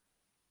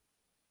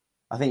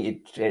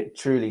it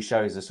truly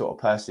shows the sort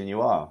of person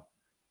you are.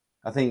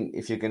 I think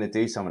if you're going to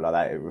do something like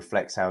that, it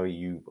reflects how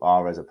you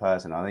are as a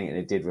person. I think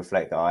it did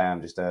reflect that I am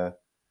just a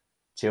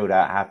chilled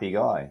out, happy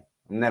guy.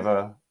 I'm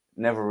never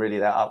really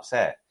that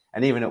upset.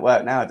 And even at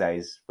work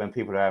nowadays, when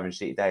people are having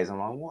shitty days, I'm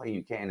like, what are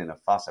you getting in a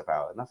fuss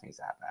about? Nothing's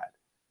that bad.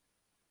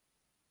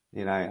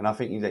 You know, and I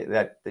think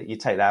that you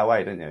take that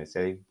away, don't you?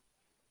 So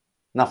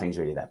nothing's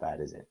really that bad,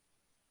 is it?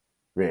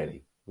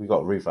 Really. We've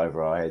got a roof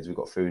over our heads, we've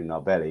got food in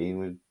our belly,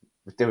 and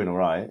we're doing all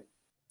right.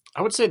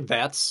 I would say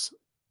that's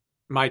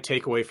my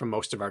takeaway from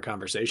most of our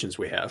conversations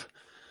we have.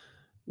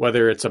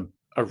 Whether it's a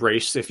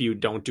race if you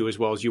don't do as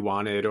well as you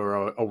wanted,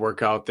 or a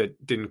workout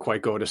that didn't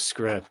quite go to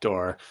script,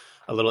 or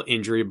a little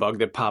injury bug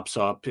that pops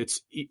up.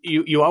 It's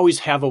you always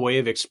have a way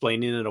of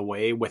explaining it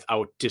away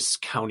without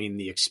discounting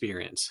the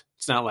experience.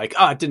 It's not like,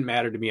 it didn't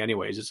matter to me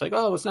anyways. It's like,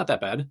 it's not that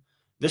bad.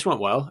 This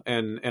went well,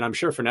 and I'm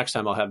sure for next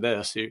time I'll have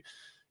this.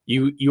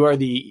 You are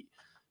the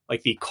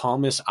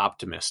calmest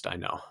optimist I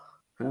know.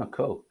 Oh,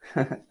 cool.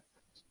 At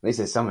least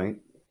there's something.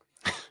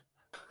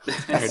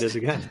 There it is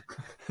again.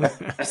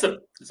 That's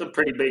a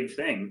pretty big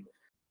thing.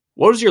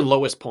 What was your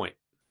lowest point?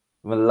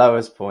 My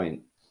lowest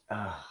point.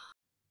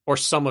 Or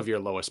some of your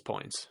lowest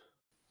points?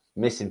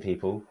 Missing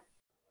people.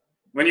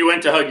 When you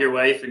went to hug your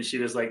wife and she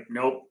was like,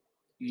 nope,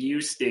 you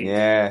stink.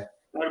 Yeah.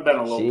 That would have been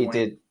a low point. She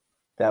did.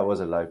 That was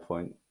a low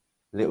point.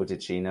 Little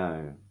did she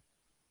know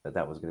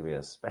that was going to be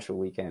a special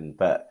weekend.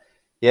 But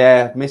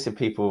yeah, missing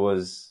people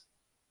was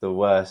the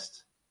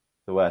worst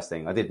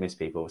thing. I did miss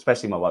people,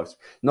 especially my wife.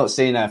 Not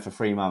seeing her for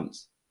 3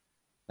 months.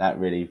 That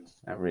really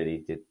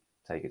did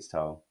take its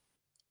toll.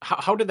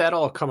 How did that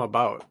all come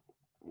about?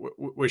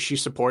 Was she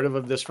supportive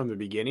of this from the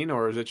beginning,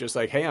 or is it just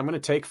like, hey, I'm going to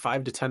take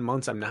 5 to 10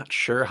 months. I'm not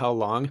sure how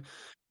long,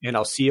 and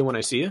I'll see you when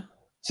I see you?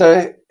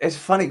 So it's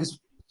funny because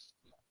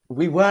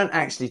we weren't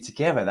actually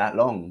together that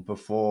long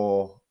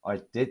before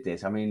I did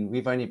this. I mean,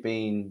 we've only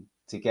been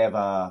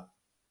together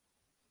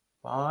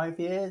 5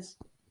 years,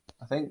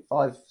 I think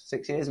 5,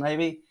 6 years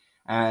maybe.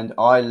 And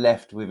I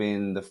left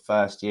within the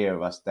first year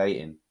of us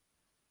dating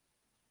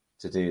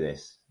to do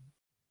this.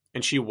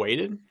 And she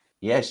waited?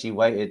 Yeah, she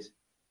waited.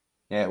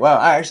 Yeah, well,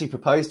 I actually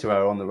proposed to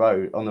her on the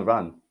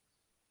run.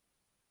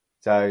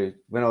 So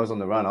when I was on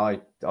the run,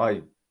 I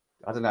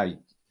don't know.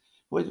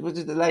 What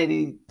did the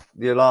lady,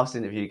 your last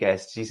interview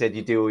guest, she said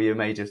you do all your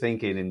major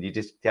thinking and you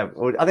just have,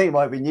 I think it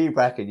might be you,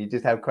 Bracken, you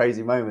just have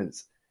crazy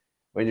moments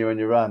when you're on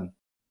your run.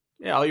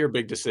 Yeah, all your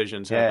big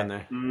decisions happen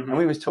there. Mm-hmm. And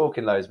we was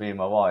talking loads, me and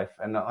my wife,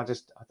 and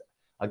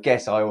I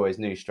guess I always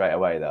knew straight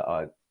away that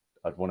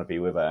I'd want to be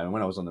with her. And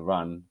when I was on the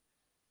run,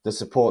 the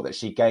support that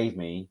she gave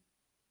me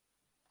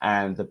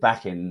and the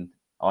backing,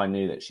 I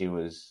knew that she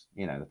was,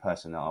 the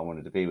person that I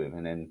wanted to be with.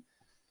 And then,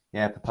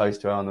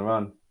 proposed to her on the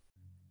run.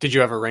 Did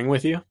you have a ring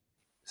with you?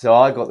 So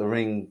I got the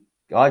ring.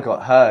 I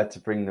got her to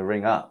bring the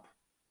ring up.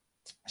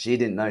 She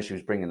didn't know she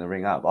was bringing the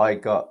ring up. I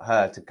got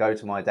her to go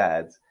to my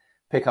dad's,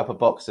 pick up a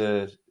box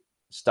of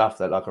stuff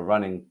that like a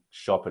running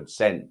shop had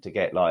sent to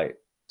get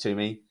to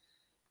me.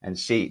 And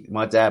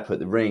my dad put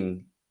the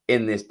ring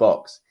in this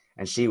box,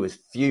 and she was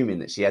fuming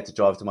that she had to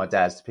drive to my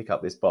dad's to pick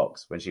up this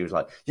box when she was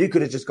like, you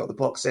could have just got the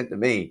box sent to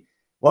me.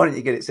 Why don't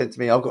you get it sent to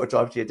me? I've got to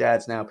drive to your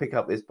dad's now, pick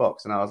up this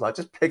box. And I was like,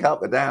 just pick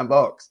up the damn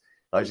box.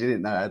 Like, she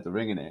didn't know I had the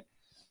ring in it.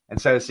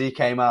 And so she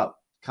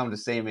come to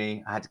see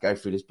me. I had to go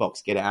through this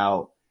box, get it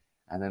out,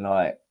 and then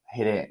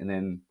hit it. And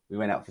then we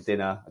went out for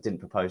dinner. I didn't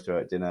propose to her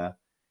at dinner.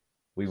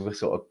 We were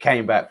sort of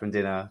came back from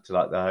dinner to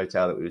the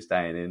hotel that we were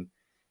staying in.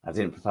 I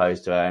didn't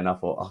propose to her, and I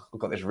thought, I've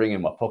got this ring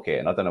in my pocket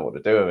and I don't know what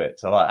to do with it.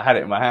 So I had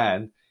it in my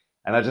hand,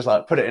 and I just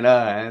put it in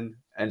her hand,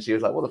 and she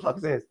was like, what the fuck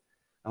is this?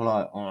 I'm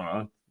like, I don't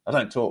know. I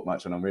don't talk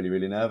much when I'm really,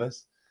 really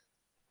nervous.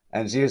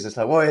 And she was just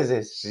like, what is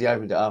this? She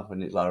opened it up,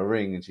 and it's like a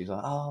ring, and she's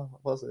like, oh,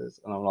 what's this?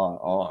 And I'm like,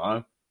 oh, I don't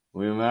know.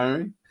 Will you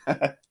marry me?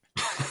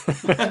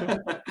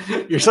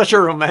 You're such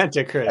a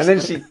romantic, Chris. And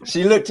then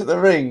she looked at the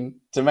ring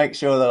to make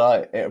sure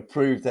that it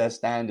approved her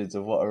standards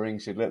of what a ring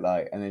should look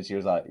like. And then she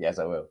was like, yes,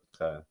 I will.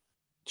 So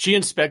she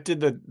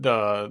inspected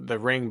the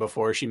ring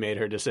before she made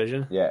her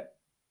decision. Yeah.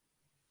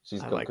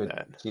 I like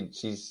that.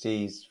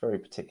 She's very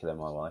particular,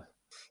 my wife.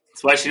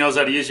 That's why she knows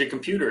how to use your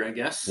computer, I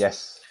guess.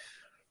 Yes.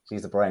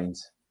 She's the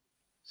brains.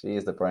 She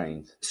is the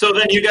brains. So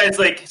then you guys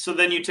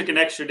then you took an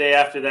extra day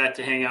after that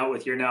to hang out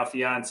with your now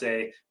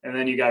fiance, and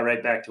then you got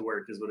right back to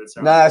work, is what it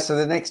sounds like. So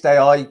the next day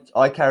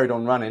I carried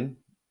on running,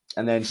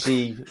 and then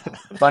she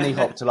bunny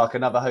hopped to like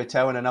another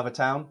hotel in another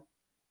town.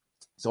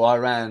 So I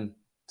ran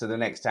to the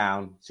next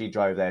town. She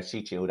drove there.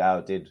 She chilled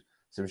out, did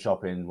some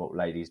shopping, what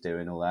ladies do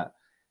and all that.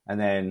 And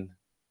then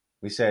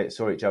we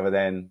saw each other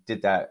then,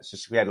 did that. So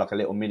we had like a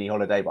little mini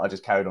holiday, but I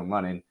just carried on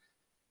running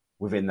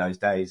within those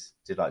days.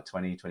 Did like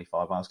 20,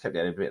 25 miles. Kept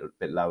it a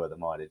bit lower the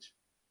mileage,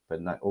 but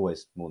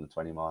always more than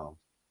 20 miles.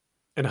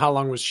 And how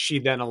long was she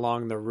then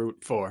along the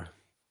route for?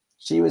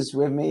 She was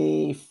with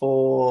me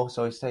for,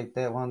 so I stayed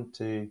there 1,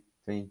 2,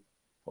 3,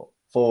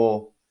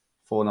 4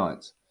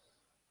 nights.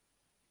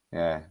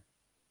 Yeah.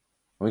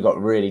 We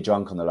got really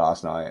drunk on the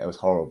last night. It was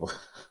horrible.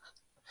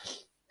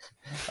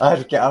 I had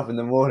to get up in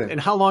the morning. And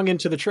how long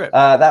into the trip?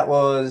 That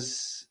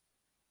was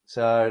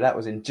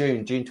in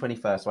June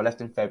 21st. So I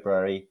left in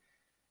February,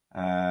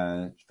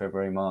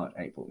 March,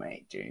 April,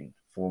 May, June,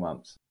 4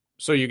 months.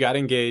 So you got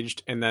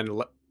engaged and then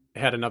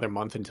had another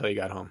month until you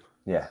got home.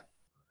 Yeah.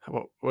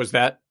 Was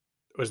that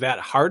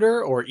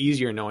harder or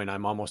easier knowing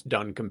I'm almost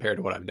done compared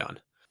to what I've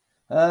done?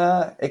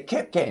 It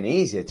kept getting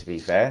easier, to be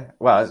fair.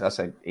 Well, as I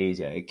said,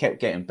 easier. It kept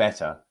getting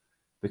better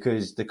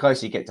because the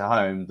closer you get to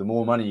home, the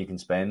more money you can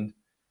spend.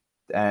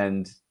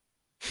 And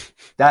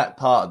that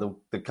part of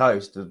the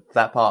coast,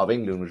 that part of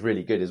England was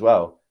really good as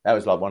well. That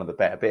was like one of the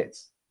better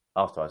bits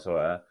after I saw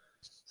her.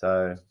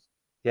 So,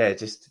 yeah,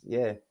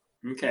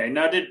 Okay.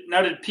 Now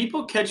did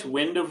people catch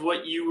wind of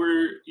what you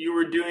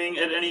were doing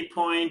at any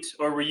point,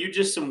 or were you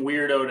just some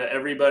weirdo to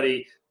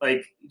everybody?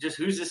 Like, just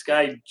who's this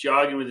guy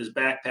jogging with his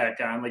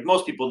backpack on? Like,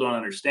 most people don't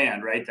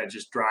understand, right? That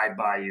just drive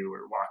by you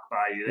or walk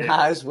by you.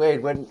 Nah, it's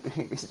weird. When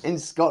in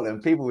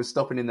Scotland, people were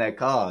stopping in their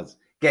cars,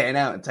 getting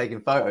out and taking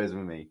photos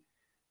with me.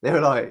 They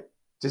were like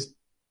just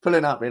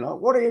pulling up, being like,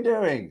 "What are you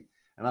doing?"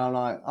 And I'm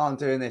like, "Oh, I'm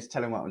doing this."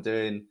 Tell them what I'm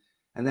doing,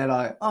 and they're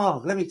like,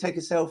 "Oh, let me take a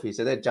selfie."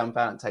 So they'd jump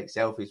out and take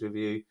selfies with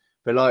you.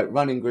 But like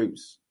running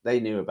groups, they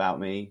knew about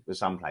me, but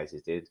some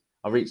places did.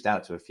 I reached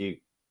out to a few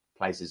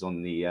places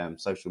on the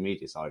social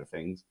media side of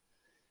things.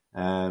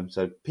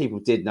 So people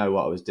did know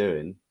what I was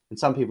doing. And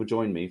some people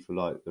joined me for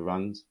like the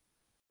runs.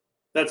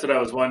 That's what I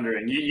was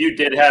wondering. You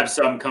did have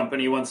some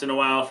company once in a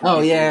while. For Oh,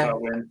 people yeah. who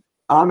caught wind.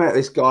 I met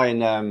this guy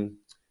in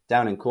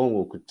down in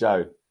Cornwall called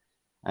Joe.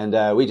 And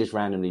we just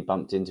randomly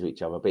bumped into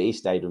each other. But he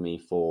stayed with me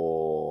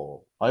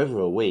for over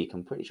a week.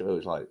 I'm pretty sure it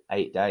was like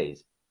 8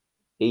 days.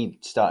 He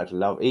started to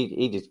love.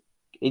 We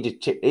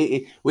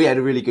had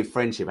a really good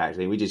friendship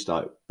actually. We just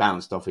like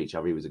bounced off each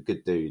other. He was a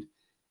good dude,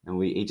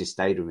 and he just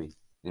stayed with me.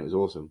 And it was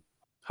awesome.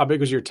 How big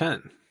was your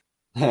tent?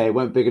 Yeah, it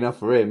wasn't big enough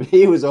for him.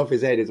 He was off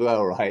his head as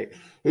well, right?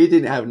 He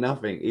didn't have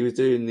nothing. He was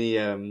doing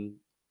the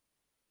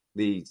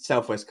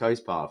Southwest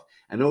Coast Path,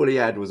 and all he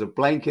had was a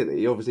blanket that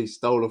he obviously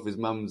stole off his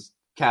mum's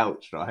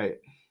couch, right?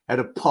 Had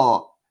a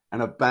pot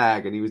and a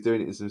bag, and he was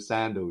doing it in some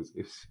sandals.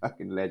 It was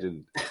fucking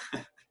legend.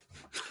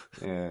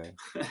 Yeah.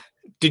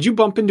 Did you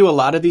bump into a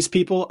lot of these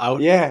people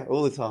out? Yeah,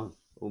 all the time.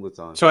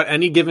 So at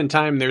any given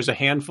time, there's a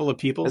handful of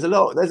people? There's a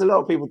lot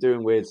of people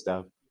doing weird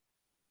stuff.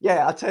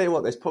 Yeah, I'll tell you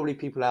what, there's probably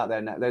people out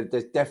there now.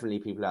 There's definitely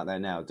people out there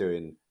now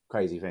doing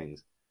crazy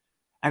things.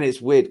 And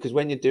it's weird because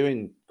when you're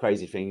doing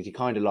crazy things, you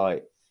kind of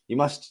like, you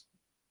must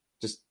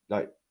just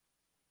like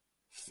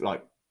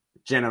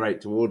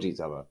generate towards each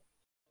other.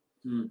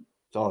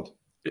 It's odd.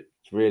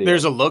 It's really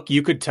There's odd. a look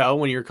you could tell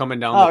when you're coming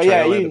down the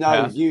trail. Oh, or yeah, the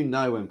path. you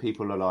know when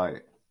people are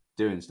like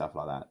doing stuff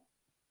like that.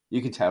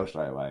 You can tell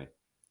straight away.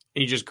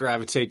 And you just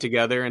gravitate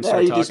together and Yeah,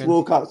 start you talking? just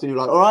walk up to them, you're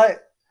like, all right,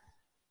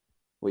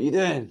 what are you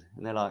doing?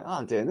 And they're like, oh,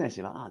 I'm doing this.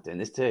 You're like, oh, I'm doing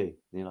this too. And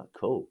you're like,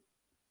 cool.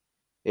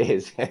 It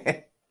is.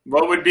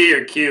 What would be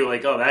your cue?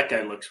 Like, oh, that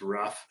guy looks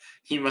rough.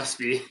 He must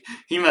be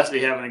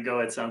having a go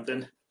at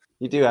something.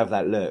 You do have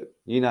that look.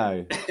 You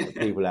know,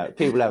 people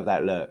have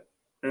that look.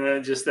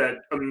 Just that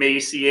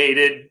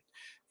emaciated,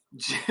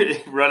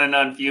 running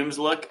on fumes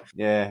look.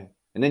 Yeah.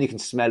 And then you can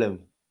smell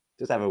them.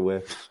 Just have a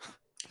whiff.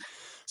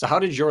 So how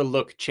did your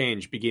look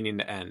change beginning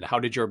to end? How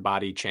did your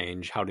body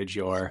change? How did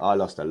your... I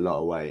lost a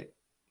lot of weight.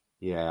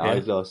 Yeah. I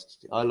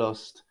lost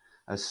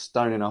 1.5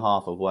 stone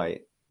of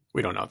weight.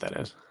 We don't know what that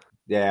is.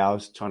 Yeah,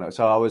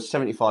 so I was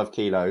 75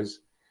 kilos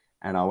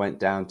and I went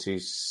down to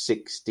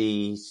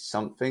 60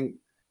 something.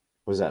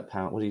 Was that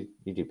pound? What do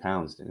you do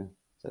pounds, didn't you?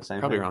 Is that same?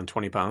 Probably thing? around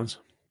 20 pounds,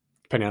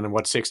 depending on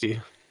what 60.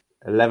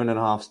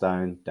 11.5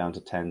 stone down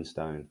to 10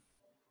 stone.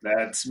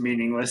 That's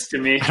meaningless to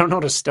me. I don't know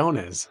what a stone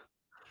is.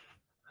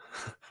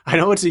 I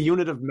know it's a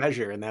unit of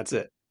measure, and that's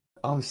it.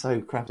 I'm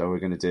so crap. So we're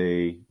going to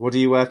do... What do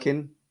you work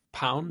in?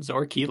 Pounds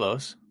or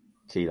kilos.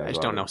 Kilos. I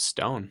just don't know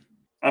stone.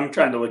 I'm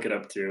trying to look it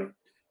up too.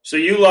 So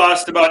you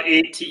lost about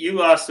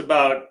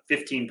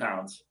 15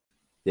 pounds.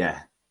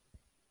 Yeah.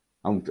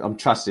 I'm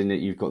trusting that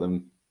you've got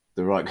them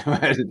the right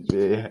conversion.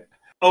 Yeah.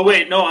 Oh,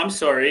 wait. No, I'm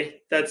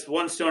sorry. That's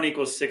 1 stone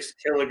equals 6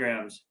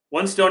 kilograms.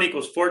 1 stone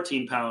equals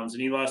 14 pounds,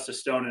 and you lost 1.5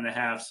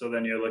 stones. So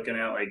then you're looking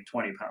at like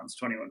 20 pounds,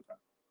 21 pounds.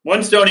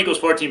 1 stone equals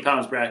 14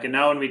 pounds, Bracken.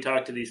 Now when we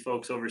talk to these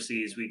folks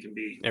overseas, we can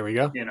be There we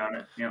go. in on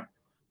it. Yeah.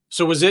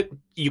 So was it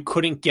you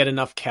couldn't get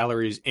enough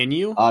calories in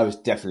you? I was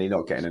definitely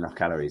not getting enough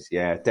calories.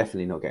 Yeah,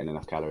 definitely not getting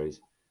enough calories.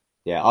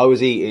 Yeah, I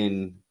was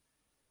eating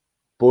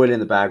boiling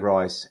the bag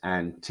rice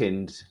and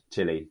tinned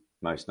chili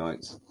most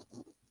nights.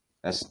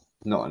 That's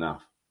not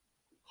enough.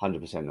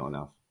 100% not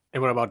enough.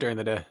 And what about during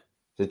the day?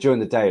 So during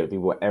the day, it would be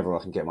whatever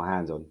I can get my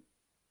hands on.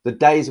 The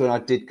days when I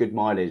did good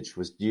mileage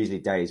was usually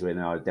days when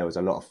there was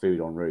a lot of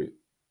food en route.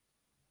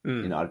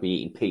 Mm. You know, I'd be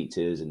eating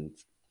pizzas and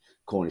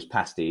Cornish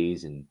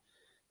pasties and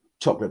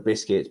chocolate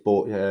biscuits.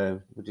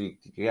 Did you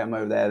get them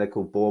over there? They're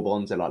called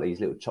Bourbons. They're like these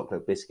little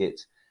chocolate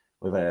biscuits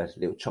with a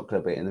little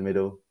chocolate bit in the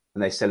middle.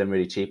 And they sell them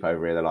really cheap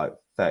over here. They're like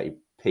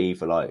 30p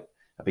for like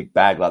a big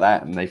bag like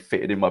that. And they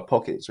fitted in my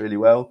pockets really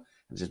well.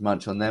 And just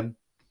munch on them.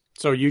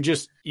 So you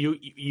just you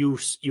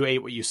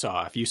ate what you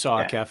saw. If you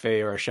saw a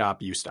cafe or a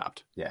shop, you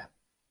stopped. Yeah.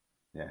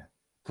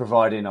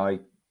 Providing I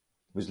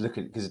was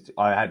looking, because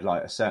I had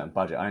like a certain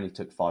budget. I only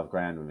took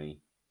 $5,000 with me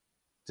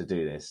to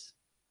do this,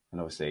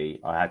 and obviously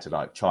I had to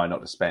like try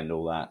not to spend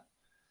all that.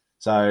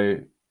 So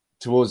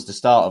towards the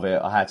start of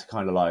it, I had to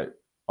kind of like,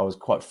 I was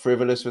quite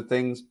frivolous with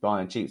things,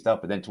 buying cheap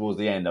stuff. But then towards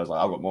the end, I was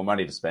like, I've got more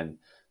money to spend,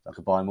 so I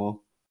could buy more.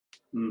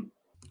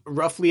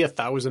 Roughly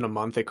 $1,000 a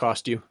month it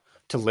cost you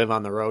to live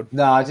on the road.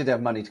 No, I did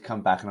have money to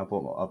come back, and I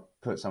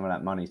put some of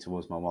that money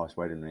towards my wife's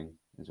wedding ring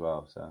as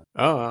well. So.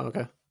 Oh,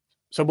 okay.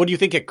 So what do you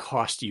think it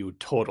cost you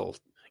total?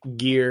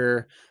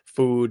 Gear,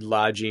 food,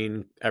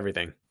 lodging,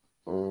 everything.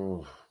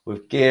 Oh,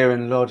 with gear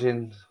and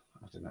lodging,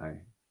 I don't know.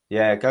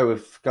 Yeah, go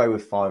with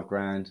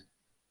 $5,000.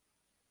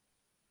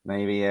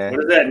 Maybe, yeah.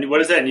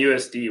 What is that in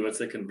USD? What's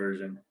the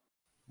conversion?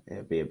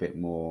 It'd be a bit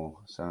more,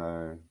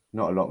 so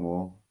not a lot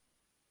more.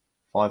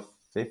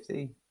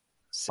 550?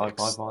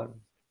 555?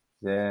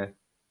 Yeah. It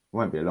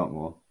won't be a lot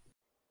more.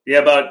 Yeah,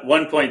 about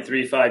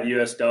 1.35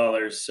 US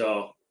dollars.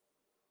 So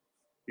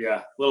yeah,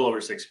 a little over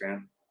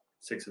 $6,000.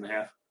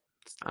 6.5.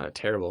 It's not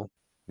terrible.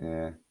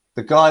 Yeah.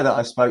 The guy that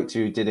I spoke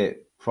to did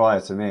it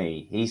prior to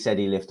me. He said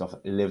he lived off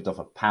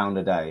 £1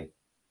 a day.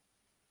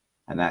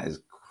 And that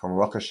is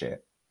crock of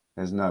shit.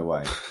 There's no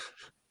way.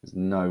 There's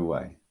no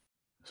way.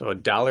 So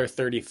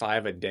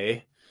 $1.35 a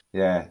day?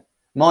 Yeah.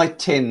 My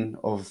tin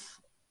of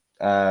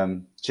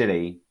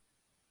chili,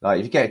 like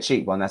if you get a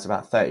cheap one, that's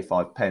about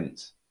 35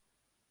 pence.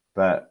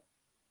 But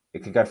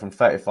it could go from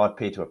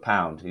 35p to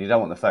 £1. You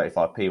don't want the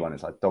 35p one,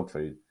 it's like dog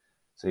food.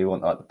 So you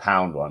want like the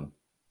pound one.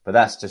 But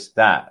that's just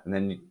that. And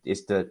then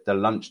it's the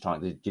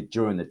lunchtime,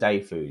 during the day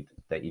food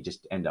that you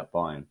just end up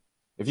buying.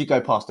 If you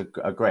go past a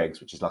Greg's,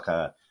 which is like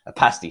a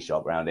pasty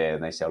shop around here,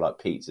 and they sell like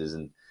pizzas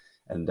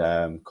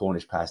and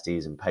Cornish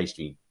pasties and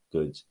pastry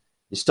goods,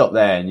 you stop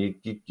there and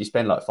you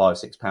spend like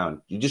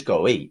 £5-6. You just got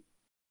to eat.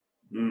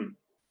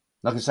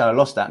 Like I said, I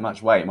lost that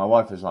much weight. My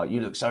wife was like,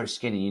 "You look so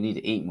skinny. You need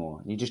to eat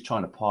more." And you're just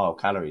trying to pile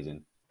calories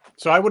in.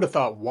 So I would have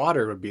thought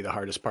water would be the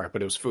hardest part,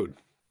 but it was food.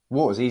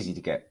 Water's easy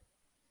to get.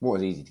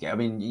 I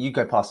mean, you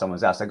go past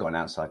someone's house, they've got an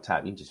outside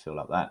tap. You can just fill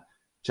up that.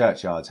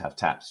 Churchyards have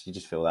taps. You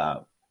just fill that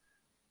up.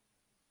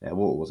 Yeah,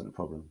 water wasn't a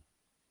problem.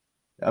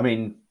 I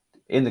mean,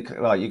 you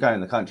go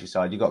in the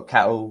countryside, you've got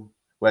cattle,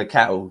 where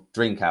cattle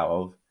drink out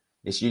of.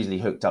 It's usually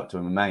hooked up to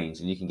a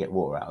mains, and you can get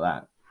water out of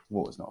that.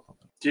 Water's not a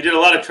problem. So you did a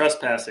lot of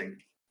trespassing.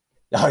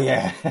 Oh,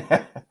 yeah.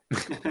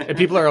 And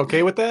people are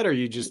okay with that, or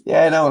you just...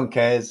 Yeah, no one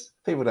cares.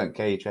 People don't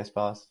care you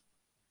trespass.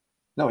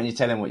 Not when you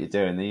tell them what you're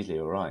doing, they're usually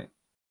all right.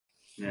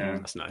 Yeah.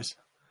 That's nice.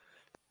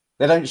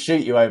 They don't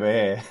shoot you over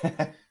here.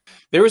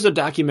 There was a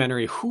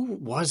documentary. Who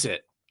was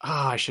it?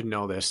 I should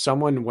know this.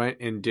 Someone went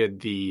and did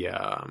the...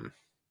 I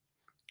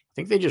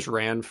think they just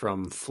ran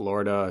from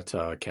Florida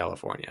to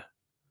California.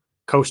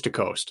 Coast to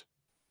coast.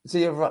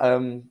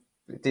 So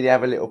did he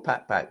have a little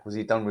backpack? Was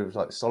he done with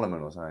like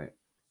Solomon or something?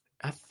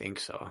 I think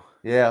so.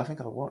 Yeah, I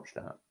think I watched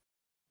that.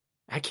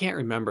 I can't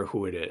remember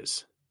who it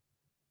is.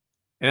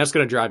 And that's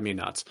going to drive me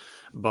nuts.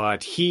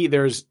 But he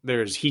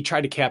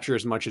tried to capture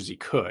as much as he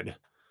could.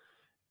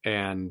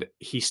 And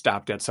he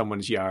stopped at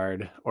someone's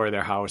yard or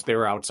their house. They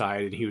were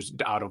outside and he was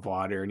out of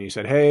water. And he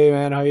said, "Hey,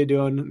 man, how you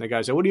doing?" And the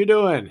guy said, "What are you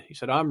doing?" He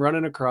said, "I'm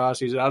running across."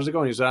 He said, "How's it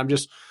going?" He said, "I'm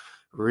just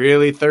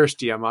really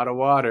thirsty. I'm out of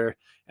water."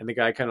 And the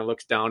guy kind of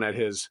looks down at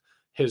his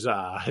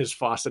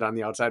faucet on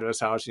the outside of his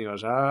house and he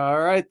goes, "All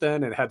right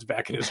then," and heads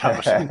back in his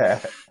house.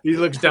 He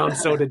looks down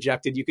so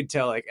dejected. You could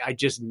tell, like, I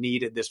just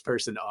needed this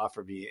person to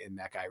offer me, and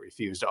that guy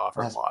refused to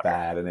offer That's water.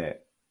 bad, isn't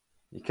it?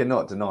 You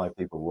cannot deny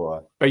people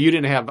water. But you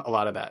didn't have a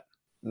lot of that.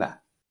 Nah.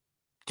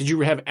 Did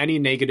you have any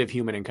negative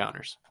human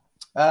encounters?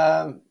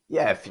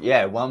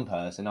 Yeah. One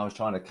person, I was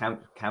trying to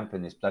camp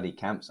in this bloody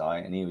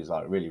campsite, and he was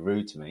like really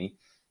rude to me.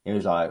 He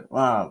was like,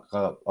 "Well,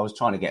 I was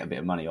trying to get a bit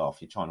of money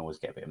off. You're trying to always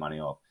get a bit of money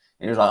off."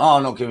 And he was like, "Oh,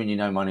 I'm not giving you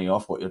no money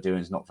off. What you're doing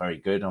is not very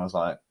good." And I was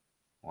like,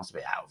 "Well, that's a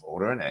bit out of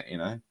order, isn't it? You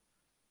know?"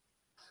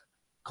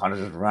 Kind of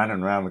just ran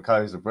around the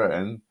coast of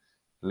Britain.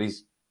 At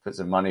least put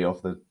some money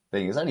off the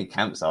thing. It's only a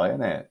campsite,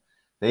 isn't it?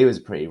 But he was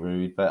pretty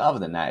rude. But other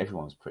than that,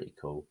 everyone's pretty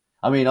cool.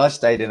 I mean, I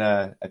stayed in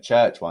a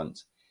church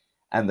once,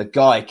 and the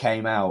guy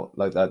came out,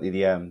 like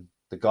the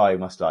guy who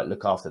must like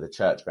look after the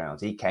church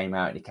grounds. He came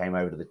out and he came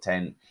over to the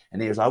tent, and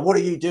he was like, "What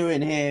are you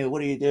doing here?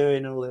 What are you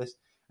doing?" And all this.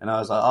 And I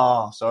was like,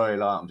 oh, sorry,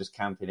 like I'm just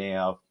camping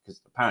here, because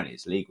apparently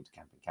it's legal to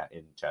camp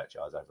in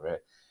churchyards over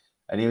here.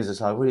 And he was just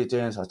like, what are you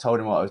doing? So I told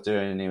him what I was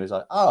doing, and he was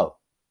like, oh.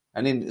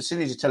 And then as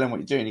soon as you tell him what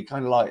you're doing, he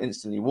kind of like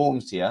instantly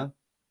warms to you.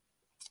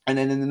 And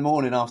then in the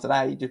morning after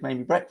that, he just made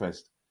me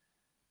breakfast.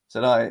 So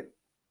like,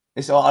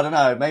 I don't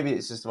know, maybe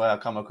it's just the way I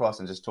come across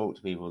and just talk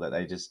to people that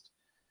they just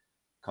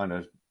kind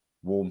of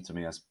warm to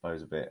me, I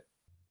suppose, a bit.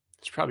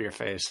 It's probably your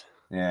face.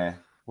 Yeah.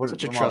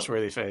 Such a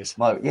trustworthy face.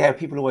 Yeah,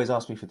 people always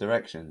ask me for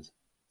directions.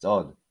 It's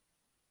odd.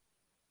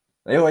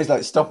 They always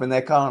like stop in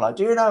their car and like,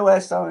 do you know where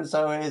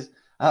so-and-so is?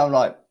 And I'm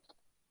like,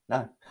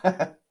 no.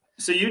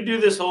 So you do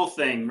this whole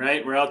thing,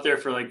 right? We're out there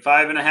for like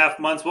 5.5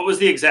 months. What was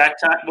the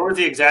exact time?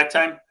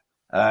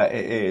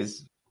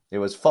 It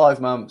was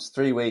 5 months,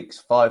 3 weeks,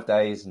 5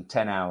 days, and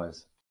 10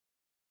 hours.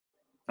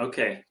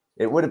 Okay.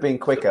 It would have been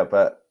quicker,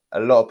 but a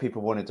lot of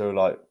people wanted to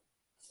like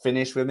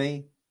finish with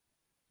me.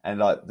 And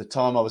like the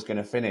time I was going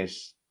to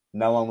finish,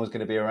 no one was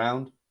going to be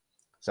around.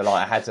 So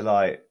like I had to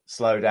like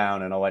slow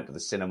down, and I went to the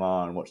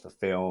cinema and watched the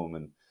film,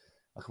 and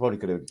I probably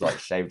could have like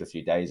shaved a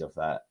few days off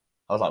that.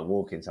 I was like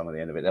walking some of the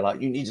end of it. They're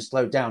like, you need to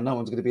slow down. No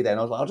one's going to be there. And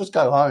I was like, I'll just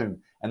go home,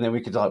 and then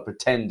we could like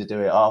pretend to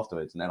do it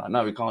afterwards. And they're like,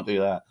 no, we can't do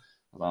that.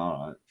 I was like,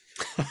 all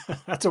right.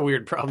 That's a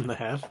weird problem to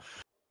have.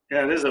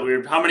 Yeah, it is a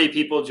weird. How many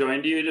people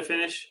joined you to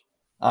finish?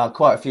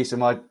 Quite a few.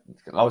 So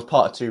I was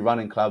part of 2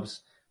 running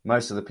clubs.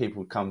 Most of the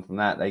people would come from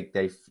that.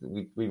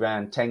 We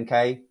ran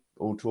 10K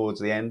all towards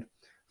the end,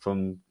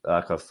 from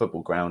like a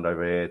football ground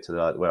over here to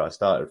like where I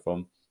started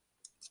from.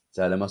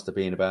 So there must have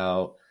been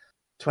about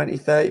 20,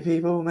 30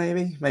 people,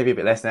 maybe a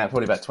bit less than that.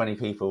 Probably about 20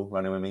 people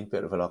running with me.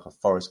 Bit of like a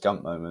Forrest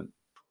Gump moment.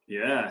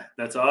 Yeah,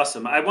 that's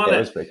awesome. I want to. It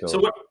was pretty cool.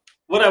 So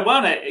what I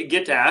want to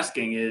get to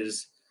asking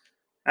is,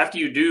 after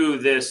you do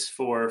this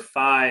for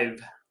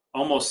 5,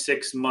 almost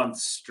 6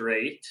 months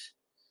straight,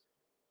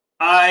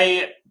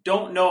 I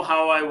don't know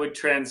how I would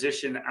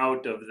transition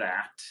out of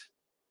that.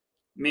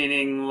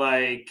 Meaning,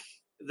 like,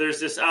 there's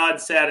this odd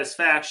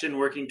satisfaction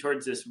working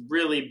towards this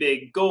really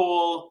big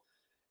goal.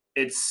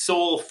 It's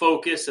sole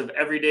focus of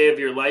every day of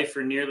your life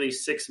for nearly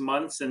 6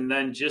 months. And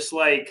then just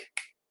like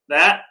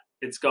that,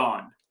 it's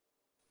gone.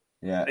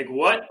 Yeah. Like,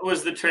 what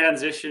was the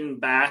transition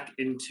back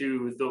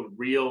into the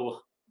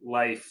real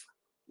life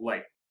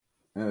like?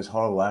 It was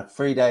horrible. I had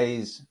 3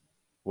 days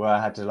where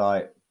I had to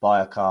like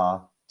buy a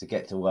car to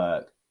get to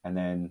work. And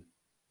then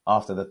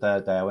after the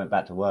 3rd day, I went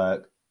back to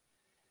work,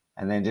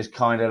 and then just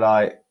kind of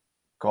like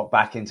got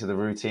back into the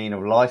routine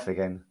of life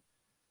again.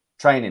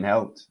 Training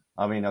helped.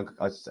 I mean,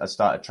 I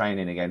started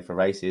training again for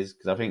races,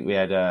 because I think we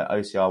had a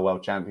OCR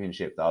World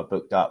Championship that I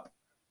booked up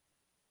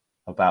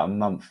about a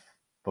month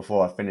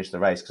before I finished the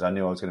race, because I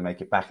knew I was going to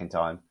make it back in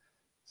time.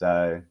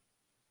 So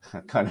I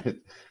kind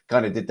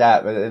of did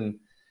that. But then,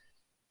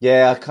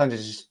 yeah, I kind of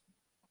just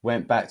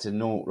went back to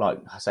normal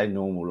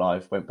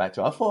life. Went back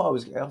to, I thought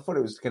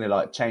it was going to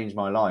like change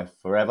my life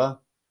forever,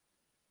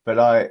 but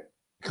I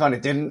kind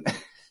of didn't.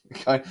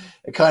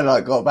 It kind of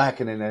like got back,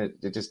 and then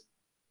it just,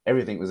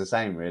 everything was the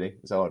same, really.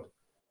 It's odd.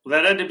 Well,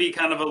 that had to be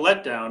kind of a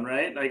letdown,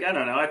 right? Like, I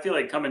don't know. I feel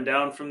like coming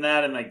down from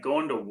that and like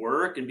going to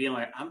work and being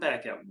like, I'm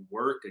back at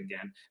work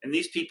again. And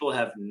these people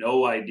have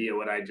no idea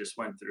what I just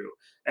went through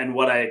and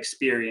what I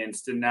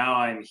experienced. And now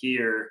I'm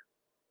here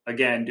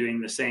again, doing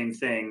the same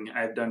thing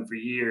I've done for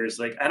years.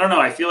 Like, I don't know.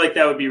 I feel like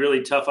that would be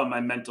really tough on my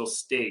mental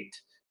state.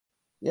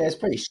 Yeah, it's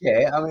pretty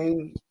shit. I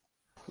mean,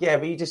 yeah,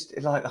 but you just,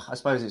 like, I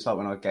suppose it's like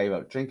when I gave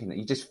up drinking,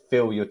 you just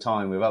fill your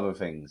time with other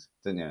things,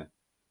 didn't you?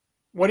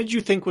 What did you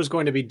think was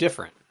going to be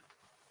different?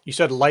 You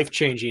said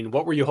life-changing.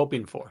 What were you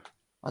hoping for?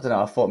 I don't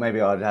know. I thought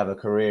maybe I'd have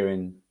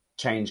a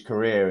change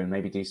career and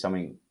maybe do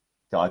something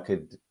that I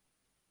could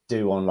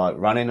do on like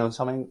running or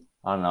something.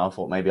 I don't know. I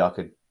thought maybe I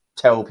could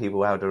tell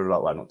people how to,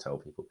 like, well, not tell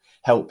people,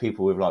 help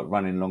people with like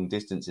running long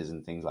distances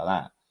and things like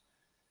that.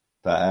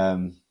 But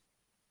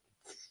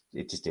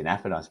it just didn't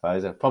happen, I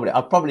suppose. I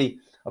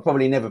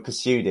probably never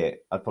pursued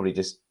it. I probably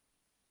just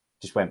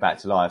went back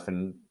to life,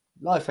 and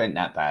life ain't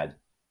that bad.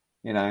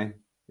 You know,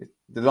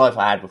 the life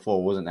I had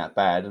before wasn't that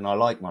bad, and I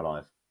like my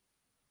life.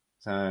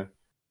 So,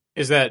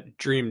 is that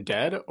dream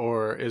dead,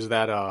 or is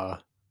that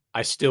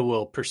I still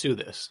will pursue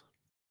this?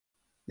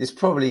 It's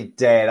probably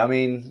dead. I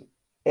mean,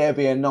 it'll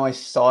be a nice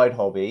side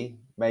hobby,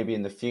 maybe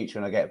in the future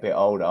when I get a bit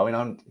older. I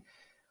mean,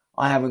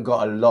 I haven't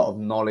got a lot of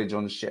knowledge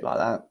on shit like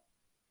that,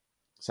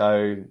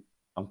 so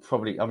I'm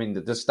probably, I mean,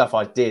 the stuff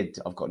I did,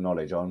 I've got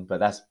knowledge on, but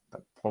that's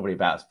probably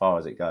about as far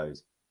as it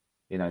goes.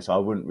 You know, so I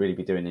wouldn't really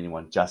be doing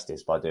anyone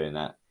justice by doing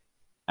that.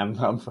 And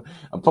I'm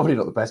probably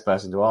not the best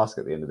person to ask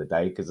at the end of the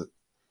day, because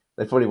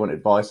they probably want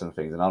advice on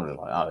things, and I'm just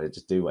like, oh,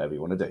 just do whatever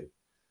you want to do.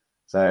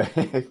 So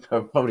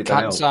probably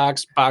cotton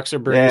socks, boxer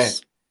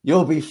briefs. Yeah,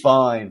 you'll be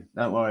fine.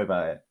 Don't worry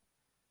about it.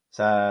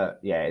 So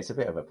yeah, it's a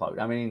bit of a pipe.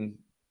 I mean,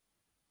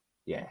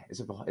 yeah,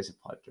 it's a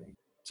pipe dream.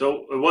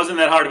 So it wasn't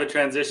that hard of a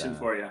transition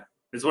for you,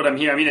 is what I'm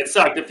hearing. I mean, it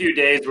sucked a few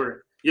days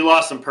where you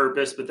lost some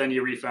purpose, but then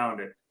you refound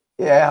it.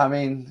 Yeah, I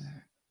mean,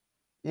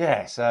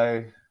 yeah.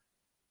 So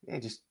yeah,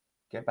 just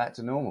get back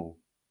to normal.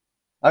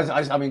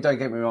 I mean, don't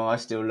get me wrong. I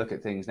still look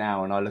at things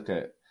now, and I look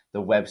at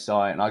the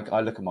website, and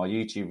I look at my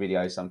YouTube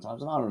videos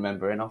sometimes, and I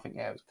remember it, and I think,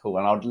 yeah, it was cool,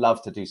 and I'd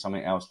love to do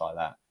something else like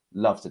that.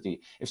 Love to do.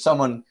 If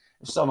someone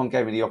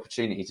gave me the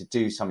opportunity to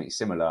do something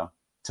similar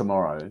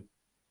tomorrow,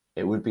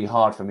 it would be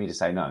hard for me to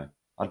say no.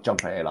 I'd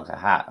jump at it like a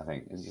hat. I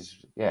think it's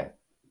just, yeah,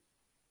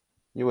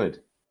 you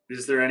would.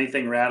 Is there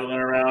anything rattling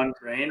around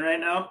brain right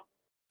now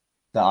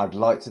That I'd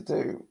like to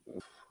do?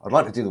 I'd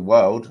like to do the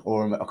world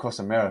or across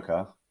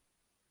America.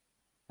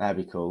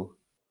 That'd be cool.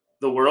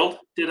 The world,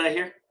 did I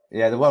hear?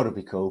 Yeah, the world would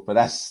be cool, but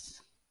that's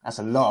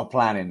a lot of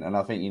planning, and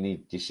I think you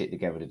need your shit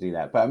together to do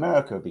that. But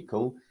America would be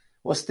cool.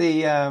 What's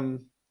the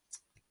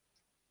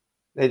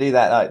they do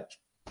that like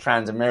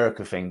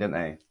Trans-America thing, don't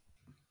they?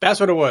 That's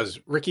what it was.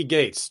 Ricky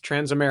Gates,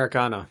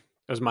 Transamericana.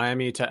 It was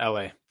Miami to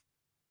LA.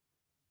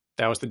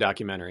 That was the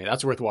documentary.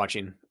 That's worth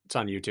watching. It's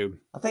on YouTube.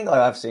 I think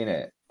I have seen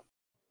it.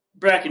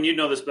 Bracken, you'd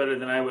know this better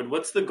than I would.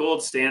 What's the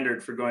gold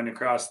standard for going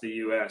across the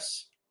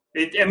U.S.?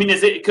 Could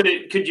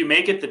you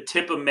make it the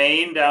tip of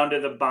Maine down to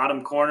the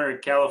bottom corner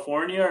of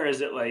California, or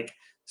is it like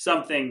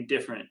something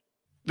different?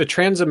 The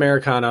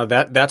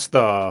Transamericana, that's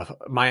the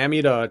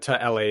Miami to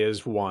LA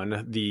is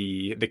one.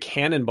 The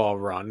Cannonball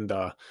Run,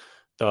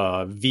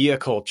 the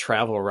vehicle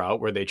travel route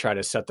where they try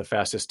to set the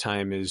fastest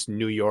time is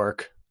New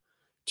York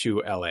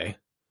to LA.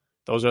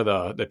 Those are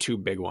the two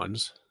big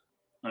ones.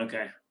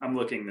 Okay, I'm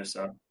looking this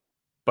up.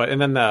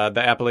 And then the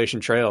Appalachian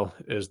Trail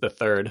is the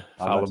third,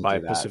 followed by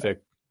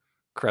Pacific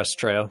Crest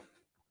Trail.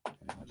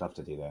 I'd love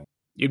to do that.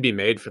 You'd be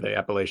made for the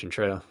Appalachian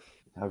Trail.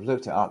 I've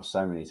looked it up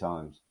so many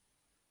times.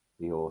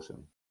 It'd be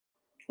awesome.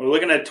 We're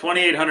looking at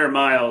 2,800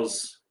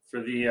 miles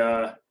for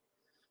the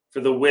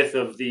width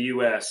of the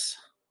U.S.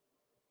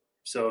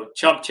 So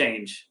chump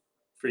change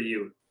for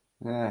you.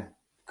 Yeah,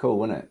 cool,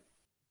 wouldn't it?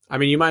 I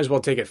mean, you might as well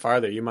take it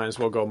farther. You might as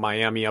well go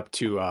Miami up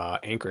to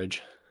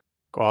Anchorage,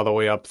 go all the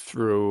way up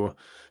through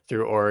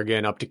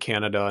Oregon, up to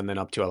Canada, and then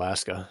up to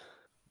Alaska.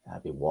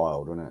 That'd be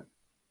wild, wouldn't it?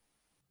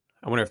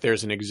 I wonder if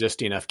there's an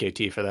existing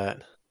FKT for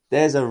that.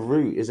 There's a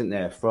route, isn't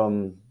there,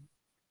 from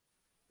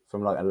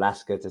like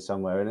Alaska to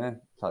somewhere, isn't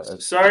there?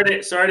 Like sorry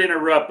to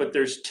interrupt, but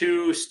there's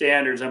two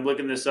standards. I'm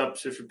looking this up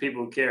so for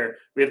people who care.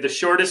 We have the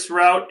shortest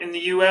route in the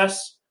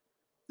U.S.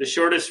 The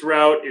shortest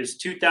route is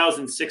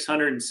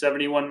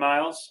 2,671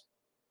 miles,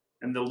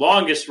 and the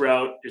longest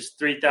route is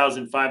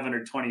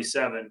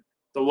 3,527.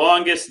 The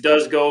longest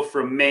does go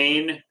from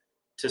Maine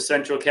to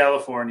Central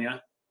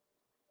California,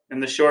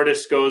 and the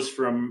shortest goes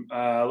from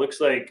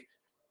looks like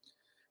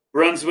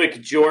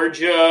Brunswick,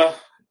 Georgia,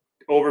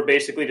 over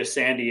basically to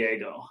San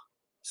Diego.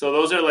 So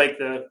those are like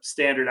the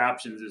standard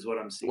options is what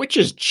I'm seeing. Which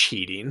is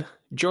cheating.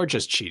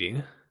 Georgia's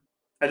cheating.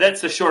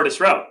 That's the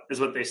shortest route is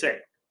what they say.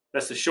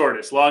 That's the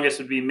shortest. Longest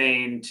would be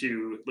Maine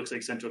to, looks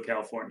like Central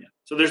California.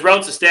 So there's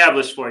routes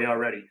established for you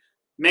already.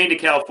 Maine to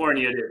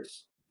California it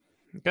is.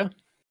 Okay.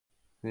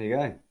 There you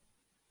go.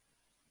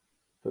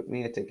 Book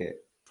me a ticket.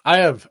 I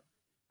have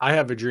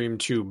a dream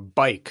to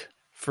bike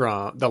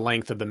from the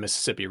length of the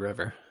Mississippi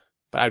River,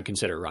 but I'd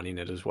consider running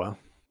it as well.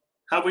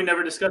 How have we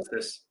never discussed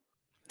this?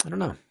 I don't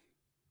know.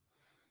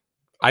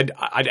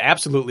 I'd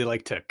absolutely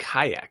like to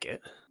kayak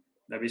it.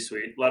 That'd be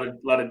sweet. A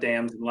lot of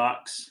dams and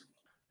locks.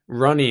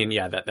 Running,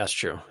 yeah, that's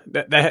true.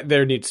 That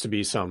there needs to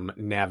be some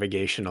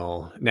navigating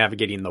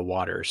the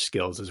water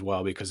skills as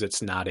well, because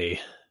it's not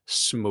a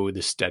smooth,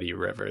 steady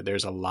river.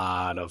 There's a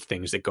lot of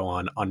things that go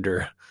on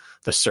under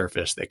the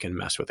surface that can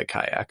mess with a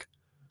kayak.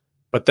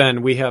 But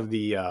then we have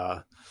we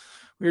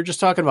were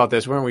just talking about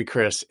this, weren't we,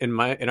 Chris? In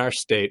our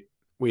state,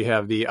 we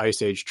have the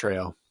Ice Age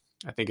Trail.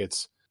 I think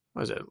it's,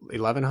 what is it,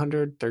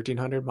 1,100,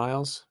 1,300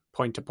 miles,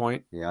 point to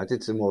point? Yeah, I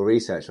did some more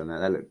research on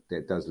that.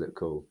 It does look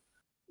cool.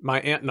 My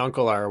aunt and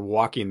uncle are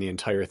walking the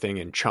entire thing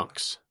in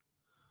chunks.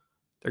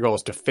 Their goal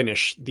is to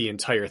finish the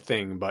entire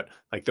thing, but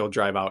like they'll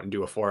drive out and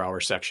do a 4-hour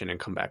section and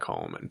come back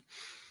home.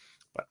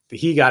 But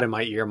he got in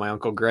my ear, my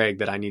Uncle Greg,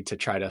 that I need to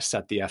try to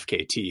set the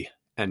FKT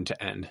end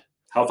to end.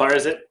 How far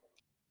is it?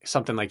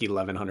 Something like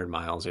 1,100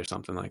 miles or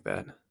something like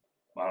that.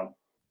 Wow.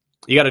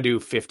 You got to do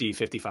 50,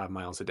 55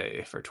 miles a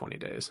day for 20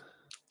 days.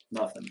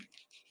 Nothing.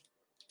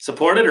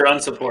 Supported or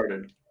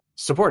unsupported?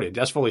 Supported.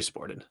 That's fully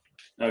supported.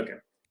 Okay.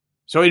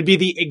 So it'd be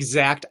the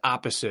exact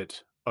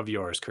opposite of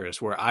yours,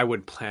 Chris, where I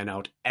would plan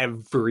out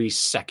every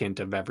second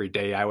of every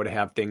day. I would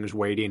have things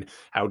waiting.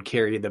 I would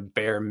carry the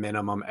bare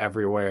minimum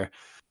everywhere.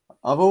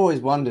 I've always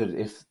wondered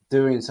if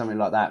doing something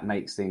like that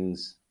makes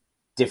things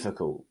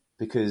difficult,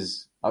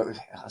 because I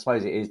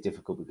suppose it is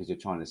difficult because you're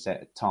trying to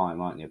set a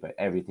time, aren't you? But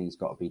everything's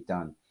got to be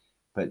done.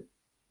 But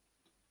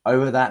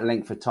over that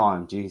length of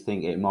time, do you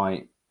think it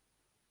might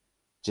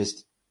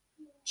just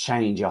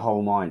change your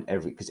whole mind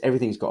because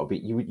everything's got to be,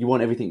 you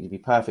want everything to be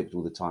perfect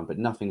all the time, but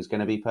nothing's going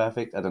to be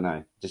perfect? I don't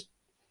know. Just,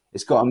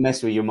 it's got to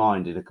mess with your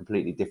mind in a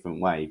completely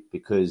different way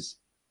because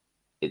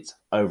it's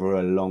over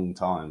a long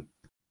time.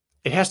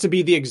 It has to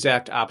be the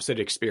exact opposite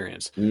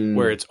experience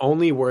where it's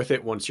only worth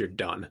it once you're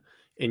done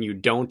and you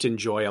don't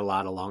enjoy a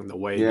lot along the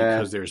way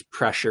because there's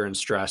pressure and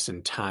stress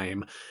and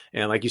time.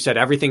 And like you said,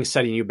 everything's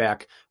setting you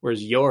back,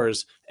 whereas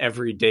yours,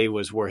 every day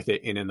was worth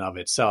it in and of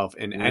itself.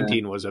 And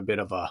ending was a bit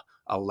of a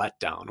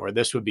letdown, where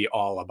this would be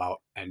all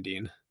about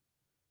ending.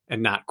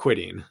 and not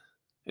quitting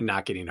and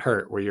not getting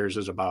hurt, where yours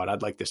is about,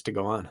 I'd like this to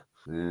go on.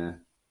 Yeah,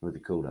 would be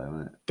cool though,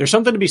 wouldn't it? There's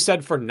something to be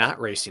said for not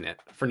racing it,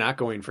 for not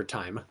going for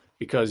time,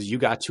 because you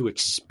got to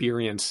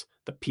experience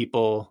the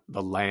people,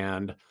 the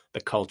land,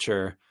 the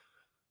culture,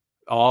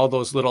 all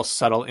those little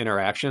subtle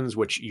interactions,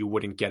 which you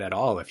wouldn't get at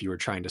all if you were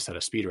trying to set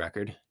a speed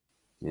record.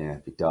 Yeah,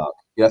 it'd be dark.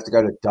 You have to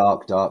go to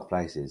dark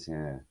places.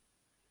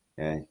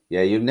 Yeah,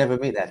 yeah. You'd never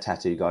meet that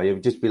tattoo guy.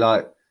 You'd just be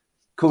like,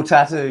 "Cool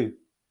tattoo,"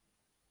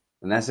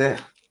 and that's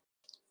it.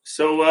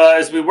 So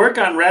as we work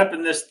on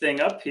wrapping this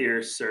thing up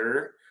here,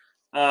 sir,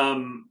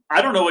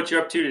 I don't know what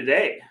you're up to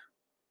today.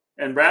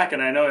 And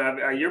Bracken, I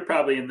know you're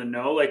probably in the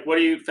know. Like, what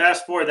do you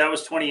fast forward? That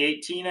was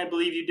 2018, I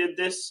believe you did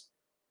this.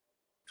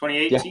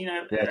 2018, Yeah,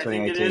 I think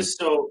it 2018. is.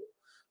 So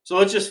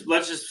let's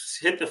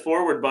just hit the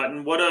forward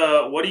button. What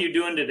are you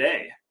doing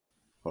today?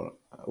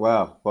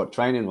 Well, what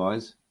training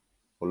wise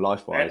or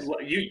life wise?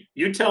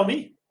 You tell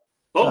me.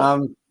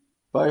 Both.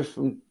 Both.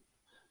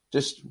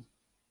 Just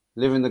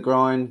living the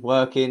grind,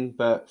 working,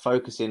 but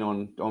focusing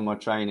on my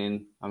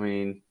training. I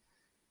mean,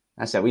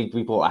 I said we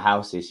bought a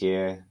house this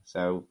year,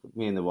 so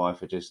me and the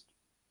wife are just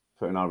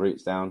putting our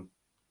roots down,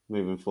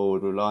 moving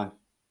forward with life,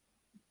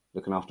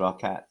 looking after our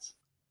cats.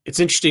 It's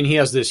interesting. He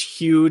has this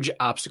huge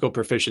obstacle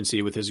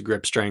proficiency with his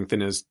grip strength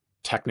and his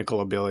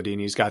technical ability,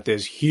 and he's got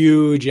this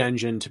huge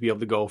engine to be able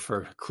to go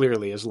for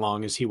clearly as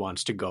long as he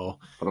wants to go.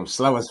 But I'm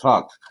slow as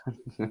fuck.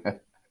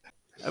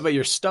 But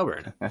you're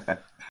stubborn.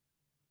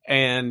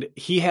 And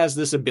he has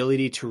this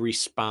ability to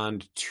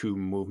respond to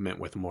movement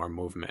with more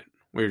movement.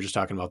 We were just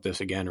talking about this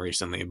again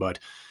recently, but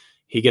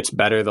he gets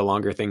better the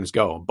longer things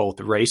go,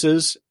 both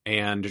races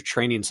and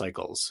training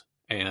cycles.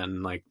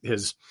 And like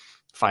his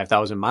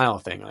 5,000 mile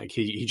thing, like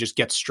he just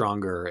gets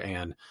stronger.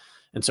 And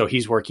so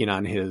he's working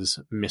on his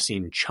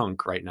missing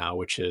chunk right now,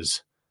 which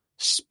is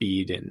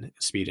speed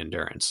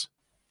endurance.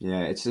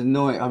 Yeah, it's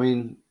annoying. I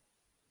mean,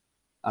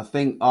 I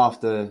think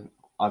after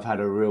I've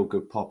had a real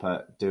good pop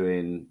at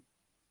doing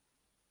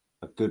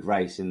a good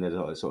race in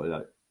the sort of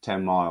like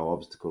 10-mile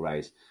obstacle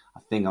race,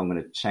 I think I'm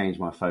going to change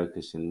my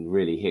focus and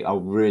really hit. I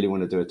really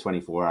want to do a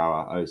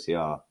 24-hour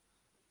OCR,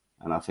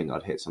 and I think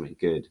I'd hit something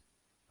good.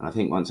 And I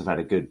think once I've had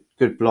a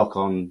good block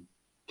on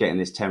getting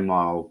this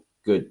 10-mile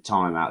good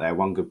time out there,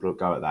 one good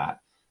go at that,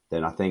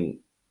 then I think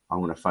I'm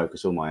going to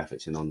focus all my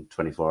efforts in on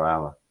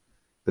 24-hour.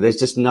 But there's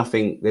just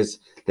nothing. There's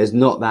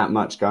not that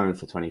much going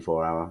for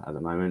 24-hour at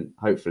the moment.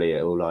 Hopefully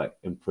it will like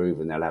improve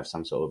and they'll have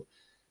some sort of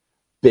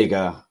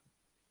bigger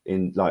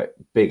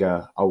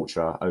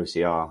ultra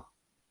OCR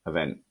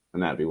event,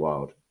 and that'd be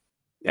wild.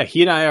 Yeah,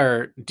 he and I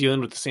are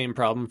dealing with the same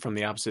problem from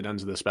the opposite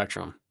ends of the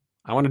spectrum.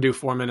 I want to do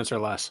 4 minutes or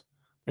less.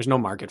 There's no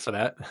market for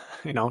that.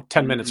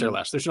 10 minutes or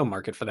less. There's no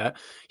market for that.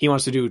 He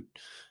wants to do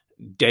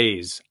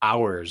days,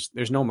 hours.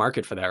 There's no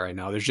market for that right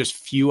now. There's just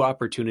few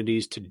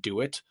opportunities to do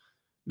it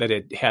that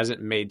it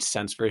hasn't made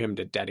sense for him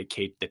to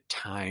dedicate the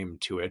time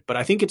to it. But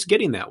I think it's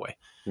getting that way.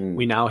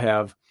 We now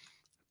have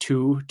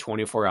 2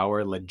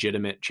 24-hour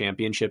legitimate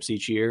championships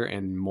each year,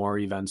 and more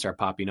events are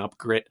popping up.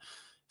 Grit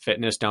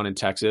Fitness down in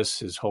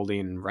Texas is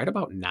holding right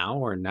about now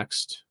or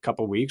next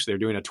couple of weeks. They're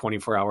doing a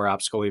 24-hour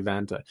obstacle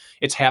event.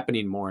 It's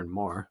happening more and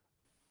more.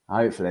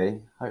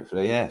 Hopefully,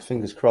 yeah.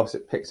 Fingers crossed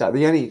it picks up.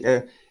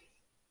 The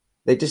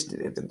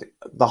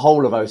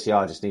whole of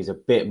OCR just needs a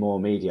bit more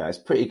media. It's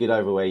pretty good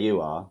over where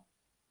you are,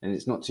 and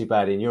it's not too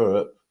bad in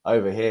Europe.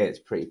 Over here, it's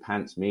pretty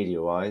pants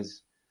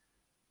media-wise,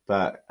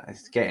 but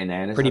it's getting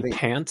there. And pretty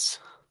pants?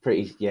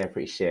 Pretty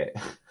shit.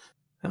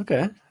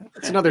 Okay.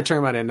 That's another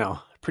term I didn't know.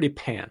 Pretty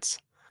pants.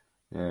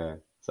 Yeah,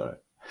 sorry.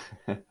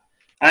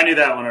 I knew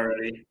that one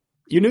already.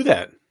 You knew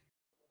that?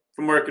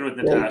 From working with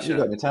Natasha. You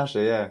got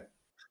Natasha, yeah.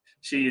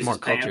 She uses more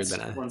cultured pants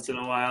than once in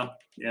a while.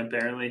 Yeah,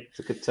 apparently. It's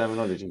a good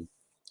terminology.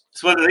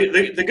 So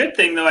the good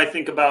thing, though, I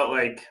think about,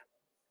 like,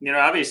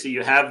 obviously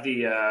you have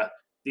the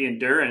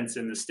endurance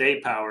and the stay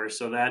power,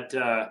 so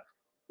that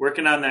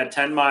working on that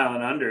 10 mile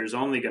and under is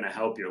only going to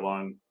help your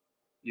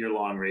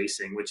long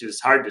racing, which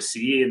is hard to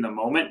see in the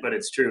moment, but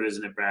it's true,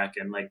 isn't it,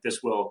 Bracken? Like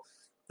this will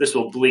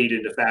bleed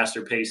into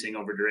faster pacing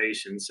over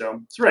duration.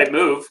 So it's the right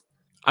move.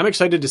 I'm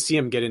excited to see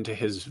him get into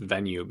his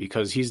venue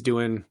because he's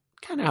doing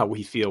kind of how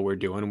we feel we're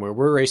doing, where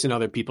we're racing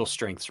other people's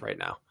strengths right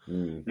now.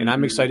 And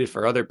I'm excited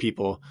for other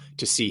people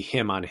to see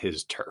him on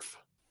his turf.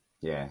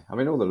 Yeah. I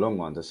mean, all the long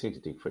ones I seem to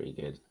do pretty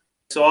good.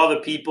 So all the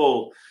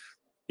people,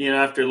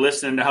 after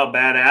listening to how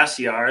badass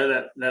you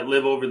are that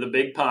live over the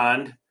big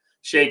pond,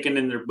 shaking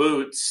in their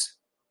boots,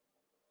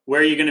 where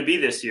are you going to be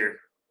this year?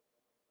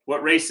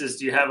 What races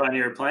do you have on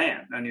your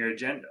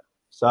agenda?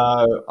 So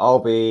I will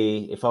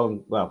be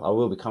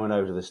coming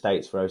over to the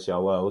States for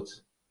OCR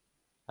Worlds.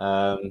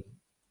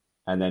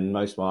 And then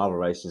most of my other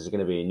races are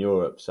going to be in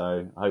Europe.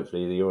 So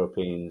hopefully the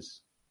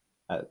Europeans,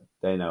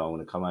 they know I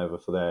want to come over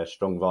for their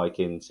Strong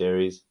Viking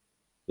series,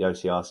 the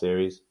OCR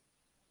series.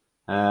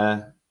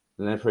 And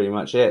then pretty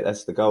much it.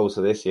 That's the goals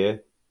for this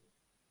year.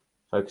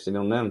 Focusing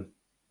on them.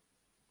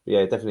 But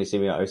yeah, definitely see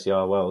me at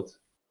OCR Worlds.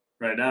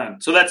 Right on.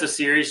 So that's a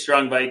series.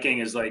 Strong Viking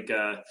is like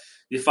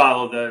you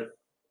follow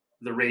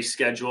the race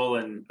schedule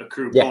and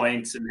accrue Yeah.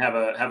 points and have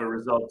a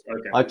result?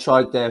 Okay. I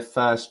tried their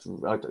first.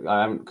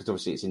 I haven't, because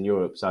obviously it's in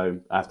Europe, so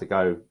I have to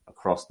go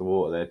across the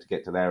water there to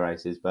get to their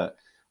races. But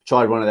I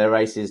tried one of their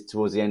races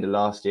towards the end of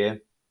last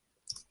year,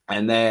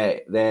 and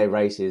their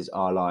races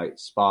are like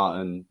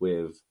Spartan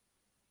with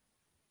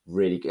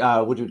really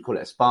what do you call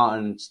it? A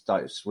Spartan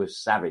with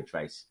Savage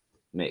race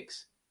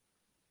mix.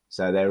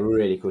 So they're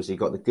really cool. So you've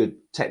got the good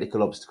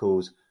technical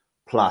obstacles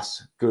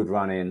plus good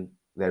running.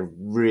 They're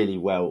really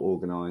well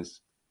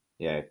organised.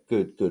 Yeah,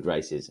 good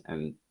races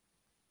and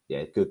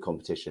yeah, good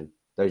competition.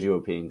 Those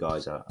European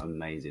guys are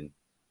amazing.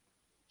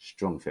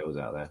 Strong fitters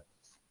out there.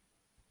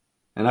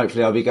 And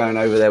hopefully I'll be going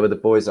over there with the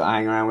boys that I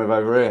hang around with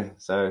over here.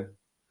 So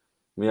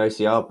my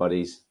OCR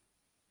buddies,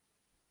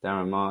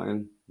 Darren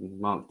Martin,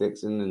 Mark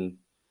Dixon and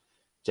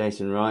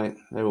Jason Wright,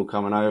 they're all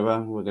coming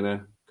over. We're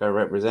gonna go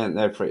represent.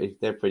 They're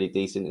pretty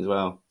decent as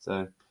well.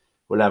 So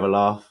we'll have a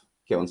laugh,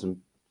 get on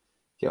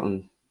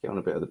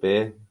a bit of the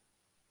beer,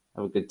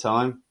 have a good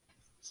time,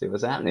 see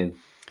what's happening.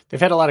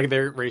 They've had a lot of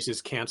their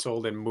races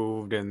canceled and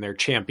moved, and their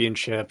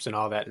championships and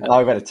all that. And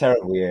I've had a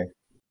terrible year.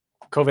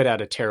 COVID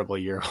had a terrible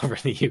year over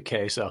in the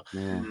UK, so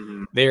Yeah,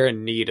 they're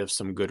in need of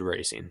some good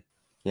racing.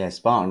 yeah.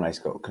 Spartan race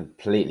got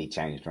completely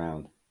changed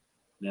around.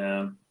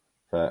 Yeah.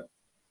 But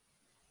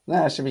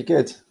no, it should be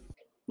good.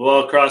 We'll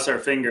all cross our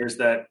fingers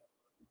that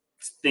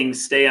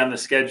things stay on the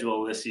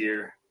schedule this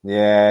year.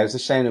 Yeah, it was a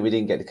shame that we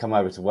didn't get to come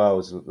over to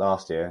Wales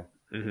last year.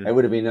 Mm-hmm. It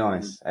would have been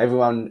nice.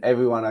 Everyone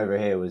over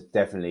here was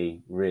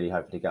definitely really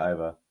hoping to get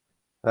over.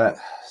 But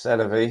c'est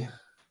la vie.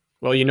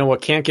 Well, you know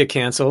what can't get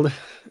canceled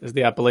is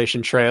the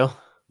Appalachian Trail.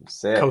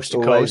 That's it. Coast to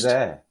Always coast.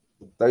 there.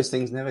 Those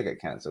things never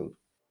get cancelled.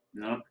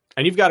 No.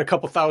 And you've got a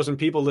couple thousand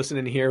people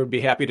listening here who'd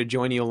be happy to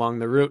join you along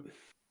the route.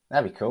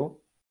 That'd be cool.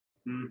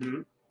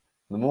 Mm-hmm.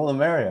 The more the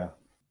merrier.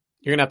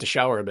 You're going to have to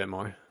shower a bit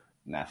more.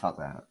 Nah, fuck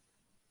that.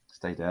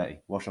 Stay dirty.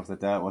 Wash off the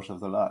dirt, wash off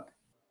the luck.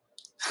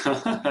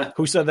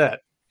 Who said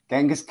that?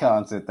 Genghis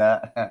Khan said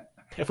that.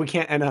 If we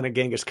can't end on a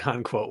Genghis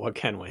Khan quote, what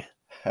can we?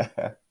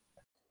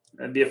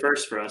 That'd be a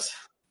first for us.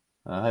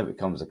 I hope it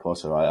comes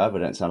across all right. I hope I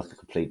don't sound like a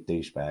complete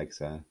douchebag,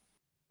 so.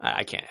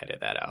 I can't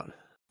edit that out.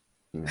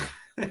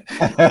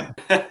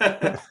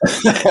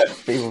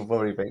 People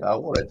probably think, oh,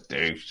 what a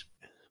douche.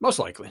 Most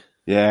likely.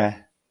 Yeah.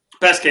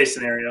 Best case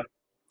scenario.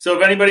 So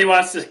if anybody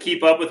wants to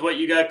keep up with what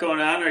you got going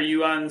on, are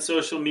you on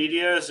social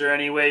media? Is there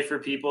any way for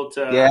people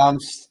to... Yeah, I'm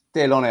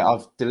still on it.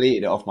 I've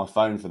deleted it off my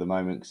phone for the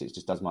moment because it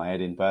just does my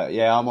head in. But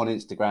yeah, I'm on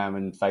Instagram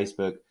and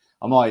Facebook.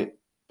 I might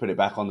put it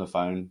back on the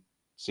phone,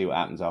 see what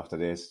happens after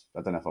this.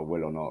 I don't know if I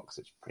will or not because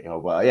it's pretty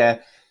old. But yeah,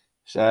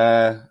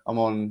 I'm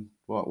on...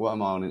 What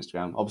am I on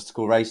Instagram?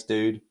 Obstacle Race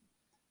Dude.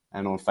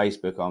 And on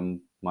Facebook,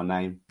 I'm my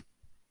name,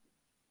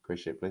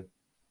 Chris Shipley.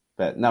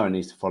 But no one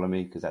needs to follow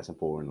me because that's a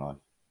boring life.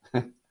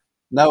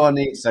 No one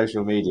needs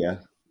social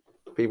media.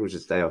 People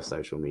should stay off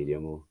social media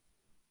more.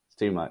 It's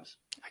too much.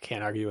 I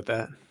can't argue with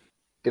that.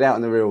 Get out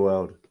in the real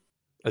world.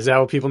 Is that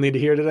what people need to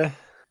hear today?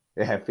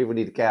 Yeah, people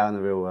need to get out in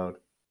the real world.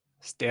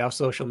 Stay off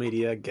social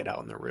media, get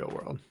out in the real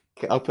world.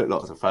 I'll put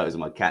lots of photos of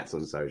my cats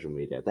on social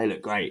media. They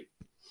look great.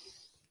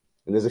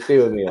 And there's a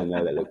few of me on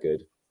there that look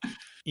good.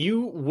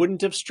 You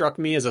wouldn't have struck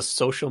me as a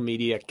social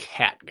media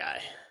cat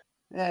guy.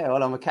 Yeah,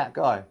 well, I'm a cat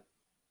guy.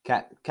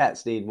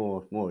 Cats need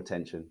more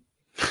attention.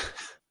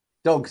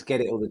 Dogs get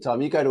it all the time.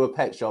 You go to a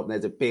pet shop and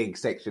there's a big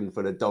section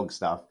full of dog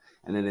stuff,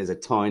 and then there's a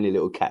tiny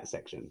little cat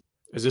section.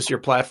 Is this your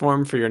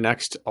platform for your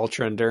next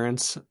ultra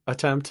endurance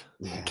attempt?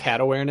 Yeah.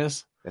 Cat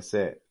awareness? That's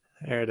it.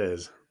 There it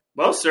is.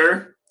 Well,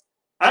 sir,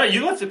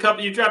 you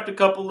dropped a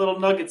couple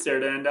little nuggets there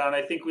to end on.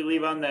 I think we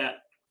leave on that.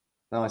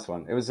 Nice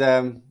one. It was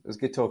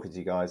good talking to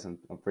you guys. I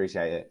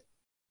appreciate it.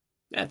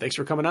 Yeah, thanks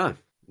for coming on.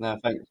 No,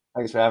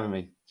 thanks for having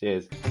me.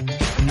 Cheers.